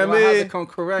 Woo! You know what I mean? Come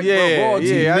correct, Yeah, bro.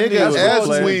 yeah. I knew Nigga, you was a as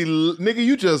player. nigga,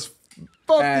 you just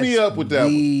fucked me up with that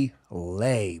one. We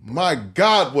Lay. Bro. My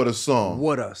God, what a song.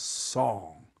 What a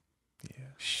song.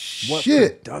 What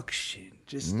Shit. production.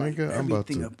 Just like Nigga, I'm about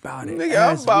everything to- about it. Nigga,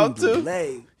 I'm As about We to.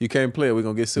 Lay. You can't play it. We're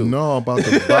going to get sued. No, I'm about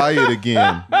to buy it again.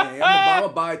 Yeah, I'm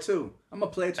gonna buy it too. I'm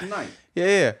gonna play it tonight.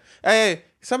 Yeah. Hey,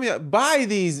 some of y'all buy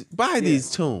these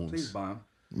tunes. Please buy them.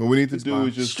 What we need to do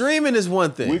is just Streaming is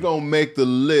one thing. we're gonna make the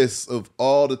list of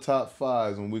all the top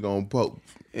 5s and we're gonna post.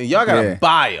 And y'all got to Yeah.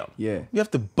 buy them. Yeah. You have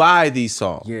to buy these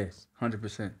songs. Yes,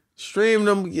 100%. Stream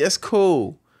them. Yes,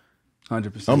 cool.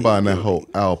 100%. I'm buying that whole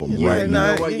album right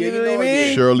now. what? You Yeah, know you know what I what? mean?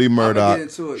 Yeah. Shirley I'ma Murdoch. get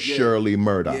into it, yeah. Shirley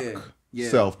Murdoch. Yeah.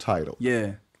 Self-titled. Yeah.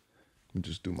 Let me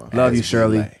just do my Love you, As We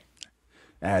Shirley. Lay.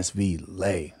 As We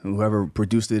Lay. Whoever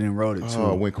produced it and wrote it too.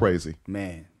 Oh, I went crazy.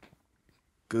 Man.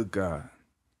 Good God.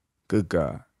 Good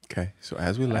God. Okay. So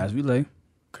As We Lay. As We Lay.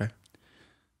 Okay.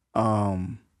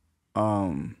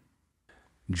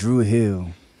 Drew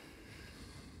Hill.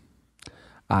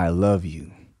 I Love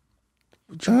You.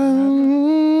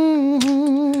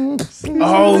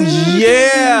 Oh,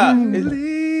 yeah.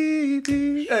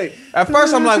 Hey, at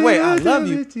first I'm like, wait, I love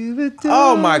you.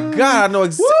 Oh, my God. I know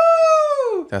exactly.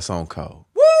 That song cold.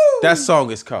 Woo! That song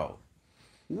is cold.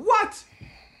 What?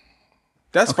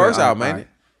 That's Okay, first all album, right, ain't all it?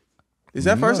 Is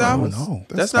that first album? No.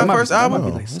 That's not first album?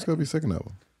 No, that's gotta be second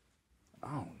album. I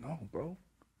don't know, bro.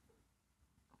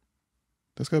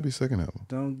 That's gotta be second album.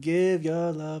 Don't give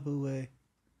your love away.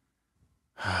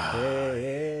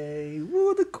 Hey,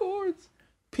 woo, the chords.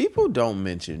 People don't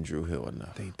mention Drew Hill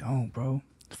enough. They don't, bro.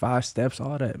 5 Steps,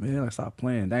 all that, man. Like, stop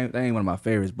playing. That ain't one of my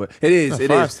favorites, but it is. No, it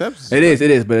 5 is. Steps. It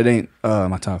is, but it ain't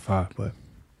my top 5. But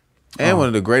And one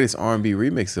of the greatest R&B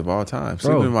remixes of all time.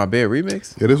 Bro. Sleeping in My Bed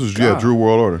remix. Yeah, this was Drew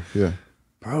World Order. Yeah.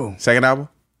 bro, Second album?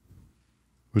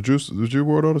 Was Drew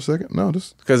World Order second? No,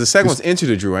 this Because the second one's Into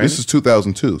the Drew, ain't this it? is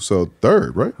 2002, so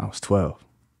third, right? I was 12.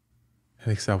 I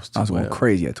think so. I was going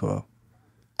crazy at 12.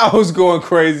 I was going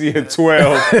crazy at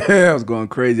 12. I was going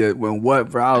crazy at when what,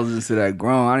 bro? I was listening to that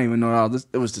grown. I didn't even know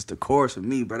it was just the chorus for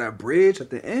me, bro. That bridge at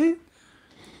the end.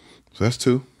 So that's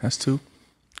 2. That's 2.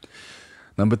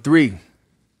 Number 3.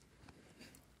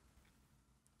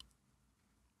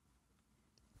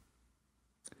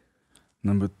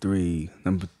 Number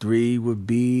three would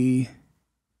be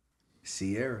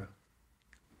Sierra.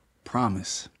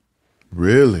 Promise.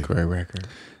 Really? Great record.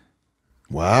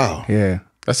 Wow. Yeah.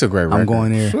 That's a great record. I'm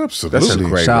going there. Absolutely. That's a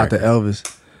great Shout out record. to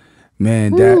Elvis.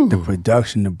 Man, that the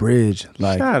production, the bridge,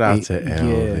 like Shout out to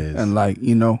Elvis. Yeah, and like,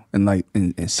 you know, and like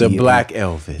and The Sierra. Black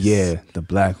Elvis. Yeah, the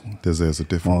black one. There's a Oh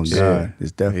difference. God,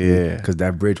 it's definitely Yeah. because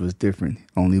that bridge was different.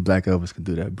 Only Black Elvis could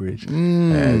do that bridge. That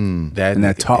And that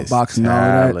nigga talk is box and all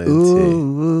that. talented.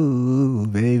 Ooh,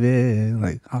 baby.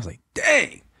 Like I was like,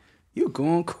 dang, you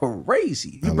going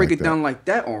crazy. You I break like it down like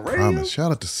that on radio. Promise.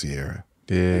 Shout out to Sierra.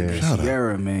 Yeah.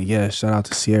 Sierra, man. Yeah, shout out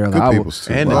to Sierra. Good I peoples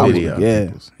too. and bro. the video. Good Yeah,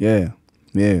 peoples. yeah.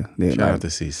 Shout like, out to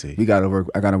CC. we gotta work.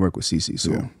 I gotta work with CC.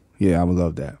 So yeah, I would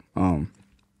love that. And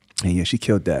yeah, she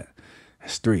killed that.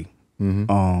 That's 3.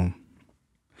 Mm-hmm.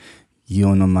 You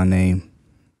Don't Know My Name.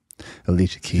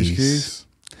 Alicia Did Keys. you Keys?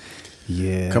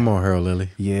 Yeah. Come on, Harold Lily.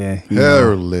 Yeah. you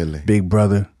Harold know, Lily. Big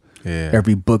Brother. Yeah.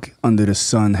 Every book under the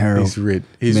sun, Harold. He's read.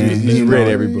 He's Man, read you know,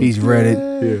 every book. He's read it.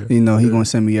 Yeah. You know, he gonna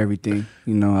send me everything.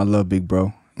 You know, I love Big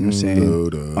Bro. You know what I'm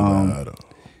saying?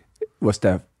 What's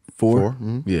that? 4? 4?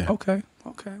 Mhm. Yeah. Okay.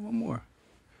 One more.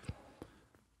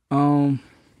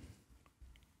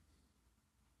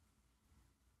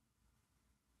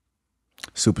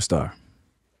 Superstar.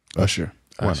 Usher.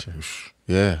 Usher.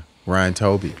 Yeah. Ryan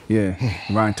Toby. Yeah.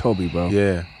 Ryan Toby, bro.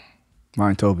 Yeah.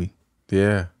 Ryan Toby.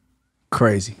 Yeah.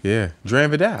 Crazy. Yeah. Dre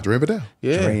and Vidal. Dre Vidal.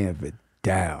 Yeah. Dre and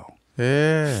Vidal.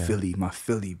 Yeah. My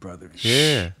Philly brothers.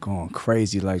 Yeah. Going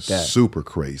crazy like that. Super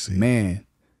crazy. Man.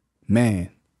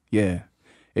 Yeah.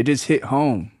 It just hit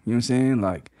home. You know what I'm saying?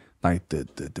 Like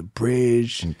the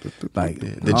bridge, like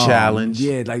the challenge.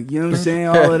 Yeah, like you know what I'm saying?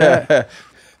 All of that.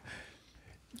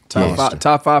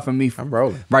 Top five for me. I'm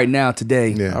rolling right now today.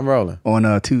 Yeah, I'm rolling on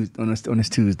this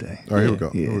Tuesday. All right, here we go.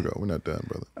 Here we go. We're not done,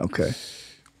 brother. Okay.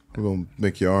 We're gonna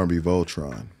make your R&B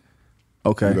Voltron.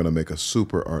 Okay. We're gonna make a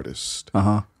super artist.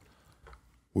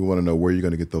 We want to know where you're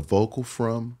gonna get the vocal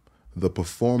from, the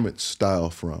performance style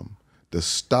from, the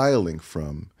styling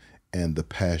from, and the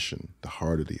passion, the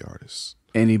heart of the artist.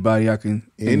 Anybody I can.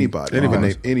 Anybody. You can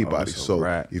name anybody. So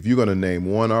if you're gonna name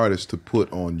one artist to put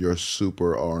on your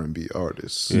super R&B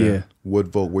artist, what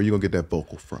vocal? Where you gonna get that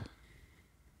vocal from?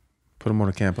 Put them on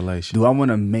a compilation. Do I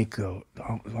want to make a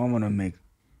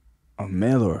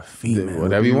male or a female?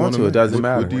 Whatever you want to. It doesn't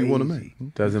matter. What do you want to make?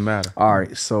 Doesn't matter. All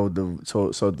right. So the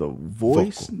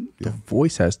voice, the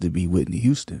voice has to be Whitney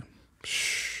Houston.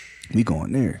 We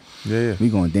going there. Yeah. We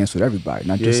going to dance with everybody,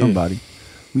 not just somebody.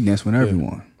 We dance with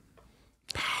everyone.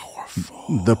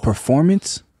 Powerful. The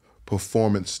performance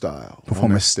style.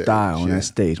 On that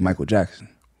stage. Michael Jackson.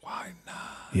 Why not?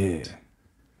 Yeah.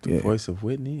 The voice of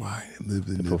Whitney. Why live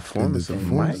in the performance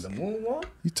of Mike?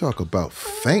 You talk about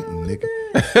fainting, nigga.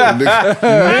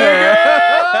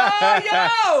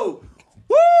 Yo!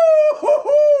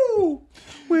 Woo!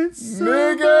 With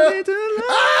somebody to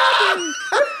love.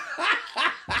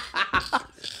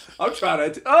 I'm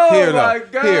trying to. Oh my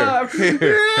God!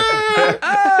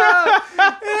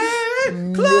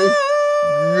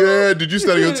 Yeah, did you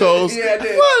stand on your toes? Yeah, I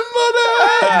did. One more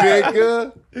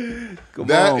nigga.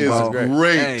 That is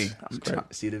great. Hey, I'm trying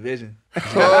to see the vision.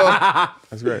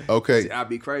 That's great. Okay. I'd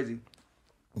be crazy.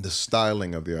 The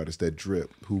styling of the artist, that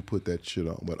drip. Who put that shit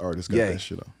on? What artist got that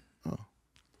shit on? Oh,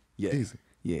 easy.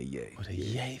 Yeah. With a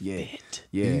fit.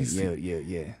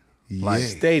 Yeah. Like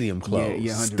stadium clothes.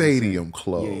 Yeah, stadium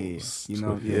clothes. Yeah. You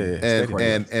know,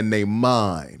 and they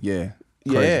mine. Yeah.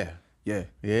 Yeah.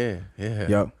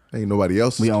 Yep. Ain't nobody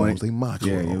else's we own clothes. it. They my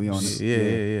clothes. Yeah, we own it.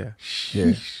 Yeah.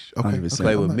 Okay. 100%.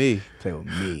 Play with me. Play with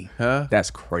me. Huh? That's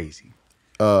crazy.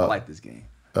 I like this game.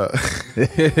 I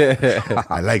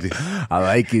like it. I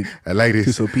like it. I like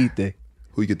this. Pite.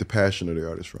 Who you get the passion of the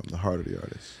artist from? The heart of the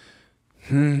artist.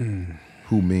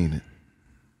 Who mean it?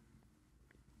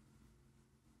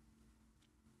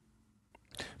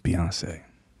 Beyonce.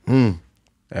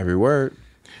 Every word.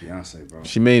 Beyonce, bro.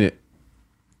 She mean it.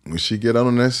 When she get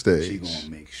on that stage, She gonna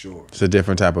make sure. It's a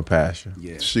different type of passion.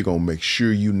 Yeah. she gonna make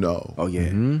sure you know. Oh yeah.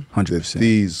 that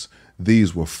 100%.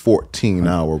 these were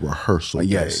 14-hour rehearsal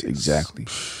Yes, days. exactly.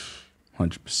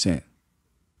 100%.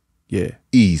 Yeah.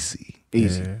 Easy.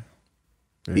 Easy.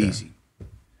 Easy.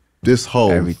 This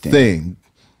whole thing.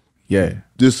 Yeah.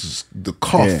 This is the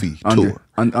coffee tour.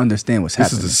 Understand what's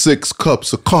This happening. is the 6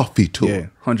 cups of coffee tour. Yeah.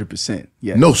 100%.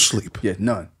 Yeah. No sleep. Yeah.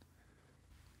 None.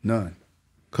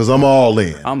 Cause I'm all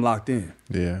in. I'm locked in.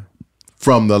 Yeah.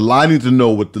 From the lighting to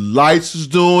know what the lights is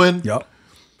doing. Yup.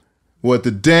 What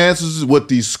the dancers, what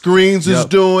these screens is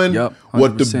doing. Yup.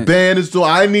 What the band is doing.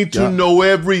 I need to know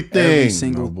everything. Every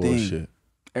single thing. Bullshit.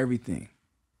 Everything.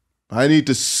 I need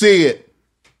to see it.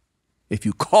 If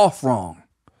you cough wrong,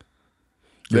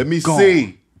 Let me gone.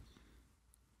 see.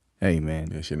 Hey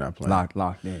man. Yeah, she not playing.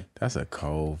 Locked in. That's a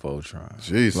cold Voltron.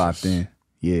 Jesus. Locked in.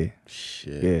 Yeah.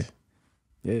 Shit.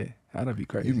 Yeah. That'd be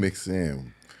crazy. You mix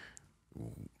in.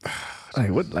 Like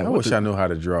what? Like I wish I knew how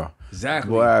to draw.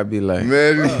 Exactly. Boy, I'd be like,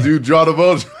 Man, you draw the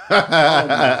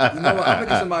Voltron. You know what? I'm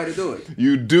making somebody to do it.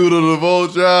 You doodle the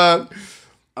Voltron.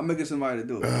 I'm making somebody to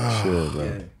do it. shit, bro.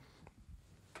 Yeah.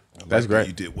 That's great.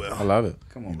 You did well. I love it.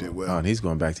 Come on. You did Oh, well. and he's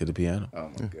going back to the piano. Oh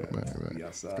my God. Man. Be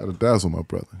outside. Gotta dazzle my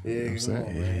brother. You know what I'm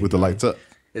saying? With the lights up.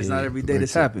 It's not every day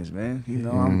this happens, man. You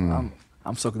know,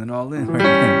 I'm soaking it all in.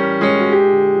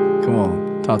 Come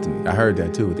on, talk to me. I heard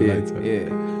that too with the Yeah, lights up. yeah.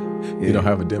 You don't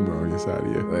have a dimmer on your side of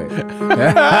you. Right. It's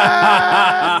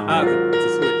a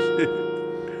switch.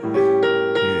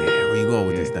 Yeah, where you going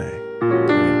with this thing?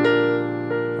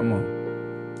 Come on.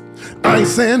 I ain't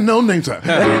saying no names. I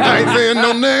ain't saying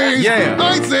no names. Yeah.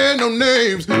 I ain't saying no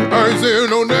names. I ain't saying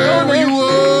no names. Where you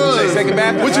was. Say second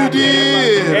back. What you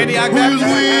did. Andy, I Who got you was you.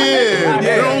 with.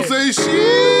 Yeah. Don't say shit.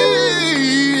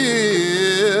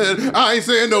 I ain't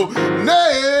saying no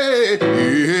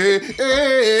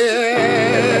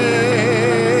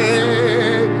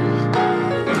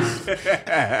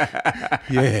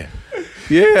Yeah.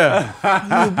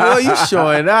 Yeah. You, boy, you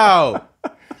showing out.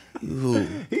 You,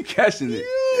 He catching it.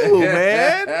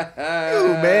 man. You,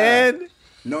 man.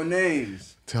 No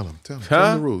names. Tell him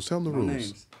the rules. Tell him the No rules.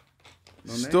 names.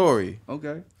 No names. Story.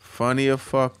 Okay. Funny or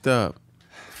fucked up?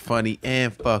 funny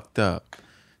and fucked up.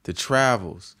 The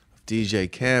travels of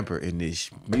DJ Camper in this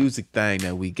music thing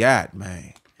that we got,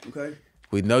 man. Okay.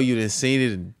 We know you done seen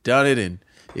it and done it and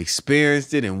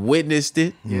experienced it and witnessed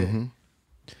it. Yeah.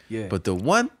 Yeah. But the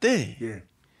one thing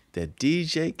that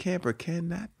DJ Camper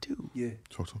cannot do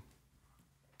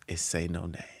is say no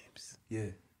names.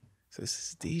 Yeah. So this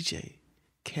is DJ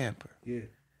Camper. Yeah.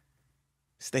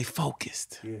 Stay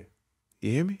focused. Yeah.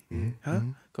 You hear me? Huh?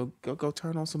 Go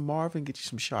turn on some Marvin, get you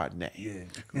some Chardonnay.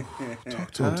 Yeah.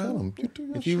 Talk to him. Tell him.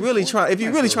 If you really trying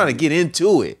to get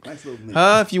into it, nice little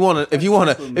mix. if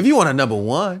you want a number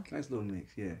one, nice little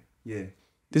mix. Yeah. Yeah.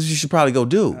 this is what you should probably go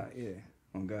do. Yeah.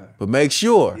 Oh God. But make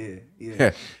sure,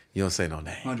 Yeah. you don't say no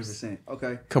names. 100%.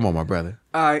 Okay. Come on, my brother.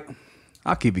 All right.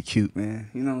 I'll keep it cute,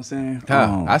 man. You know what I'm saying?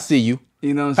 I see you.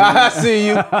 You know what I'm saying? I see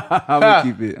you. I'm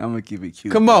gonna keep it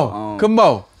cute. Come on. Come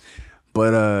on.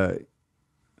 But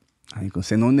I ain't gonna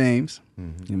say no names. You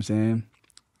know what I'm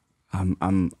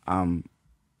saying?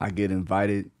 I get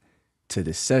invited to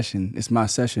this session. It's my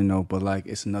session though, but like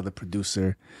it's another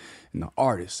producer and an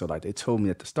artist. So like they told me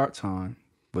that the start time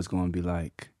was gonna be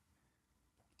like,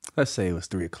 let's say it was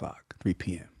 3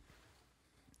 p.m.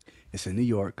 It's in New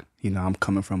York. You know, I'm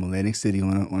coming from Atlantic City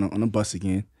on a bus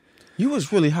again. You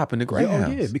was really hopping the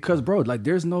Greyhounds. Yeah, because bro, like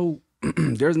there's no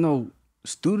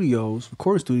studios,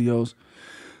 recording studios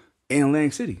in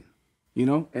Atlantic City. You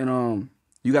know, and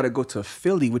you got to go to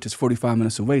Philly, which is 45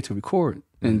 minutes away to record.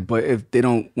 And but if they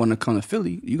don't want to come to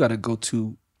Philly, you got to go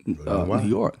to New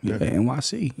York,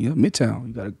 NYC, Midtown.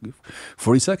 You got to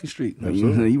 42nd Street.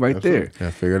 You right there. Yeah,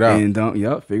 figure it out. And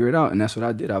figure it out. And that's what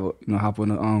I did. I would hop on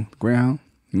the Greyhound.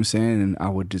 You know what I'm saying? And I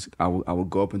would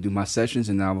go up and do my sessions,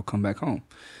 and then I would come back home.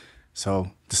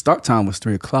 So the start time was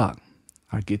 3 o'clock.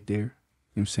 I get there. You know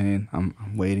what I'm saying?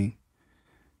 I'm waiting.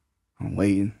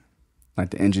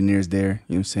 Like the engineer's there,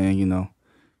 you know what I'm saying? You know,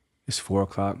 it's 4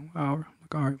 o'clock. Hour. I'm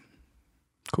like, all right,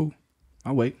 cool.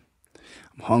 I'll wait.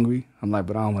 I'm hungry. I'm like,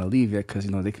 but I don't want to leave yet because,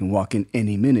 you know, they can walk in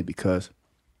any minute because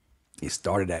it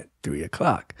started at 3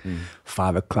 o'clock.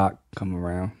 5 o'clock come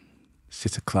around,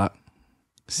 6 o'clock,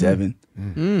 7.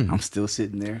 I'm still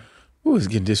sitting there. Ooh, it's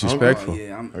getting disrespectful.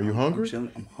 Are you hungry? I'm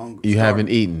chilling. I'm hungry. You haven't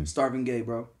eaten. Starving gay,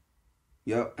 bro.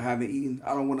 Yep, I haven't eaten.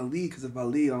 I don't want to leave because if I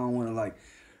leave, I don't want to like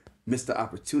miss the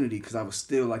opportunity because I was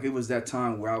still like, it was that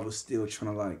time where I was still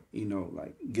trying to like, you know,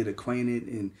 like get acquainted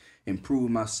and improve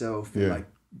myself and like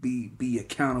be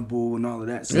accountable and all of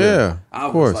that. So I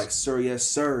was like, sir, yes,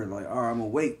 sir. Like, all right, I'm gonna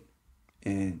wait.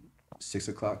 And 6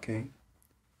 o'clock came,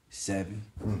 7.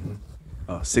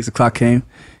 6 o'clock came, you know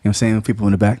what I'm saying? People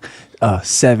in the back.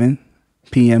 7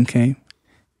 p.m. came,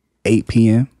 8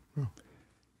 p.m.,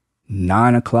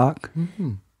 9 o'clock.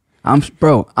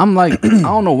 I'm like, I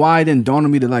don't know why it didn't dawn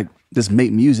on me to like just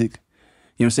make music.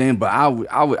 You know what I'm saying? But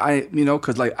I you know,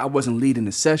 cause like I wasn't leading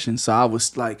the session. So I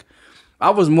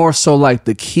was more so like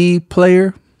the key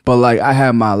player, but like I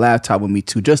had my laptop with me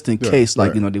too, just in case,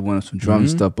 like, you know, they wanted some drum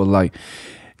stuff, but like,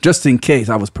 just in case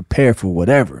I was prepared for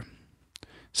whatever.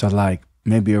 So like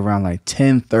maybe around like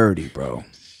 10:30, bro.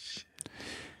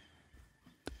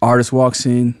 Artist walks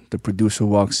in, the producer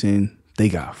walks in. They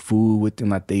got food with them,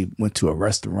 like they went to a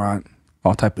restaurant,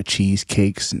 all type of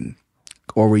cheesecakes and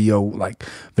Oreo, like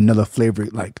vanilla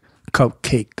flavored, like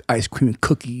cupcake, ice cream and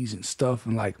cookies and stuff.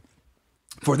 And like,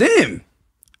 for them,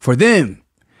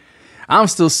 I'm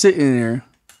still sitting there.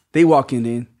 They walking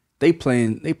in, they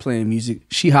playing music.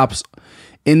 She hops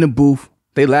in the booth.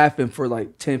 They laughing for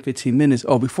like 10, 15 minutes.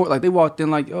 Oh, before, like they walked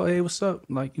in like, oh, hey, what's up?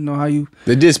 Like, you know how you.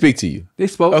 They did speak to you. They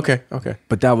spoke. Okay.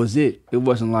 But that was it. It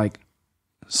wasn't like,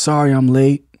 sorry, I'm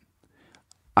late.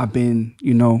 I've been,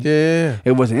 you know. Yeah.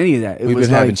 It wasn't any of that. We've been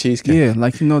having cheesecake. Yeah,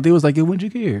 like, you know, they was like, when'd you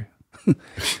get here?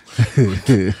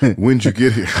 When'd you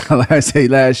get here? Like I say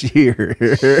last year.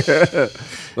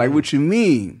 Like, what you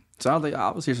mean? So I was like,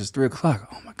 I was here since 3 o'clock.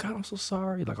 Oh my God, I'm so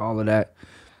sorry. Like all of that.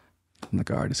 I'm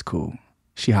like, all right, it's cool.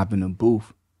 She hopped in the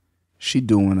booth. She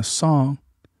doing a song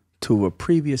to a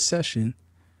previous session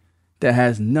that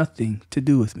has nothing to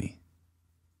do with me.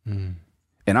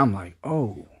 And I'm like,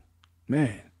 oh,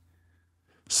 man.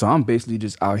 So I'm basically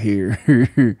just out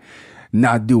here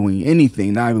not doing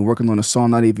anything, not even working on a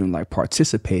song, not even like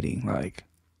participating. Like,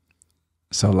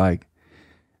 so like,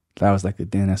 that was like a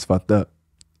damn, that's fucked up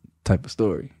type of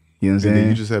story. You know what I'm saying? And then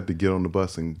you just had to get on the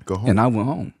bus and go home. And I went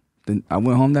home. Then I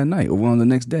went home that night or went home the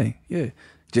next day. Yeah.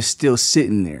 Just still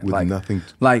sitting there. With like nothing.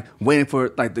 Like waiting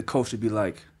for like the coach to be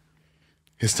like,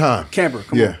 it's time. Camper,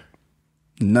 come on.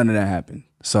 None of that happened.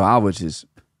 So I was just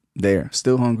there,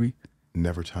 still hungry.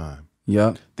 Never time.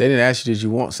 Yup. They didn't ask you, did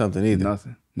you want something either?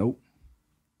 Nothing. Nope.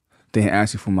 They didn't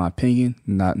ask you for my opinion.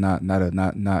 Not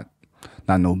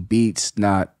no beats.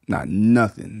 Not Not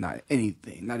nothing, not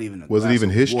anything, not even a Was it even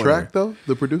his track though?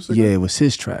 The producer? Yeah, it was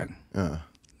his track.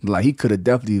 Like he could have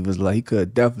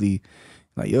definitely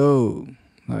like, yo,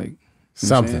 like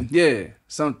something. Yeah,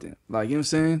 something. Like, you know what I'm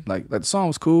saying? Like the song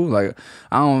was cool. Like,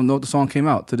 I don't know if the song came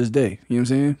out to this day. You know what I'm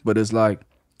saying? But it's like,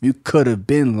 you could have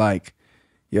been like,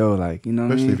 yo, like, you know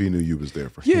what I mean? Especially if he knew you was there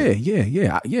for him.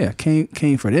 Yeah.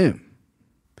 Came for them.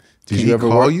 Did you ever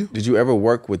call you? Did you ever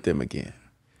work with them again?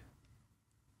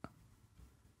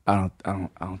 I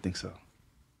don't think so.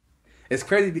 It's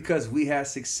crazy because we had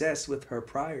success with her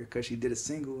prior because she did a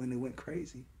single and it went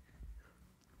crazy.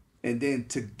 And then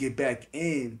to get back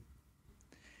in.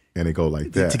 And it go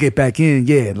like that. To get back in,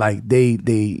 yeah, like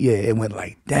it went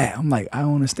like that. I'm like, I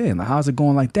don't understand. Like, how's it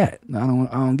going like that? I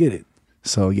don't get it.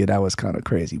 So yeah, that was kind of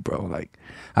crazy, bro. Like,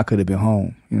 I could have been home, you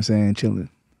know what I'm saying, chilling.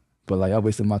 But like, I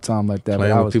wasted my time like that.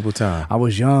 Playing with people's time. I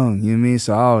was young, you know what I mean?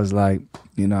 So I was like,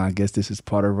 you know, I guess this is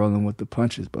part of rolling with the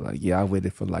punches. But like, yeah, I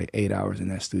waited for like 8 hours in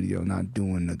that studio, not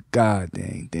doing the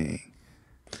goddamn thing.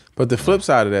 But the flip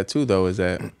side of that too, though, is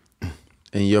that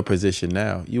in your position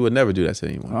now, you would never do that to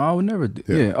anyone. Oh, I would never do.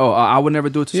 Yeah. Oh, I would never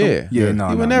do it to someone. Yeah.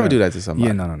 No, you would never do that to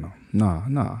somebody. Yeah.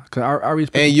 No. Cause I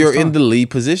respect. And you're in the lead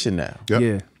position now. Yep.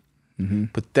 Yeah. Mm-hmm.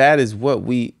 But that is what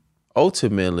we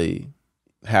ultimately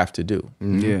have to do.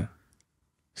 Mm-hmm. Yeah.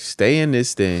 Stay in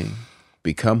this thing,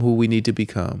 become who we need to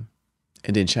become,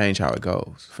 and then change how it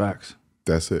goes. Facts.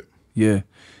 That's it. Yeah.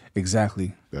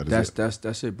 Exactly.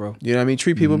 That's it, bro. You know what I mean?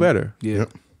 Treat people better. Yeah.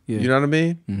 Yep. Yeah. You know what I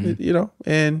mean? Mm-hmm. You know,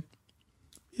 and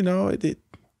you know it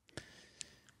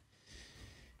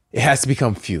has to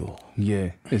become fuel.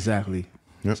 Yeah. Exactly.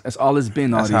 Yep. That's all it's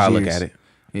been. That's all these how I years. look at it.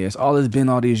 Yeah, it's all it's been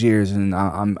all these years, and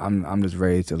I'm just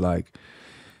ready to, like,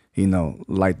 you know,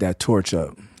 light that torch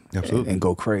up. Absolutely. And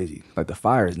go crazy. Like the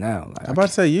fires now. Like, I'm about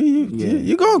to say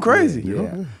you going crazy.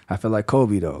 Yeah. I feel like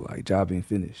Kobe though. Like, job ain't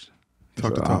finished.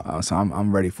 Talk to talk. So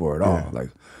I'm ready for it all. Like,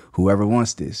 whoever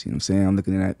wants this, you know what I'm saying? I'm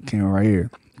looking at that camera right here.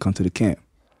 Come to the camp.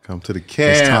 Come to the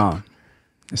camp.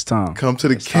 It's time. Come to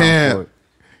the camp.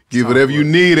 Give whatever you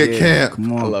need at camp.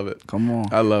 Come on. I love it. Come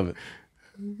on. I love it.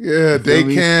 Yeah, day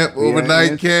camp,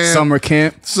 overnight camp, summer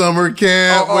camp.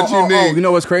 What you need? You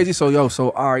know what's crazy?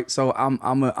 So all right. So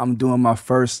I'm doing my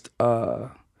first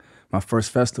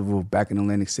festival back in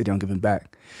Atlantic City. I'm giving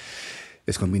back.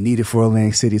 It's gonna be needed for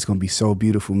Atlantic City. It's gonna be so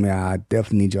beautiful, man. I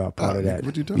definitely need y'all part of that.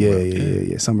 What you talking about?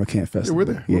 Yeah. Summer camp festival. Yeah,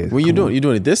 we're there. Yeah, when you doing? You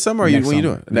doing it this summer or when you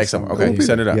doing it? Next summer? Okay, you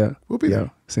set it up. Yeah, We'll be there.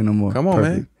 Say no more. Come on,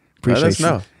 Perfect. man. Appreciate Let us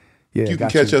know. Yeah, You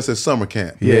can catch us at summer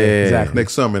camp. Yeah, exactly.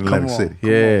 Next summer in Atlantic City.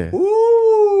 Yeah.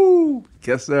 Ooh,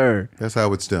 yes, sir. That's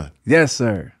how it's done. Yes,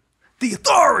 sir. The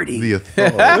authority. The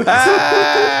authority.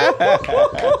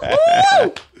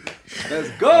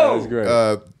 Let's go. That's great.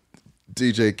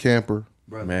 DJ Camper,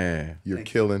 Brother. Man, you're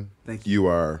killing. Thank you. You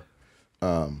are,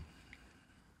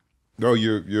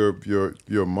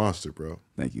 you're a monster, bro.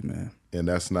 Thank you, man. And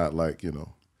that's not like, you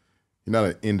know, you're not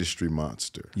an industry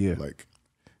monster. Yeah. Like,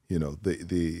 you know,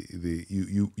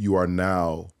 you are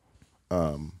now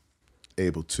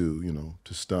able to, you know,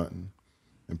 to stunt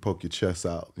and poke your chest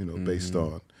out, you know, based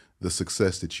on the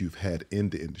success that you've had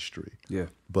in the industry. Yeah.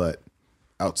 But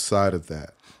outside of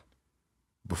that,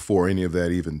 before any of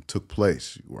that even took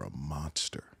place, you were a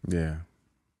monster. yeah.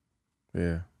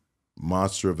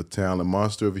 Monster of a talent,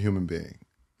 monster of a human being.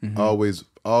 Always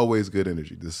good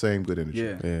energy, the same good energy.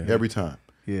 Yeah. Every time.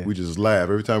 Yeah. We just laugh.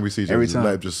 Every time we see each other, just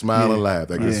laugh, just smile and laugh.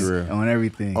 That gets real. On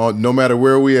everything. no matter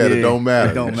where we at, it Yeah, don't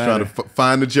matter. it don't Just trying to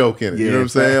find the joke in it. Yeah, you know what I'm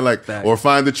saying? Like, fact. or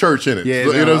find the church in it. Yeah,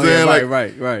 you know what I'm saying?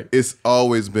 Like, right. it's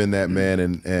always been that, man.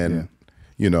 And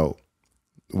you know,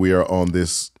 we are on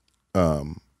this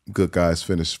good guys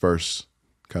finish first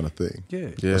kind of thing.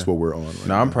 Yeah. That's what we're on right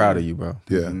No, now. I'm proud of you, bro.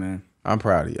 Yeah. Man. I'm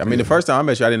proud of you. I mean, the first time I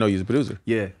met you, I didn't know you was a producer.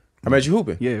 Yeah. I met you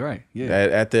hooping. Yeah, right. Yeah.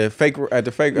 At the fake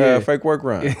work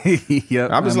run. Yep.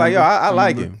 I'm just like, yo, I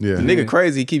like him. Yeah. The nigga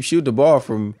crazy. He keeps shooting the ball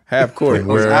from half court. He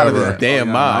was Wherever. out of his damn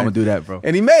mind. I'm gonna do that, bro.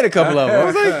 And he made a couple of them. I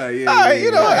was like, Yeah, all right, you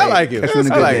know, I like him. Catch me on a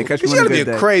I good like day. him. Catch me You on a gotta be good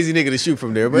a day. crazy nigga to shoot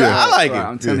from there, but Yeah. I like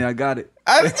I'm him. telling you, I got it.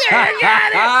 I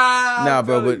got it. Nah,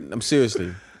 bro, but I'm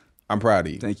seriously, I'm proud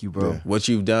of you. Thank you, bro. What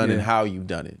you've done and how you've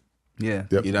done it. Yeah.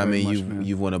 Yep. You know what I Very mean? much, man.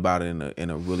 You've went about it in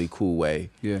a really cool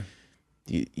way. Yeah.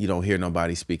 You don't hear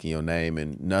nobody speaking your name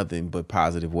in nothing but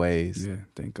positive ways. Yeah.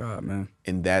 Thank God, man.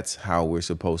 And that's how we're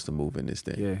supposed to move in this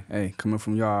thing. Yeah. Hey, coming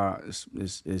from y'all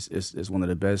is one of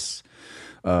the best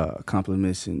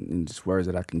compliments and just words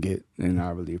that I can get, and I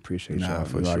really appreciate y'all.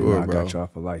 for You already sure, know I bro. got y'all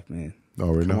for life, man.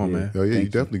 Already know. Come on, man. Oh yeah, you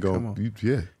definitely go.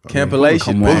 Yeah.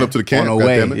 Campilation. Pulling up to the camp. On the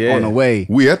way. Yeah. On the way.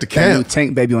 We at the camp.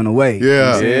 Tank baby on the way.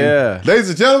 Yeah. Yeah. Ladies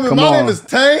and gentlemen, my name is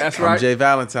Tank. That's right. I'm J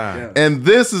Valentine. Yeah. And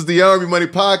this is the R&B Money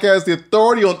Podcast, the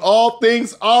authority on all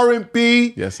things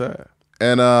R&B. Yes, sir.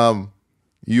 And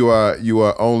you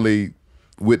are only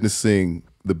witnessing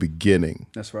the beginning.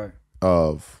 That's right.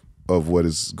 Of what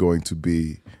is going to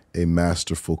be a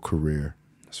masterful career.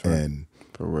 That's right. And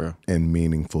for real. And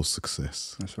meaningful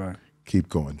success. That's right. Keep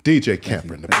going. DJ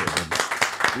Camper in the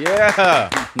building. Yeah.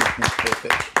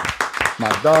 My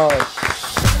dog.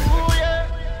 Ooh, yeah.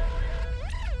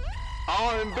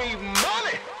 R&B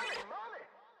money.